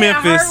 hours from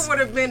Memphis. Her would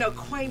have been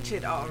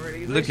acquainted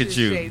already. Look Let's at just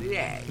you. say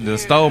that.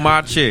 Just stole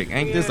my chick.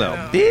 Ain't this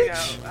a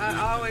bitch? Yeah,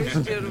 I always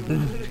should have.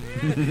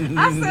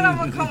 I said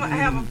I'm gonna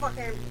have a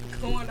fucking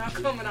coming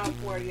on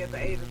 40 at the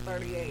age of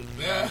 38.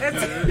 I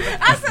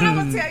said I'm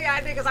gonna tell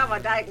y'all niggas I'm a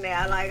dyke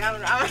now. Like I'm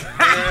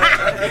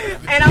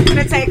and I'm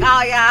gonna take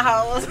all y'all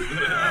hoes.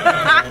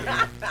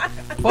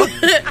 You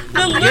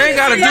ain't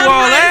gotta do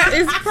all that.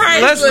 It's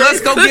priceless. Let's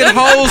go get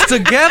hoes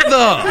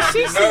together.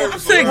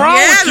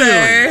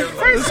 together.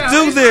 Let's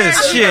do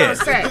this shit.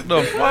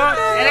 The fuck?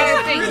 And I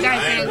just think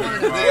guys ain't one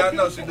of them. Yeah, I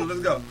know she do.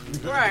 Let's go.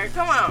 Right,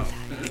 come on.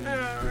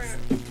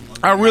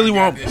 I really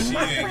want She ain't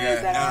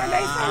got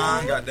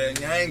I got that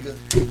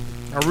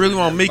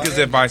yanga. Mika's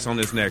advice on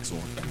this next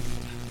one.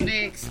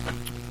 Next.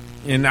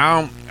 And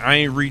I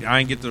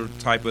ain't get to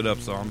type it up,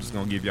 so I'm just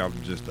gonna give y'all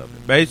the gist of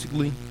it.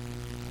 Basically,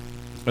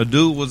 a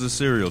dude was a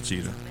serial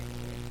cheater.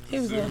 He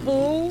was a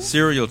who?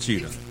 Serial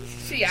cheater.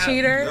 She out.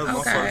 Cheater? That was my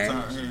Okay. first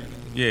time hearing that.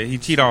 Yeah, he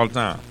cheat all the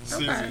time.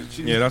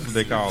 Seriously, Yeah, that's what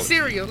they call it.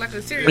 Cereal, like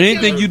a cereal.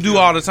 Anything you do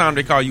all the time,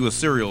 they call you a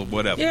serial,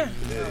 whatever. Yeah.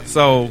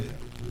 So,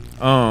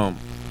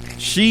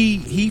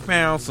 he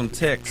found some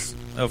texts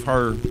of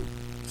her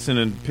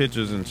sending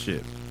pictures and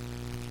shit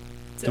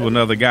to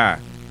another guy,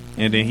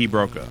 and then he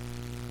broke up.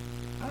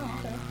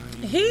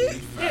 He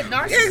Yeah,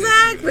 narcissist.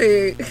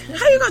 exactly.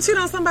 How you gonna cheat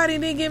on somebody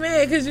and then get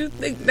mad because you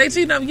think they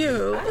cheating on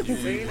you?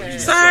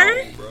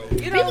 Sir?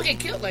 You know, People get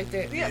killed like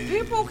that. yeah,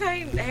 people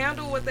can't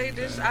handle what they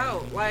dish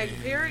out. Like,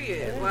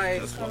 period.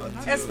 Like,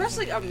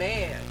 especially a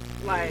man.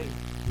 Like,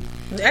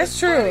 That's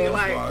true.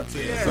 like, I'll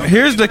tell you yeah. something.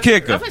 Here's the I'm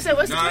kicker. gonna say,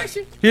 what's the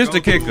question? Here's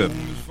the Go to a kicker.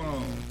 woman's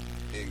phone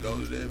and go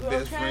to that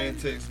best friend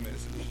text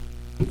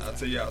message. I'll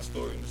tell y'all a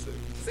story in a second.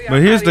 See, But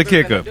I'm here's not the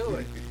even gonna kicker. do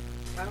it.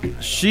 I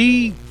don't-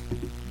 She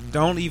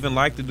don't even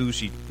like the dude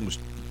she was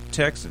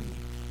texting.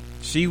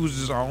 She was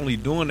just only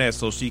doing that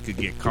so she could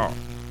get caught.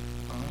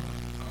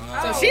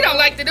 So she don't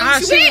like the dude Oh,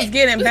 she she was with.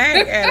 getting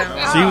back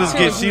at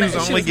him. She was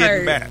only getting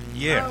hurt. back.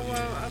 Yeah. Oh,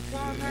 well,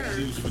 applaud her.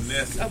 She was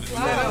finessing.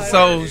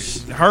 Applaud.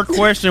 So her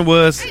question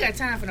was, I ain't got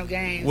time for no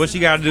games. what she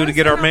got to do to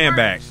get her man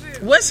back?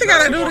 What she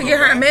gotta do to get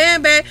her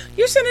man back?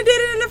 You shouldn't have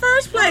did it in the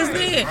first place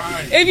then.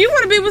 If you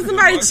want to be with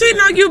somebody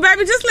cheating on you,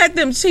 baby, just let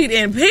them cheat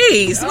in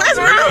peace. What's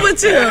wrong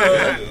with you?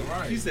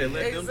 She said,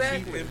 let them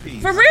Exactly. cheat in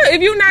peace. For real,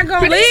 if you're not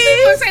gonna But these people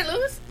in leave, St.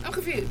 Louis? I'm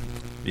confused.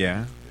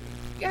 Yeah.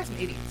 Y'all some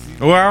idiots.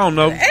 Well, I don't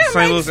know. It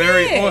St. Louis makes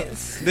area. Well,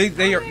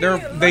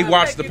 sense. they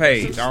watch the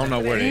page. I don't know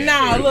where they.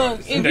 no,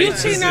 look, if you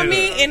cheating on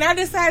me and I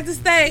decide to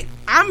stay,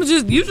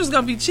 you just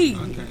gonna be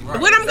cheating.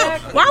 What I'm going?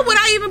 Why would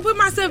I even put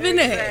myself in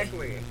there?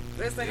 Exactly.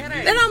 It's a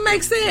headache. That don't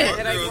make My sense.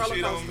 ain't girl roller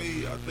cheat on coaster.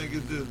 me, I think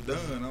it's just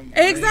done.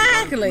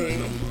 Exactly.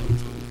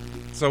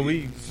 So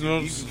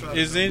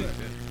is in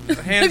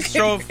hands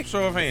show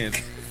of hands.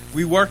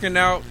 We working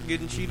out,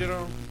 getting cheated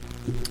on.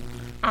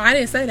 Oh, I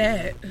didn't say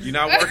that. You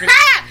not working?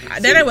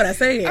 That ain't what I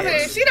said. I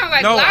mean, she don't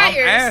like No, liars.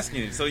 I'm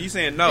asking. So you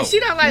saying no? If she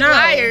don't like No.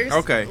 liars.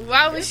 Okay.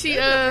 Why would she?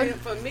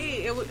 For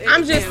me, it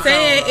I'm just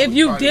saying, if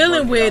you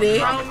dealing with it,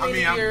 How many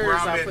years where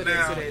I I'm put at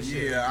now, into that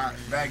shit?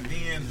 back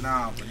then,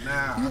 nah, but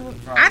now,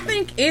 I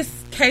think it's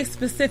case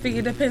specific.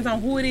 It depends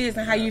on who it is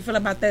and how you feel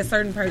about that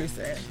certain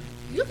person.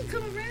 You can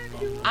come around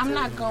if you want. I'm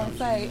not gonna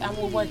say I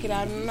will work it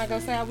out, and I'm not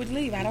gonna say I would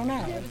leave. I don't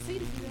know.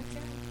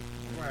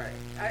 Right.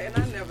 And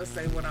I never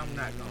say what I'm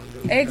not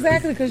gonna do.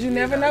 Exactly, because you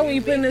never know when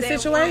you put in a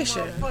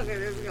situation. Motherfucker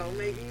that's gonna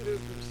make you do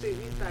some shit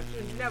you thought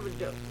you'd never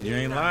do. You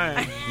ain't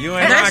lying. You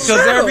ain't lying That's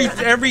because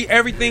true.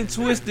 everything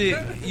twisted.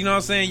 You know what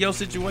I'm saying? Your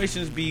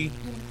situations be,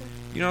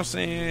 you know what I'm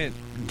saying,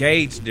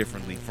 gauged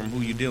differently from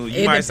who you deal with.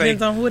 You It might depends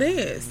say, on who it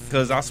is.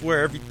 because I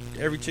swear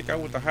every chick I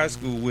went to high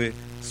school with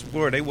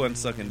swore they wasn't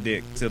sucking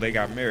dick till they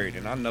got married,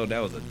 and I know that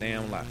was a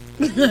damn lie.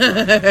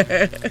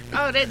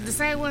 Oh, the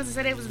same ones that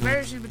said they was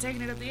virgin but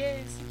taking it up the ass.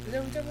 Is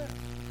that what you're talking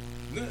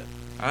about?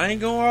 I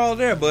ain't going all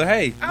there, but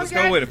hey, let's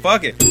Okay. go with it.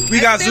 Fuck it. We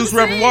got That's Zeus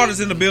what I'm Reverend saying. Waters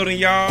in the building,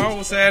 y'all.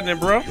 What's happening,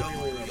 bro?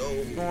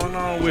 What's going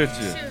on with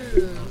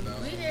you? Shoot.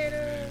 We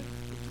had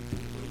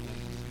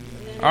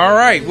All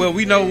right. Well,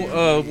 we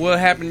know what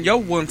happened your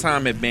one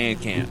time at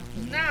band camp.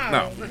 no.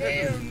 No.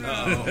 Hell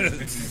no.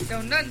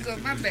 Don't nothing go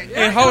my back.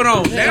 And hold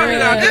on, now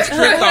that I just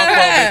tripped off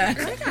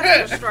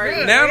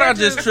of it. Now that I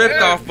just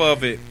tripped off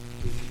of it,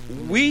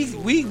 we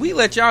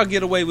let y'all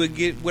get away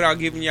without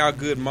giving y'all a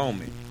good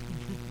moment.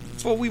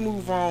 Before we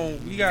move on,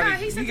 we got Nah,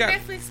 he said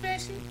Netflix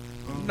special.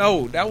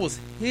 no, that was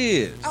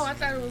his. Oh, I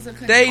thought it was a.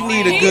 They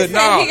need a He good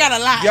said he no. got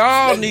a lot.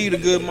 Y'all need a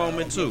good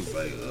moment too.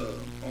 Say,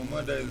 on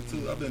Mondays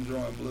too, I've been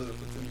drawing blood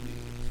for 10 years.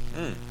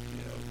 Mm.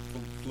 You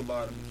know,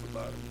 phlebotomy.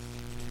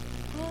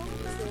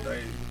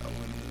 Today, I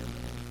went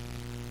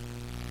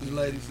in. The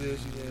lady said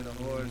she had a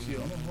hard shit.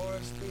 I'm a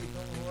hard stick.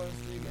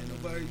 Ain't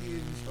nobody give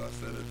you. So I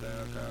set her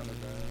down, calm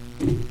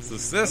her down.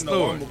 Success I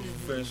know I'm story. a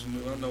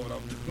professional. I know what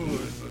I'm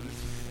doing.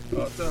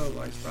 So I'll tell her,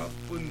 like, stop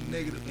putting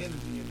negative energy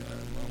in there.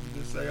 I'm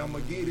just say I'm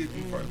going to get it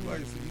in the first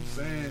place. If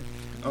you saying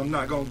I'm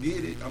not going to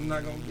get it, I'm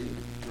not going to get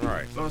it.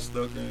 Right. So I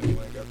stuck in and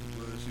got the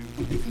blood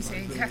shoot. He said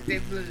he got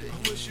that blood.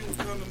 I wish you would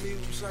come to me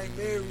with St.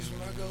 Mary's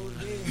when I go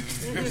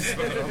again.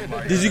 So I'm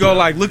like, Did you go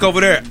like look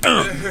over there?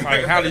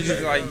 Like how did you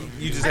like?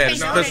 You just had a I can't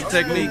special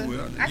donate technique.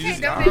 blood. I You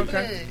can't just- donate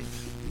okay. blood.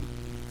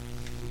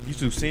 You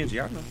too stingy,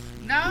 I know.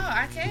 No,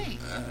 I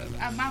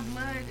can't. My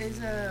blood is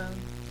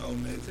oh,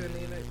 man.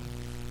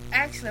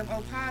 actually I'm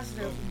O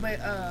positive, but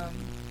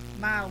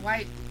my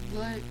white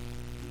blood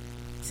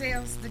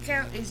cells, the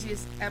count is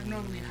just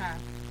abnormally high.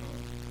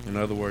 In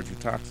other words, you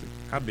toxic.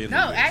 I've been.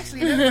 No, through this.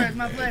 actually, in other words,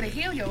 my blood will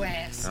heal your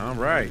ass. All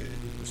right.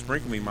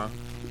 Sprinkle me, mom.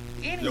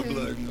 Anywho, Your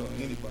blood can go to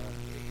anybody.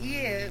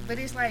 yeah, but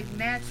it's like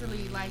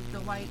naturally, like the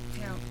white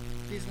count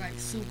is like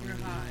super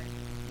high.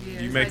 Yeah,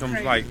 You it's make them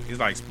crazy. like it's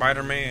like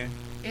Spider-Man.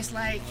 It's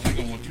like They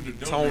gonna want you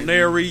to donate.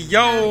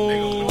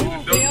 Tonario.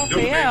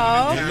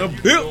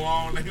 The bill. Go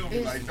on, they gonna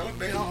be like, don't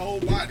they her whole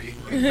body.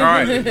 All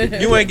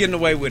right, you ain't getting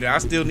away with it. I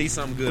still need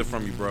something good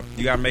from you, bro.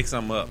 You gotta make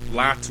something up.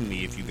 Lie to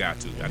me if you got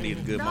to. I need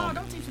a good no, moment.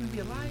 don't teach him to be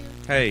a liar.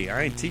 Hey,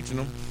 I ain't teaching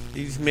him.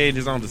 He's made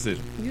his own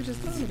decision. You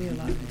just told me to be a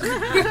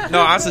liar.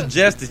 No, I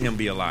suggested him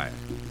be a liar.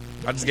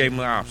 I just gave him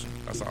an option.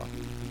 That's all.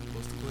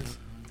 What's the question?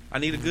 I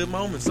need a good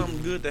moment,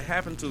 something good to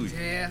happen to you.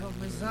 Tell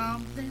me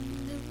something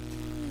new.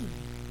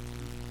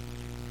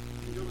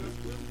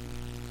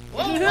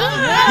 Whoa,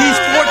 He's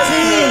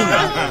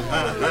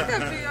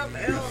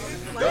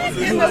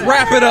 14.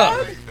 Wrap it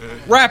up.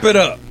 Wrap it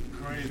up.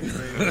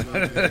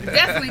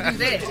 definitely do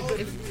that.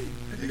 If,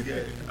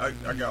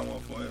 I got one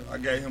for him. I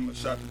gave him a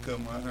shot to cut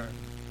my hair.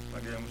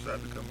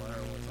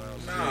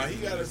 One time. Nah, he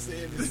gotta say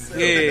it himself.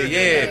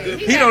 Yeah.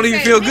 He don't even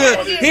feel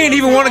good. He didn't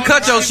even want to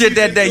cut your shit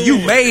that day. You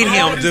made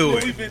him do What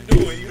it. we've been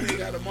doing. You ain't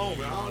got a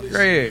moment. All this shit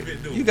Greg, we've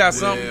been doing. you got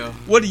something. Yeah.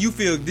 What do you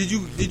feel? Did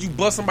you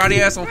bust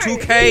somebody ass on Right, his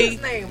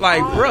 2K? name,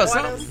 Like, all bruh, orders.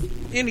 something,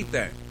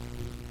 anything.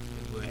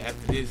 But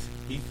after this,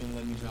 he finna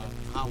let me drive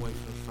the highway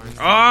for the first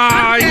time.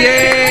 Oh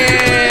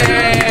yeah!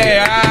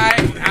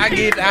 I'll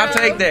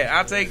take that.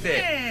 I'll take that.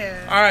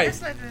 yeah. All right.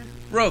 That's like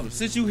a, Brother,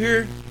 since you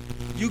here,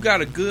 you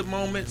got a good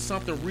moment,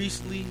 something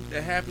recently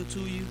that happened to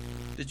you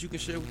that you can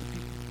share with the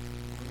people.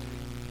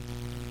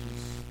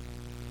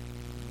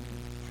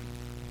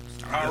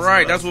 All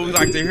right, that's what we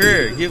like to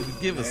hear.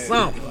 Give us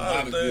something. A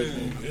lot of good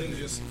moments. It was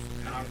just,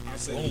 I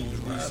said it was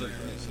recent.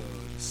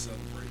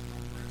 Celebrate my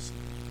grandson's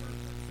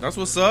birthday. That's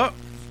what's up.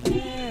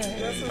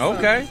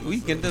 Okay, we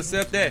can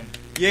accept that.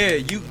 Yeah,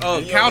 you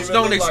don't couch even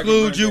don't look like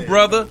exclude a you,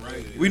 granddaddy. brother.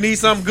 We need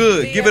something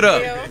good. Give it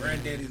up.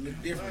 Granddaddies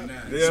look different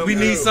now. Yeah, We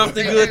need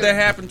something good that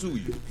happened to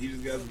you. He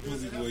just got some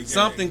pussy boy. He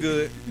Something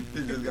good.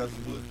 He just got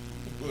some blood.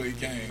 Boy, he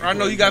came. I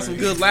know you got some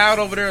good loud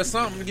over there or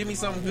something. Give me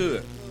something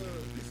good.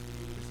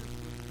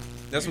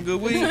 That's some good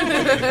weed.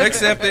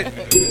 Accept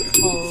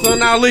it.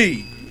 Son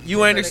Ali,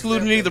 you ain't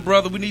excluding either,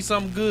 brother. We need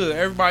something good.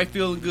 Everybody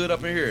feeling good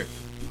up in here.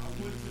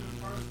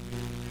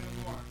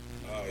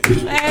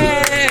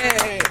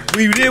 Hey.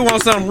 We did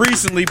want something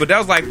recently, but that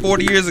was like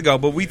 40 years ago.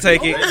 But we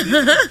take it.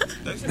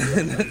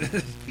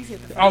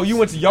 Oh, you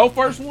went to your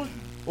first one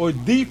or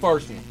the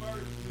first one?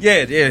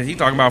 Yeah. He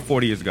talking about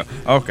 40 years ago.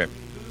 Okay.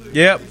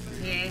 Yep.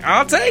 yeah.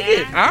 I'll take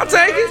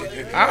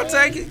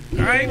it.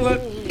 I ain't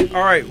look.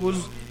 All right.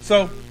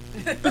 So.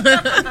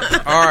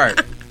 All right.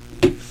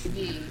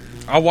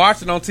 I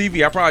watched it on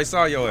TV. I probably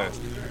saw your ass.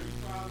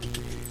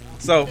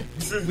 So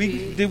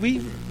Did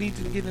we need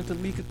to get into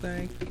Mika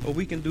thing, or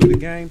we can do the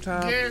game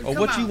time, Girl, or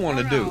come what on, you want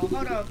to do? Hold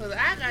on, cause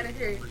I gotta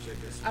hear it.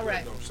 All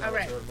right.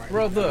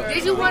 Brother.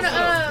 Did you want to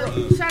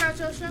shout out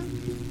your show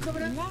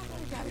coming up?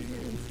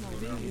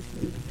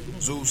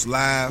 Zeus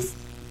live,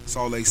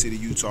 Salt Lake City,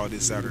 Utah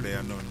this Saturday.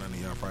 I know none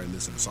of y'all probably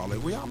listen to Salt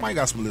Lake. Well, y'all might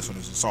got some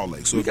listeners in Salt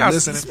Lake. So if you're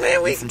listening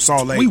you're from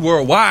Salt Lake, We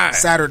worldwide.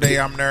 Saturday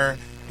I'm there.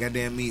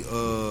 Goddamn me,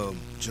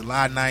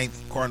 July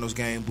 9th, Cardinals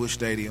game, Busch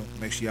Stadium.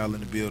 Make sure y'all in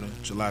the building.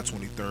 July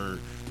 23rd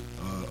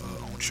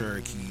on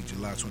Cherokee.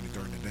 July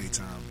 23rd in the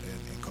daytime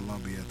in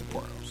Columbia at the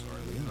park. I'm sorry.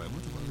 Like,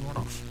 what the fuck is going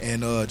on?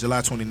 And July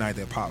 29th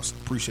at Pops.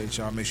 Appreciate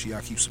y'all. Make sure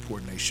y'all keep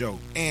supporting their show.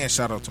 And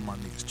shout out to my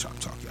niggas Chop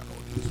Talk. Y'all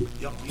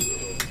know what it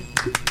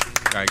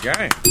is.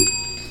 Gang.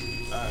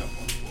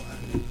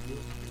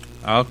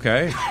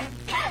 Okay.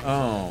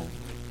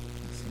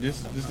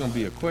 This gonna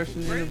be a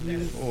question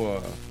interview,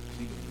 or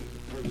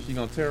she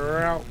gonna tear her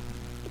out?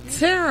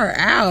 Tear her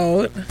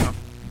out?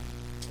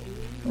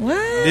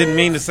 What? Didn't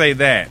mean to say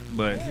that,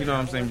 but you know what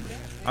I'm saying.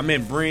 I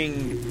meant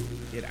bring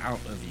it out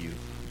of you.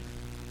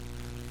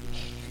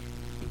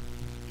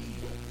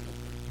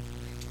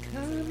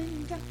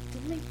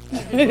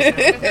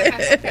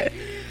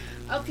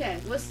 Okay,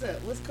 what's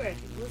up? What's cracking?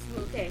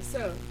 Okay?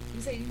 So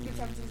you say you've been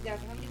talking to this guy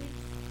for how many weeks?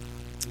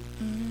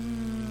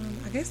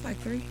 I guess like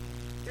 3.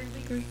 3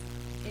 weeks. 3.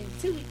 In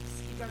 2 weeks,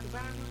 you got the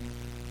bond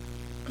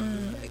on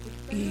it.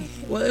 Yeah.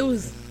 Well, it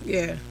was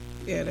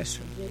that's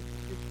true.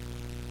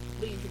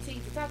 But you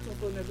continue to talk to him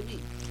for another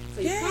week.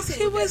 So Yes,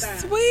 he he was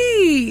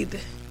sweet.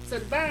 So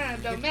the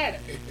bond don't matter.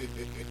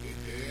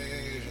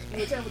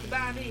 You tell me what the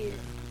bond is.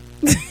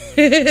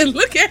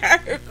 Look at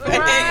her.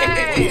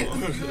 Right. You tell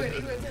me what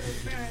the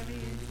bond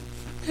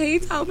is. He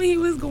told me he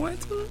was going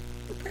to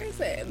a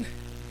prison.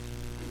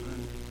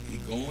 He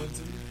going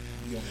to?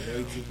 He on the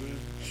way to prison?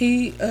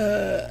 He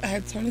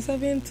had turned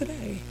himself in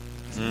today.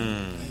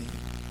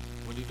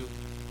 What do you do?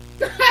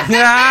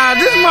 Yeah,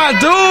 this is my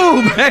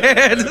dude,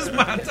 man. This is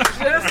my dude.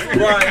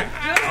 Right.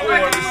 I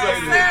wanted to say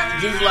that.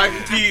 Just like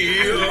a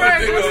kid.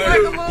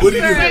 What do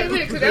you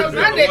do? That was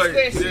my next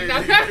question. I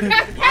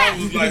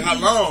was like, how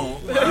long?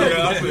 Yeah,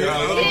 I said, how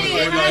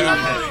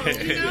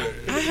long?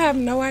 I have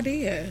no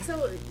idea.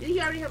 So, did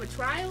he already have a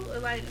trial? Or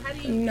like, how do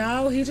you...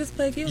 No, he just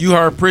played guilty. You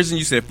heard prison,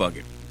 you said fuck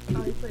it.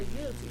 Oh, he played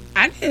guilty.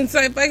 I didn't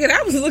say fuck it.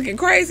 I was looking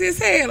crazy as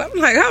hell. I'm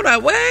like, hold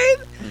on, what?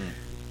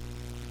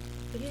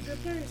 But he's a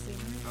good person.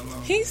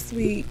 He's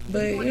sweet,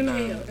 but you know,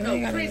 No, I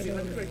ain't got prison. nothing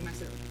Let to me do correct with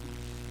myself.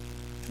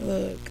 it.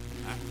 Look.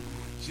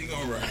 She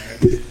gonna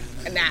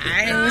ride. Nah,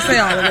 I ain't gonna say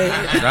all of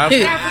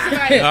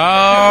that.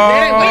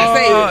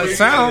 Oh, it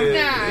sounds.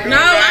 No,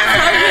 I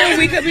told him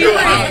we could be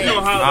friends.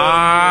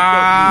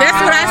 That's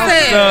what I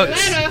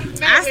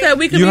said. I said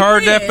we could You be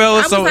heard friends. that, fella?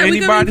 I was So like, we could be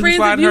anybody who friends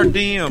slide if her you-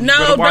 DM, No,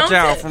 better watch don't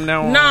out say- from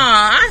now on. Nah,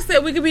 I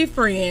said we could be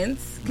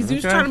friends because you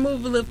was Okay. trying to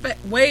move a little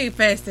way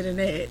faster than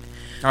that.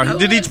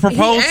 Did he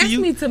propose to asked you?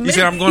 me to You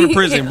said, I'm going to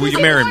prison. Will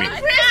you marry me? I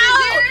said,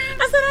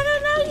 I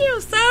don't know you,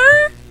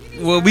 sir.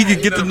 Well, we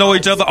could get to know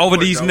each other over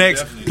these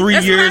next 3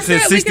 That's years what I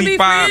and said. We can be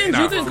 65. friends.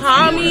 You can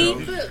call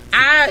me.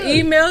 I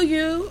email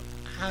you.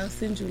 I'll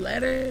send you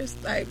letters.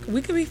 Like,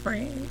 we could be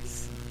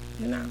friends.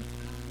 You know.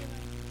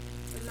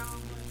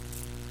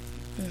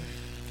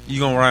 You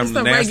gonna write It's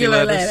them a nasty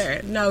regular letters?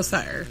 letter. No,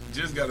 sir.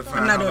 Just gotta I'm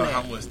find not out doing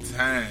how that. much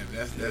time.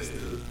 That's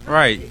the.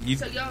 Right. You,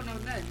 So y'all know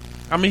nothing.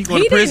 I mean, you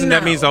going He to prison,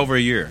 didn't that means know. over a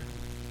year.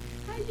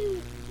 How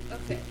you...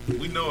 Okay.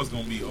 We know it's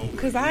gonna be over.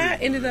 Because I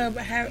ended up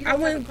having. You I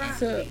don't went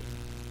have a to. crime.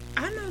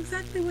 I know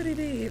exactly what he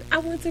did. I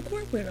went to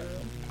court with him.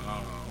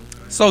 Oh,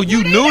 okay. So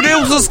you knew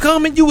this was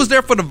coming? You was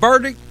there for the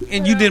verdict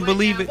and you didn't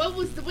believe it? What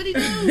did he do?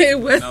 It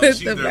wasn't No, she's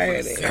the there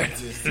for the verdict.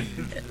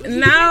 sentencing.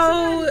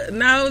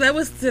 No, that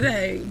was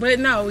today. But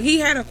no, he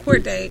had a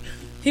court date.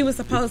 He was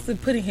supposed to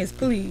put in his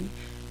plea,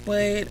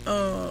 but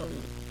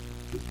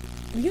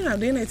you know,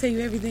 then they tell you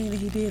everything that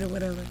he did or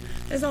whatever.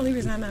 That's the only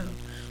reason I know.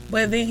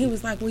 But then he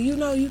was like, well, you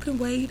know, you can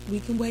wait. We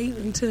can wait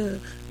until. And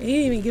he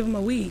didn't even give him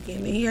a week, and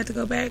then he had to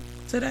go back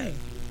today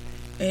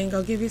and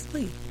go give his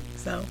plea.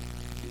 So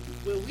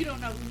Well, we don't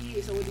know who he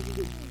is, so what did he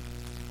do?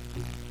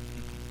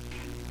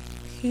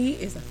 he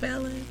is a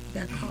felon.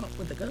 Got caught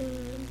with a gun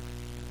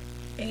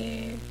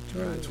and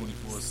drugs.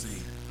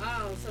 24C.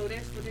 Oh, so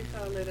that's what they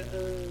call it,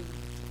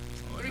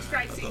 3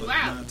 strikes and you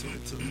out.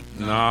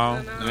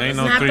 No, there ain't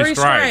no Not 3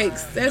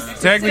 strikes.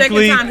 That's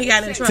Technically- the second time he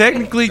got in trouble.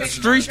 Technically,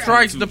 3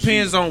 strikes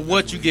depends on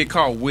what you get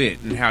caught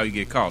with and how you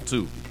get caught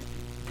too.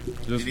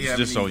 Did he have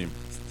Just so any you.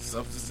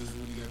 substances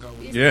when he got caught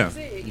with? Yeah, That's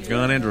what he said.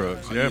 gun and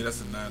drugs. Oh, yeah, Yeah,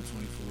 that's a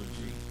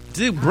 924G.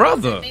 dude,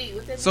 brother.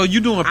 What's that So you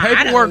doing I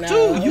paperwork don't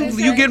too? know.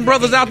 You getting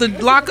brothers out to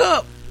lock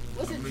up?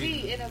 What's a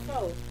G and a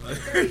 4?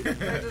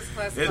 That just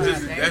classifies how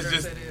That's dangerous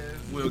just it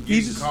is. well, He's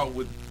getting just- caught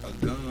with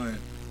a gun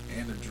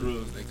and the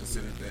drugs. They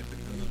consider that the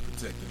gun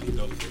protecting the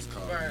adult. It's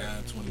called Right.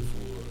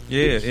 924.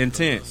 Yeah,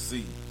 intent.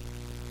 C.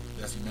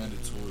 That's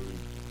mandatory.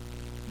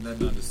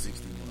 Nothing under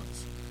 60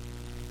 months.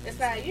 That's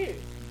 5 years.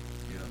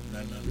 Yeah,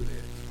 nothing under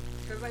that.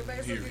 Because they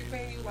basically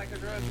paying you like a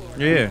drug lord.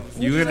 Yeah,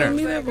 you in Tell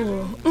me there. that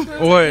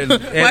for. Or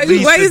at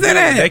least why you the say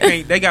dealer.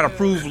 that? They got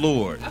approved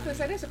Lord. I could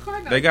say that's a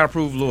car. They got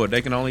approved Lord.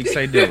 They can only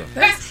say dealer.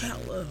 That's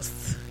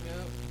hellas.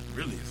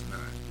 Really, it's not.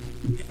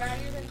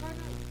 5 years in car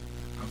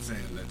note. I'm saying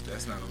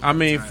that's not. I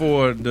mean,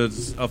 for the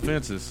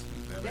offenses,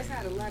 That's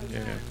not a lot of yeah,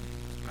 time.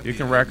 you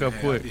can rack up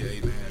quick. Yeah,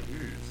 8.5 years.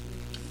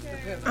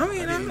 I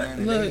mean, I'm not,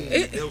 look,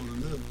 It was a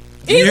little.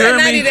 even hear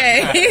 90 me?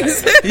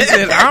 days. He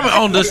said, "I'm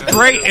on the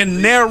straight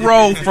and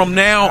narrow from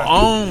now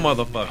on, I'm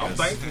motherfuckers."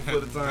 thankful for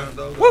the time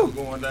though. That was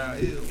going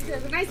downhill. It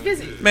was a nice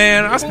visit.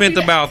 Man, I spent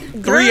about 3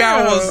 Girl.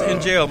 hours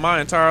in jail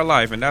my entire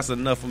life, and that's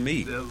enough for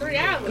me. 3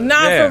 hours.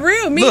 Nah, Yeah. for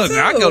real, me Look, too.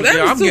 I go,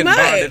 that was I'm too getting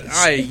much.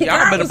 bonded. Y'all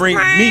I better was bring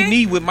crying.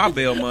 me with my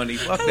bail money.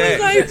 Fuck I was that.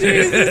 like,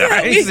 Jesus, I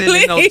help ain't me, sitting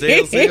in no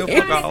jail cell. please.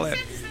 Fuck all that.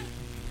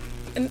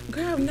 And,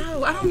 girl,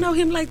 no, I don't know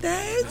him like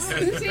that.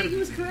 You said you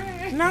was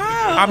crying. No.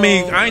 I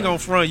mean, I ain't gonna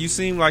front. You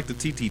seem like the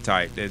TT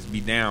type that's be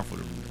down for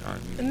them.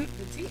 I mean,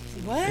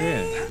 What?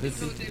 yeah.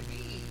 What's a TT?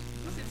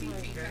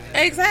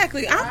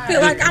 Exactly. I feel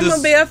like I'm The-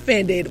 gonna be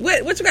offended.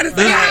 What you gotta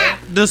say?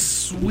 The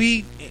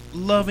sweet,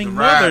 loving The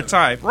mother rider.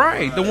 type,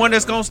 right? The one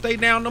that's gonna stay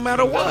down no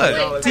matter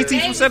what. TT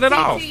from Set It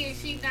Off. And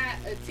she not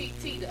a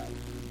TT though.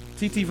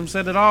 TT from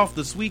Set It Off,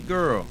 the sweet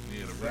girl.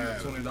 Yeah, the ride.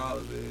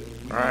 $20.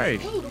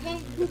 Right. Ooh, the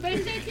one who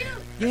baby that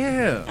killed.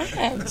 Yeah. I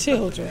have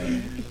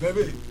children.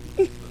 Baby,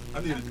 I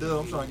need a dub.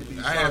 I'm trying to get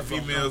these. I had shots off.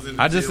 females in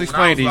the I just jail.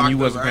 explained When I it and you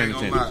was wasn't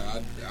locked paying up, I ain't gonna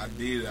lie. I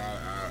did.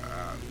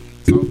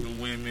 I talked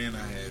to women. I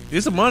had.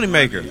 It's a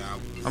moneymaker. Yeah,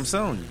 I'm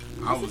telling you.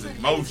 I was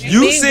emotional.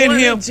 You Being send going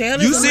him. to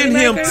jail You is a send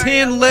him moneymaker?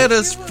 10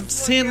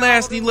 letters, 10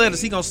 nasty letters.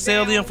 He gonna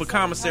sell them for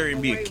commissary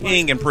and be a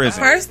king in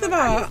prison. First of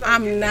all,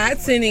 I'm not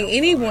sending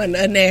anyone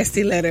a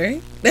nasty letter.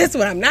 That's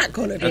what I'm not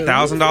gonna do.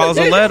 $1,000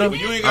 a letter. But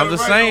you ain't I'm gotta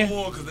just write saying. no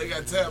more because they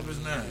got tablets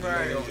now.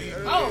 Right. You know,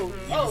 Oh, you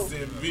oh. can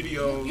send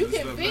videos. You and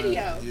can stuff video.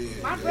 now.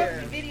 Yeah. My brother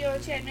can video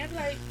and chat, and I'm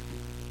like,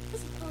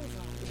 what's the clothes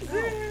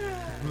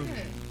on?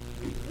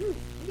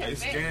 They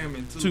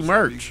scamming too. Too so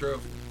much. Be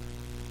careful.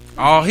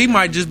 Oh, he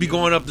might just be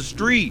going up the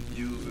street.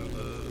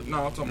 Using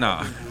no, I'm talking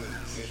Nah. about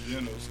in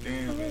general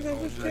scamming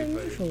on What's that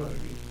JPay. for? Money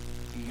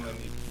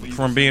for you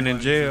From to being send in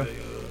money jail. to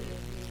their,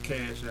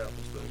 cash out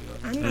and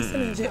stuff. I'm not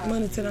sending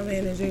money to no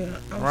man in jail.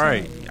 I'm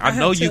Right. sorry. I have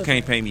know you children.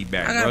 can't pay me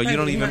back, I gotta bro. pay You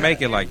don't me even back.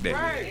 make it like that.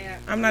 Right.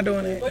 I'm not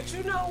doing it. But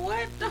you know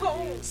what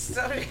though?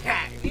 So,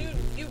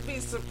 you be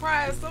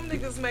surprised. Some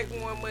niggas make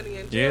more money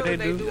in Yeah, jail they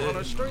than do. they do on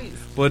the streets.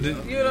 But You know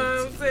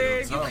what I'm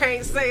saying? You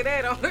can't say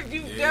that on.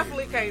 You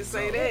definitely can't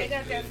say They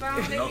that. got that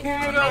phone. They No, can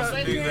I have know it. some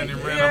niggas that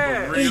done ran Yeah.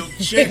 up a real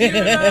chick. You know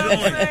what I'm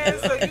saying?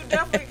 So you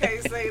definitely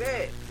can't say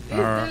that. This All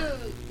right.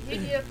 dude hit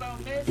me up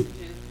on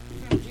Messenger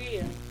from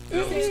jail. That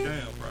was a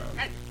scam,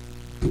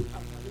 probably.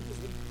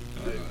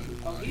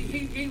 Oh,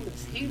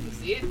 he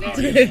was in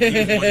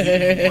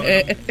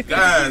there.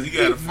 Guys, you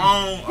got a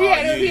phone.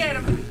 He had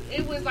a,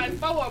 it was like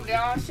 4 of them. They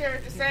all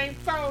shared the same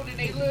phone in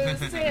their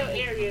little cell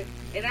area.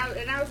 And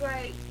I was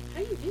like,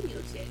 how you video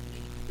chat?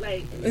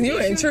 Like, And you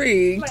they shoot-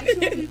 intrigued. Like,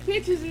 showing me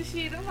pictures and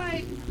shit. I'm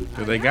like,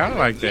 Cause they got it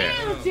like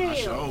that.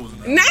 jail.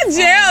 Not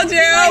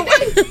jail.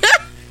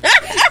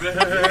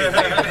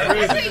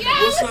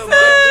 What's up,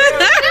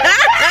 man?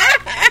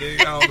 They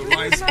got on the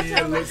light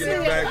skin looking in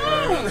the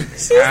background. She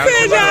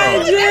said y'all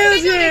in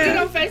They jail. get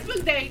on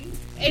Facebook dating.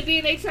 And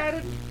then they try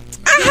to.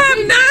 I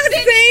have not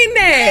seen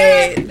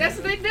that. That's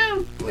what they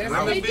do. That's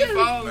what they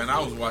Man, do. I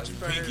was watching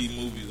Pinky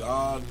movies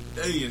all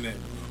day in that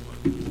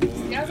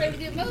motherfucker. Y'all say we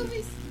get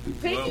movies?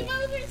 Pinky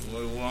movies?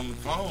 Well, on the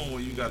phone,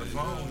 where you got a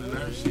phone and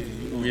that shit.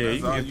 Yeah, that's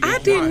you all can- you I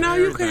gonna didn't watch. know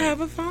you could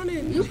have a phone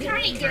in. You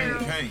can't, You girl.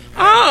 can't.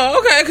 Oh,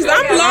 okay. Because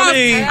I'm lost.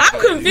 mean, I'm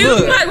confused.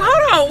 look. Like,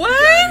 hold on,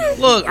 what?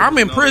 Look, I'm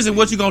in prison.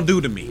 What you gonna do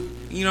to me?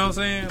 You know what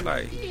I'm saying?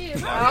 Like, Yeah,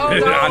 Oh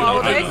no, I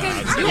know. they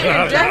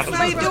can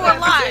definitely do a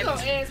lot.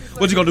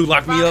 what you gonna do?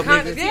 Lock me up,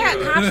 nigga? Yeah,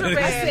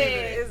 contraband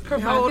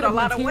is hold a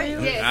lot of weight.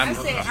 Yeah, I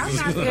said, I'm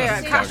not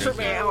Yeah, gonna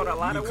contraband hold a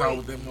lot You of caught weight.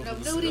 with that No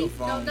motherfucker nudie, cell no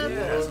phone. nothing.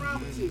 What's wrong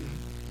with you?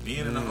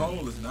 Being in a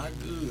hole is not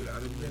good. I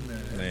done been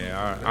there.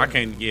 Yeah, I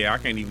can't. Yeah, I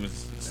can't even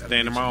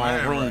stand in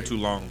my own room too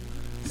long.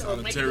 So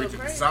make you go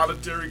crazy.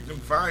 Solitary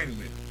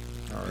confinement.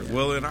 All right.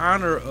 Well, in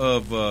honor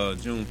of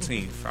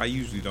Juneteenth, I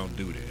usually don't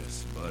do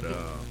this, but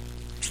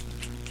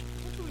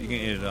you can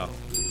end it off.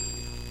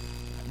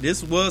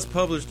 This was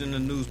published in the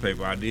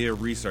newspaper. I did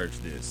research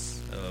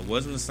this. It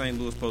wasn't the St.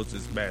 Louis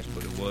Post-Dispatch,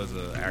 but it was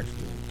an actual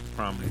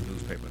prominent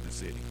newspaper in the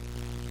city.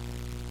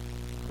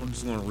 I'm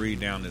just going to read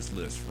down this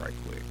list right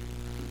quick.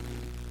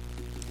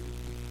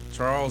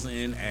 Charles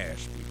N.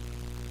 Ashby,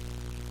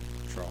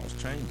 Charles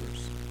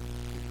Chambers,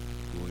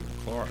 William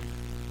Clark,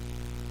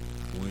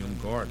 William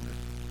Gardner,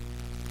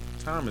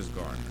 Thomas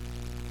Gardner,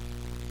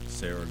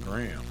 Sarah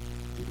Graham,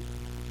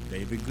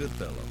 David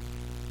Goodfellow,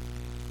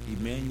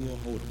 Emmanuel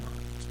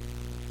Hodemont,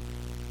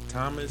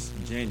 Thomas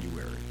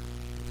January,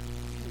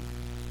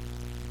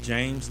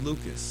 James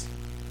Lucas,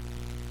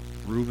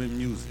 Reuben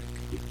Music,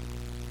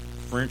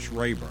 French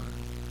Rayburn,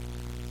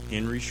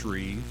 Henry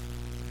Shreve,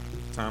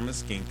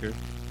 Thomas Skinker.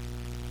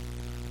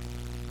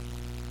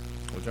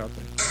 What y'all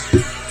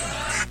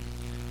think?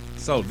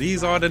 So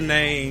these are the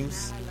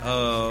names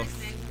of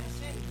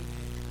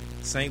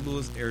St.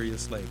 Louis area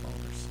slave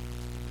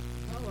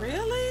owners.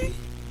 Really?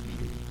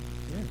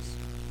 Yes.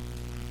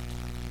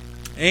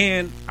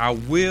 And I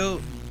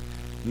will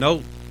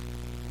note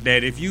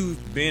that if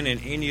you've been in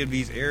any of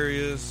these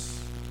areas,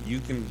 you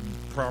can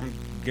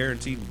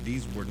guarantee that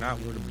these were not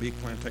where the big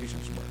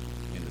plantations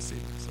were in the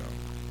city. So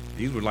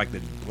these were like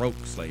the broke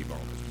slave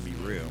owners, to be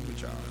real with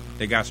y'all.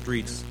 They got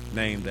streets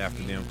named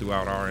after them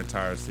throughout our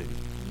entire city.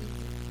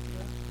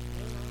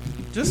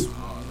 Just No,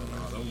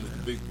 those was the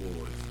big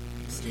boys.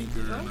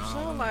 Skinker and I'm all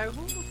sure, them. like,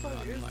 who the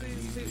fuck is Like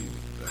these these people?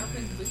 I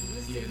think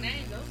with the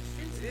name, those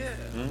streets.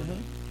 Yeah.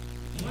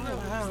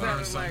 mhm.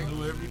 Learn something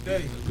new every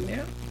day.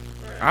 Yeah.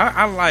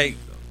 I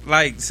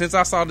like since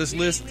I saw this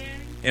list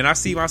and I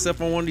see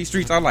myself on one of these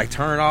streets, I like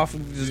turn off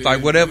and just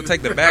like whatever,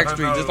 take the back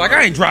street. Just like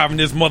I ain't driving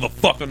this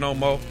motherfucker no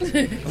more. So when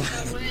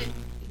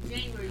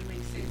January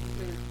makes sense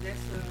because that's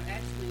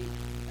actually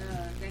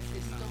that's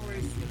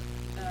historic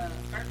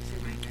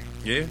Ferguson right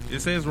there. Yeah, it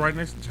says right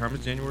next to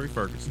Thomas January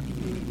Ferguson.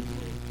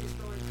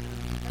 Historic.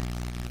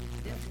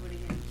 That's what it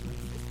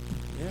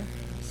is. Yeah,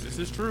 this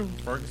is true.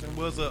 Ferguson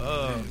was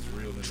a It's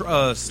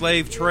real in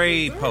slave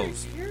trade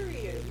post.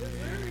 Period.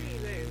 Missouri,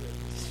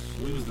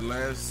 baby. We was the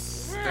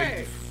last state Right.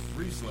 to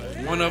free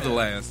slaves. One of the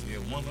last. Yeah,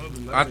 one of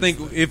the last. I think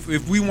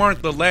if we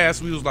weren't the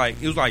last, we was like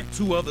it was like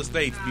two other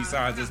states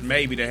besides us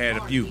maybe that had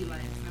a few.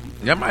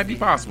 That might be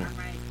possible.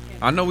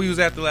 I know we was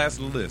at the last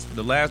of the list.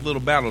 The last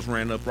little battles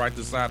ran up right to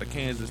the side of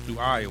Kansas through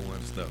Iowa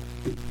and stuff.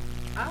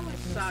 I was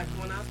shocked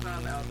when I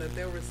found out that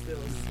there were still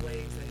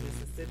slaves in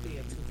Mississippi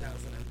in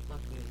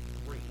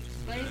 2003.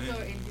 Slaves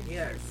or indentured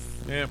Yes.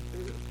 Yeah,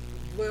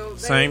 Well, they,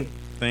 same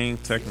thing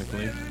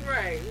technically.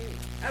 Right.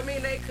 I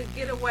mean, they could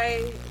get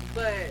away,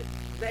 but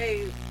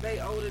they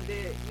ordered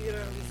it. You know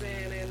what I'm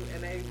saying?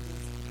 And they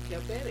just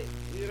kept at it.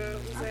 You know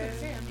what I'm I could say,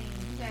 saying? I mean,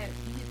 you get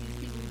these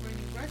people who bring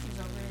these groceries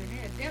over here, and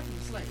they're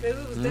definitely slaves. Because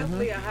it was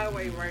definitely a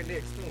highway right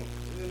next to them.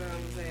 You know what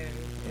I'm saying?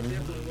 It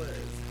definitely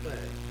was. But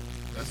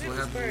that's it what was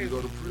happens when you crazy.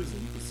 go to prison.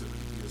 You consider to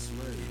be a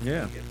slave.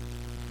 Yeah,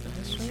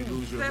 Once you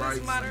lose your That is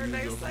rights, modern you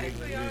day lose your slavery,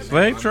 freedom. y'all.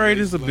 slave Modern trade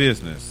day is a slavery.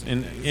 business,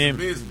 and It's and a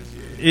business,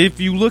 yeah. if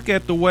you look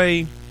at the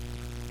way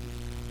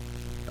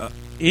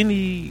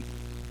any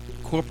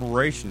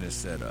corporation is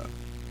set up,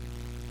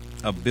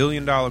 $1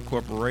 billion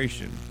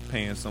corporation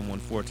paying someone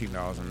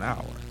 $14 an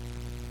hour.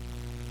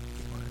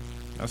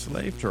 A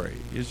slave trade.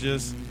 It's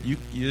just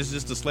It's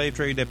just a slave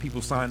trade that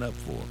people sign up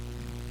for.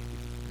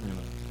 You know,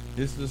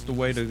 this is the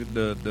way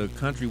the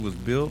country was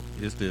built.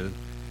 It's the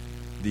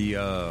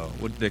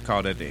what do they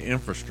call that? The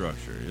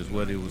infrastructure is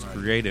what it was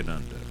created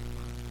under.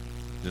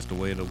 Just the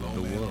way the Low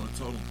man world. on the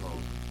totem pole.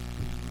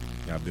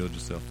 You gotta build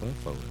yourself up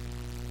for it.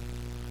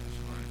 That's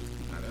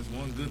right. Now that's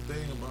one good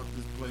thing about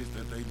this place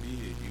that they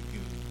did. You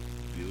can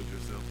build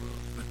yourself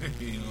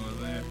up. You know what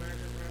I'm saying?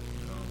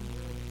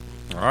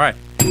 All right.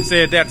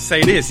 Said that to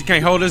say this. You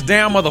can't hold us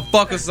down,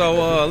 motherfucker.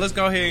 So let's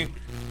go ahead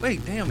and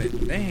wait. Damn it,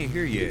 they ain't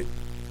here yet.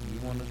 You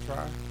want to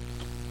try?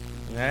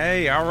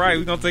 Hey, all right.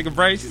 We're gonna take a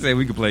break. She said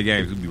we can play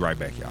games. We'll be right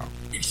back, y'all.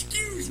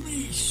 Excuse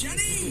me,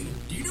 Shuddy.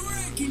 Do you know where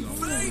I can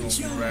find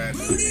your Right.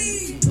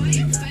 booty?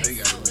 They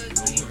got it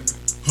going.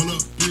 Hold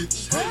up,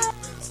 bitch. Hey.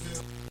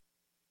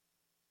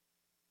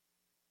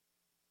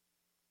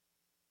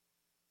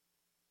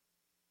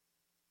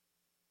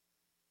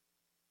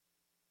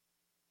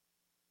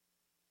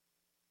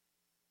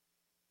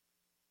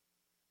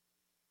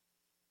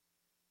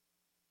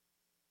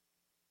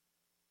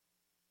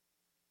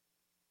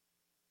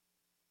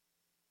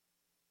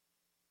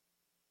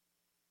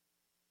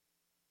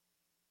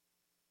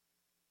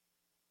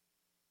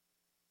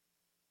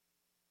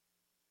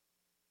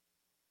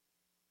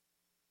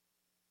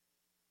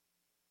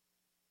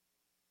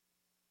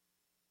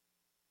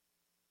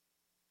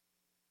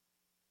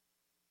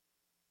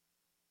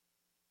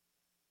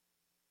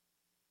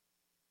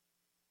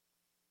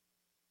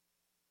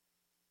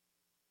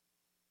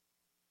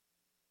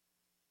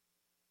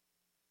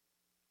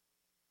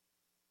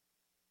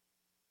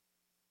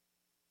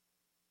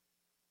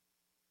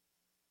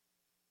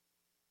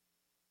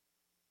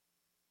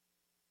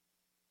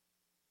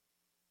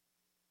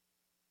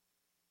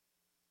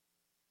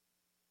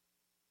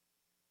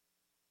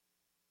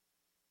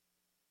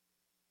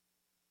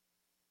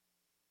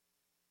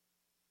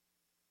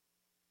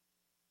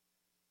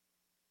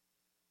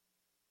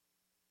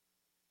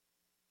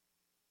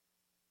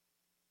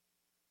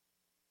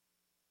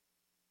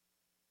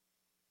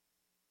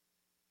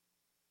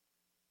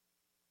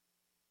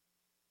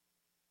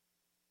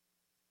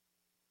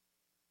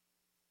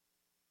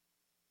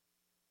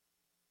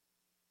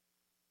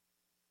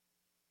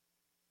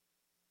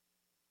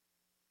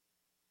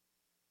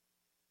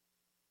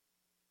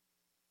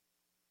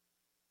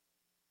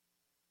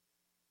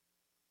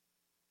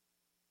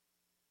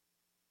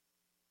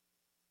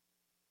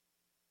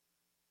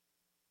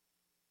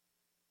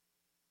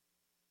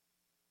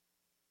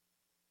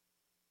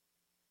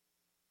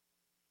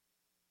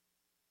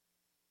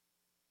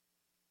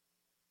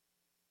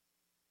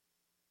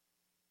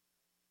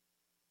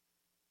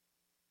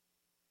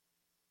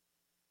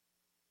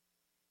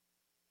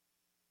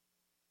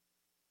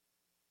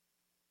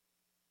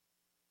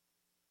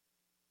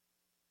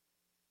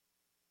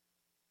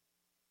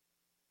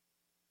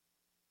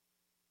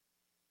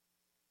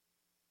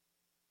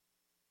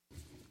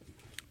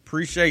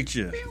 Appreciate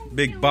you,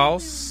 big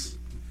boss.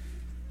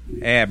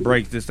 Ad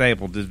break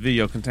disabled. This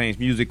video contains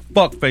music.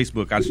 Fuck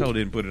Facebook. I sure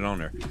didn't put it on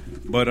there.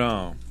 But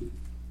let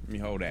me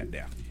hold that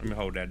down.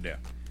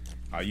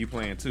 Oh, you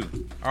playing too?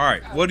 All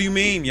right. What do you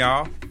mean,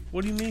 y'all?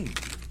 What do you mean?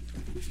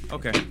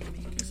 Okay.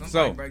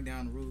 So break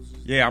down the rules.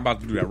 yeah, I'm about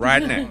to do that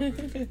right now.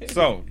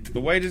 So the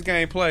way this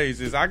game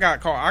plays is I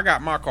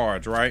got my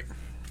cards, right?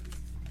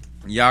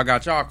 Y'all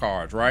got y'all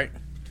cards, right?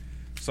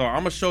 So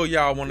I'm gonna show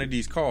y'all one of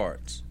these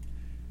cards,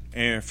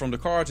 and from the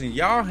cards in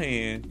y'all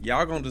hand,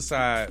 y'all gonna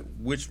decide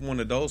which one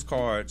of those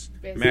cards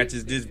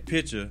matches this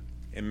picture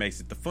and makes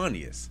it the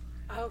funniest.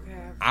 Okay.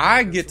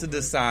 I get to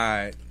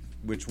decide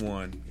which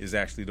one is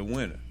actually the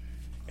winner.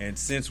 And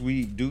since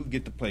we do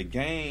get to play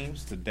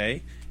games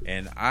today,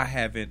 and I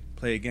haven't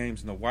played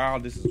games in a while,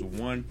 this is a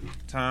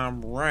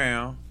one-time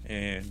round,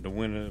 and the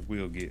winner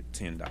will get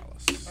 $10.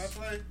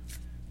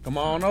 Come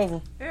on over.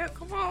 Yeah,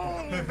 come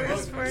on,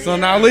 best friend. So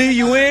now, Lee,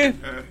 you in?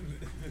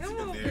 Come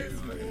on, best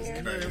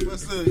friend.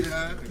 What's up,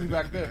 y'all? You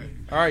back there.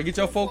 All right, get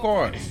your 4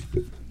 cards.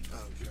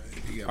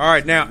 All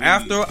right, now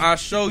after I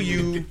show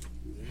you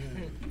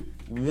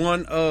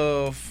one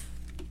of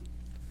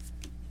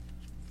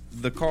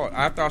the card,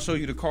 after I show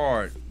you the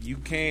card, you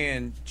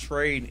can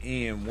trade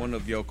in one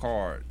of your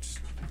cards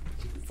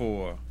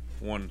for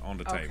one on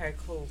the table. Okay,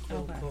 cool.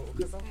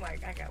 Because I'm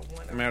like, I got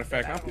one. Matter of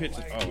fact, that I I'm don't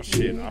pitching. like. Oh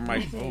shit! I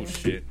might. Oh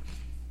shit!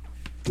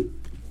 I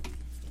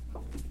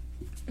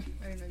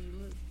didn't know you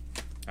looked.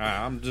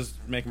 I'm just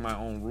making my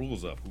own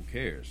rules up. Who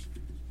cares?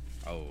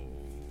 Oh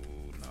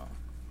no!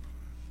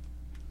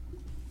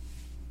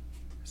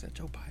 Is that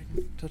Joe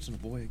Biden touching the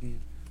boy again?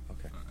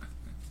 Okay.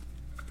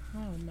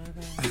 Oh my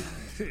god.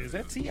 Is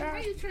that Ti? How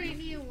you trade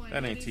me in one?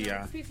 That ain't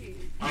T.I.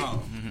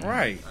 Oh,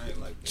 Right. I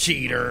ain't like that.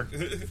 Cheater.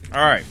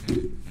 All right.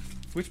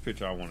 Which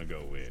picture I want to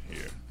go with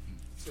here?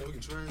 So we can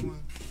trade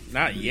one?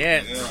 Not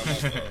yet. Yeah, I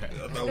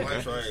thought we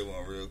might trade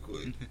one real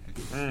quick.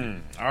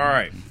 All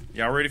right.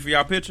 Y'all ready for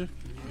y'all picture?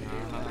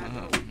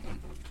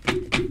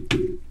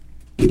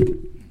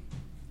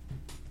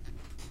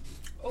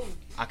 Oh,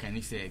 I can't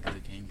even say it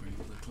good. Can you bring it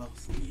a little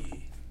closer?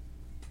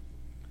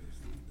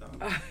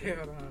 Yeah.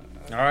 Hold on.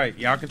 All right.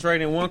 Y'all can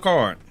trade in one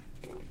card.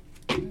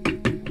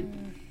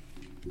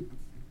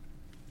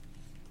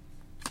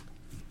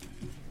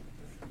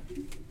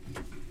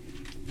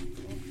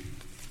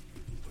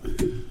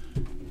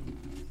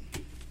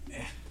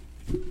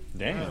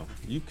 Damn.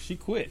 She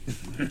quit.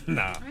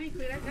 Nah. I ain't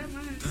quit. I got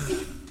mine.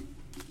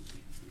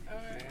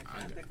 Alright,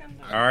 I think I'm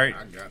done. All right.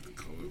 I got the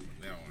code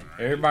for that one.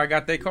 Everybody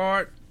got their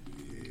card?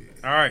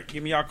 All right.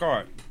 Give me y'all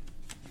card.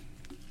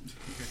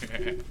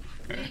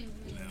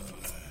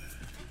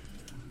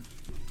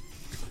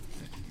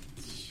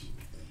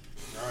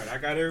 All right, I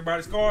got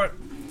everybody's card.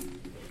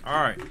 All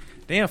right.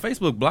 Damn,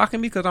 Facebook blocking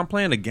me because I'm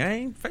playing a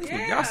game?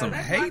 Facebook, y'all some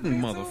that's hating like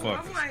me too.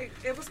 motherfuckers. I'm like,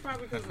 it was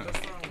probably because of the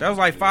song. That was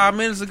like 5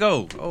 minutes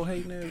ago. Oh,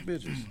 hating ass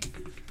bitches.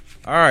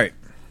 All right.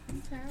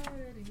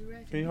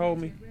 Can you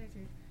hold me?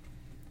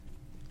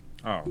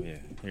 Oh, yeah.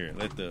 Here,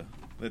 let the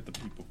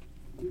people.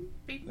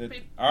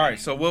 All right,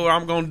 so what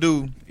I'm going to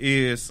do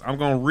is I'm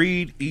going to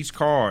read each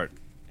card,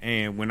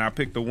 and when I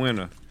pick the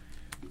winner,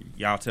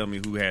 y'all tell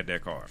me who had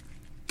that card.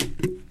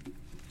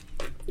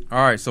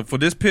 All right, so for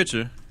this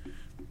picture,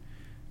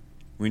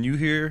 when you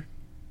hear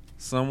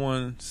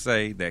someone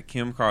say that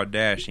Kim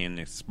Kardashian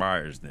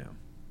inspires them,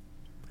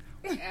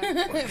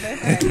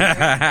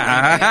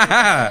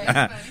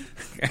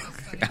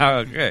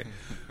 okay.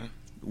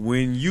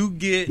 When you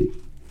get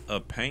a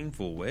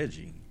painful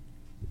wedgie,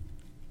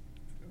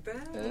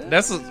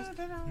 that's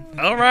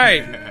all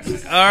right.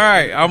 All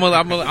right, I'm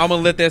gonna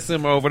let that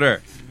simmer over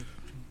there.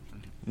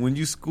 When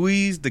you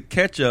squeeze the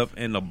ketchup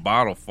and the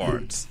bottle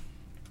farts,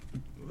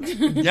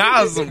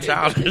 y'all some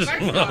childish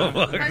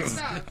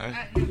motherfuckers.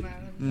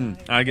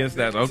 I guess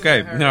that's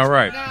okay. All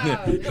right.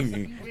 No,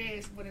 you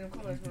read one of them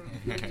colors wrong.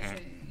 You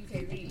can't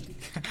read.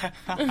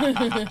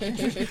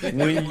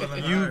 When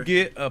you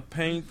get a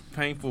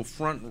painful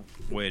front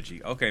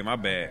wedgie. Okay, my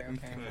bad.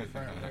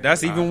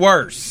 That's even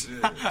worse.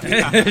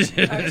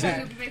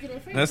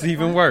 That's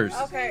even worse.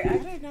 Okay, I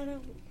didn't know that.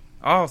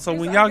 Oh, so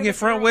when y'all get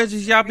front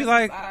wedges, y'all be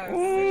like,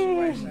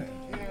 ooh.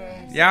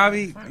 Y'all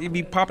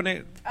be popping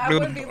it. I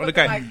wouldn't be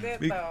looking like that,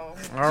 though.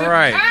 All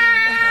right.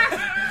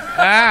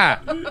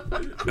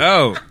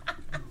 Oh.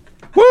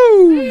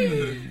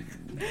 Woo.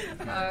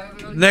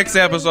 Next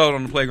episode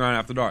on the Playground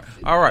After Dark.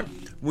 All right.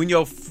 When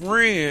your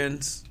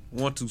friends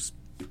want to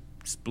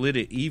split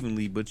it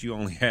evenly, but you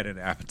only had an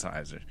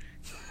appetizer.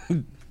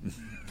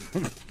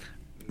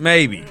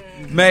 Maybe.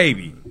 I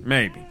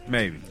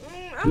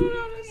don't know.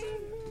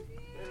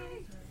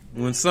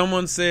 When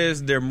someone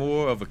says they're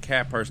more of a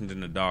cat person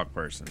than a dog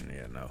person,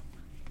 yeah, no.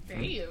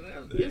 Damn,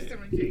 that was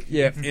instant rejection.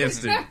 Yeah,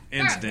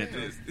 instant.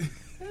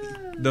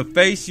 The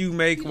face you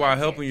make while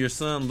helping your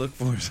son look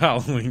for his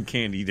Halloween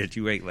candy that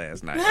you ate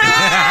last night.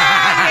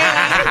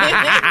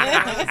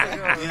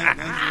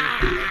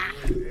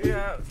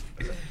 Yeah.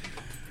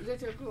 Is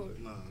that your code?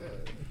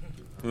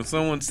 When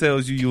someone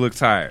tells you look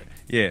tired.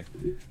 Yeah.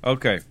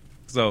 Okay.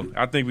 So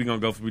I think we're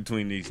going to go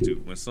between these two.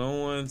 When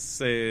someone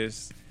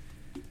says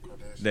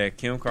that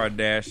Kim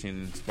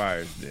Kardashian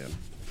inspires them.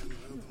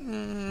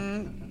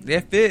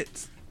 That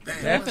fits.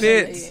 That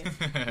fits.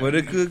 But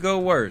it could go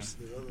worse.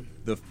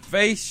 The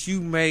face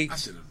you make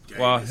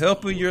while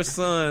helping your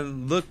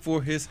son look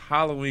for his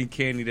Halloween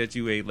candy that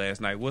you ate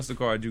last night. What's the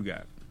card you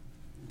got?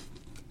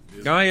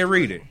 Go ahead and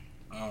read it.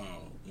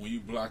 When you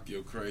block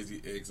your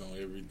crazy ex on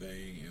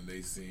everything and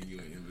they send you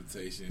an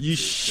invitation, You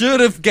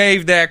should have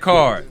gave that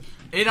card.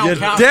 It don't You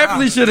count.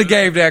 definitely should have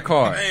gave that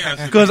card.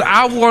 Because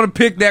I want to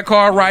pick that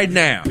card right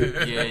now.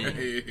 Yeah,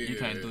 you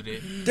can't do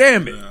that.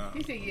 Damn it.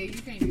 He said, yeah,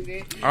 you can't do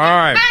that. All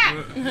right.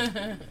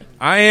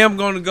 I am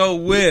going to go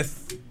with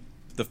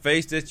the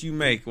face that you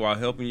make while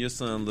helping your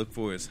son look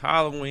for his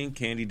Halloween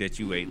candy that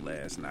you ate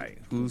last night.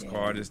 Whose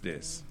card is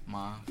this?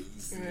 Mom.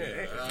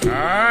 All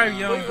right,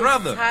 young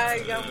brother. Hi,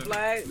 young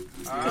black.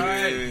 All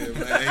right.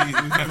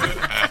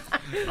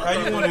 How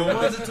you want it?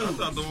 Ones or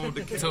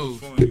twos? Two.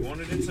 You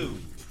wanted it two.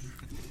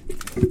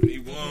 he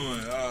won.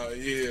 Oh,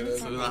 yeah.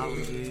 That's what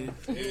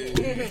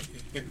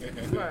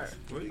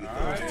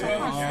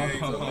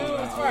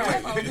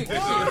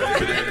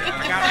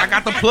I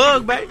got the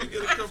plug, baby.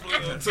 Girl,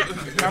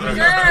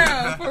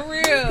 for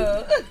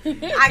real.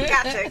 I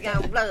got your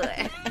young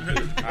blood.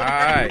 All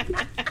right.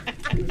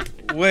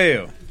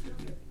 Well,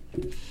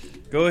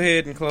 go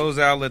ahead and close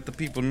out. Let the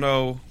people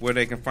know where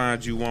they can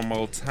find you one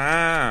more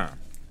time.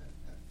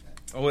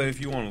 Oh,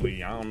 if you want to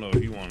leave, I don't know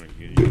if you want to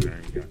get your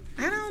turn.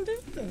 I don't do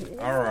it.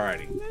 All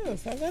righty. No,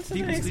 so that's the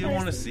People next still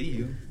want to person. see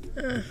you.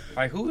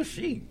 Like, who is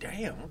she?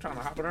 Damn, I'm trying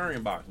to hop in her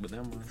inbox, but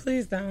never mind.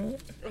 Please don't.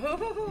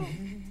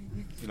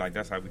 She's like,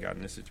 that's how we got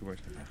in this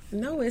situation.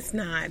 No, it's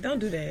not. Don't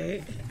do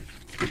that.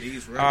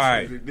 All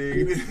right.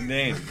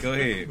 Dan, go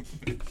ahead.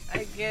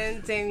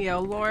 Again,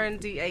 Danielle Lauren,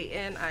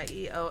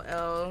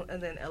 DANIELL,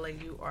 and then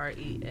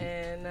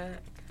LAUREN.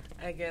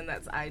 Again,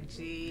 that's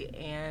IG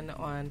and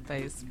on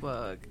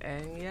Facebook.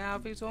 And yeah, I'll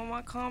be doing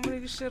my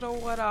comedy shit or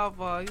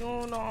whatever.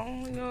 You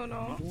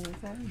know.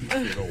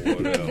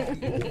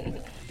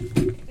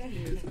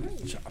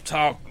 Chop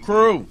Talk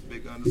Crew.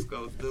 Big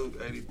 _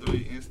 Duke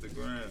 83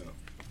 Instagram.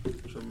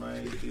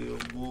 Tremaine Deal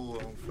Moore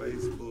on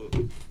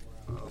Facebook.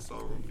 I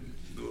also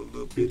do a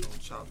little bit on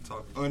Chop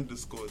Talk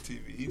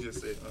 _TV. He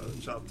just said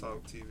Chop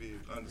Talk TV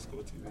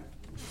 _TV.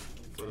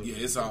 Yeah,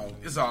 it's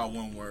all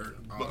one word.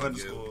 But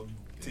 _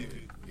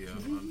 TV. Yeah,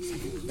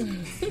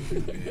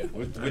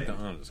 With the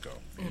underscore.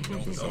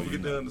 Don't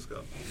forget the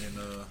underscore. And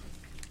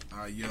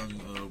our young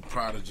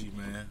prodigy,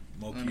 man,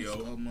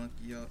 Mokio.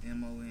 Monkey,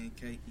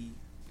 MONKEO.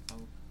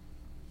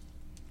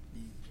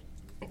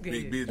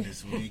 Big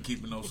business. We ain't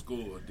keeping no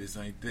score. This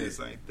ain't that. This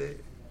ain't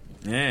that.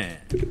 Yeah.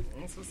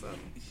 That's what's up.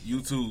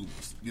 YouTube,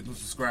 get them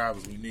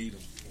subscribers. We need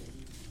them.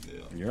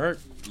 Yeah. You heard?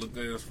 Look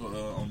at us for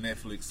on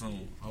Netflix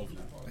soon,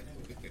 hopefully.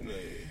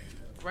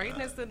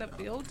 Greatness in the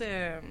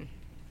building.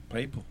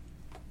 People.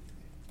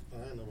 I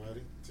ain't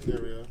nobody.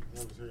 Scenario. I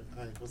was here.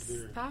 I ain't supposed to be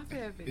here. Stop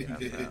it, video.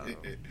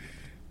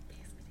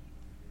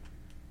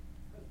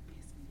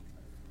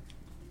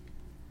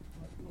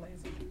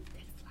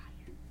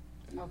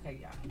 Okay,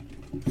 y'all.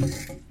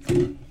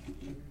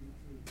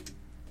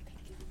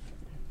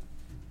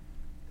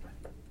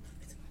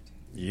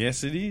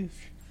 Yes, it is.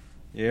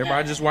 Yeah,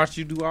 everybody just watched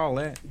you do all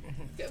that.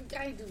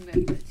 I ain't doing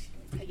nothing much.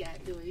 How y'all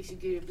doing? It's your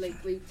girl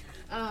Blakely.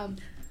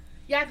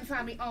 Y'all can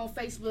find me on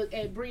Facebook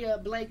at Bria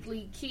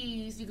Blakely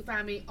Keys. You can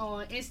find me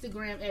on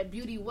Instagram at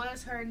Beauty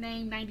Was Her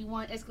Name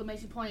 91 !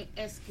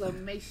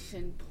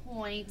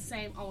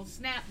 Same on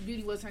Snap.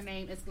 Beauty Was Her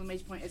Name !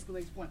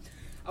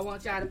 I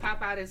want y'all to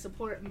pop out and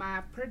support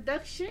my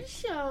production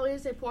show.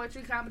 It's a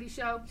poetry comedy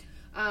show.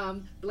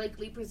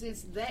 Blakely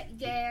presents That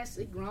Gas,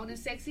 a grown and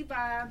sexy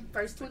vibe.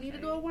 First 20 to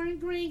the door wearing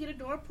green, get a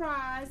door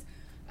prize.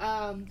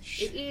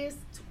 It is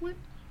 $20.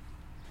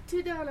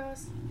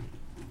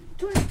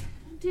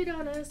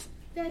 $20.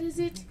 That is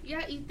it.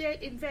 Y'all eat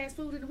that in fast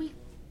food in the week.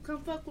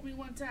 Come fuck with me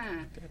one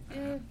time.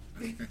 Yeah.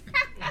 Matter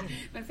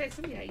of fact,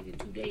 some of y'all eat in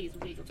 2 days.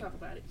 We ain't gonna talk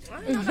about it. I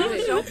didn't know that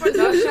was your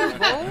production,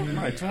 boo.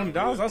 Like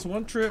 $20, that's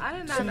one trip. I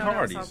did not to know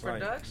that was Hardee's. some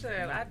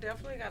production. I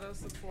definitely got to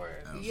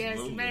support. Yes,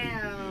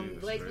 ma'am. Yeah,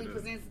 Blakely straight up.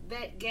 presents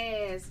That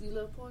Gas. You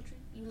love poetry?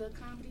 You love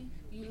comedy?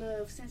 You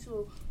love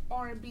sensual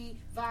R&B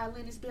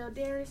violinist Belle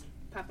Darius?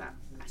 Pop out.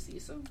 I see you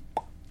soon.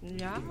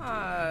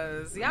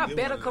 Yes. Y'all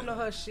better come to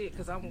her shit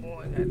because I'm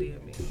going. Goddamn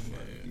me.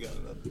 You got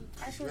another.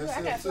 I sure do.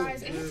 I got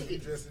flyers and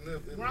tickets. Dressing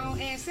up. Grown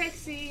and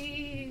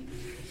sexy.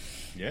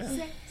 Yeah,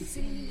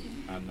 Sexy.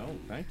 I know.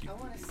 Thank you. I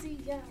want to see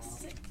y'all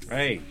sexy.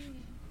 Hey.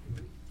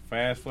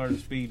 Fast flirting,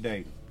 speed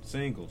dating,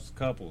 singles,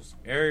 couples,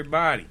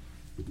 everybody,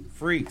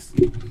 freaks,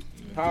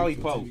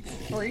 polypokes,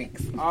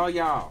 Freaks. all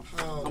y'all.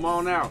 Come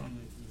on out.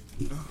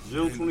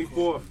 June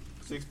 24th,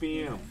 6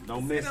 p.m.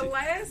 Don't miss The it.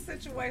 last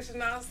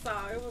situation I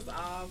saw, it was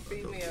all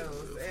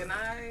females. And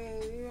I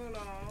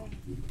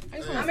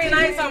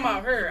ain't talking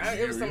about her.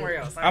 It was somewhere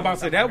else. I'm about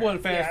to say that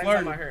wasn't fast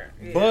flirting,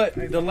 Yeah, but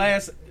the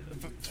last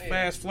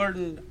fast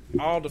flirting,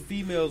 all the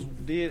females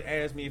did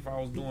ask me if I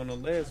was doing a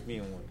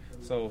lesbian one.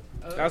 So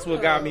that's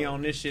what got me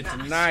on this shit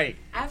tonight.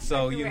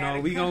 So you know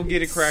we gonna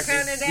get it cracking.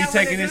 We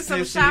taking this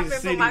to city to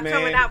city, man.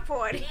 Coming out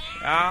party.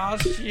 Oh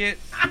shit.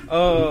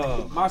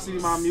 My City,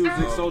 My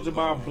Music, Soldier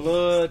by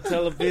Blood,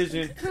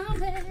 Television,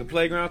 the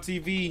Playground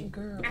TV,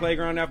 the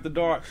Playground After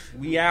Dark.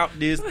 We out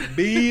this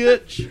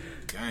bitch.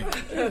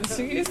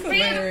 She is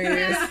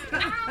hilarious.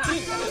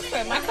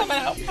 My coming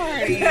out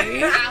party.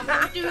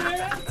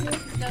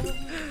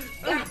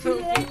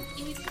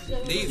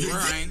 These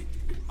were ain't.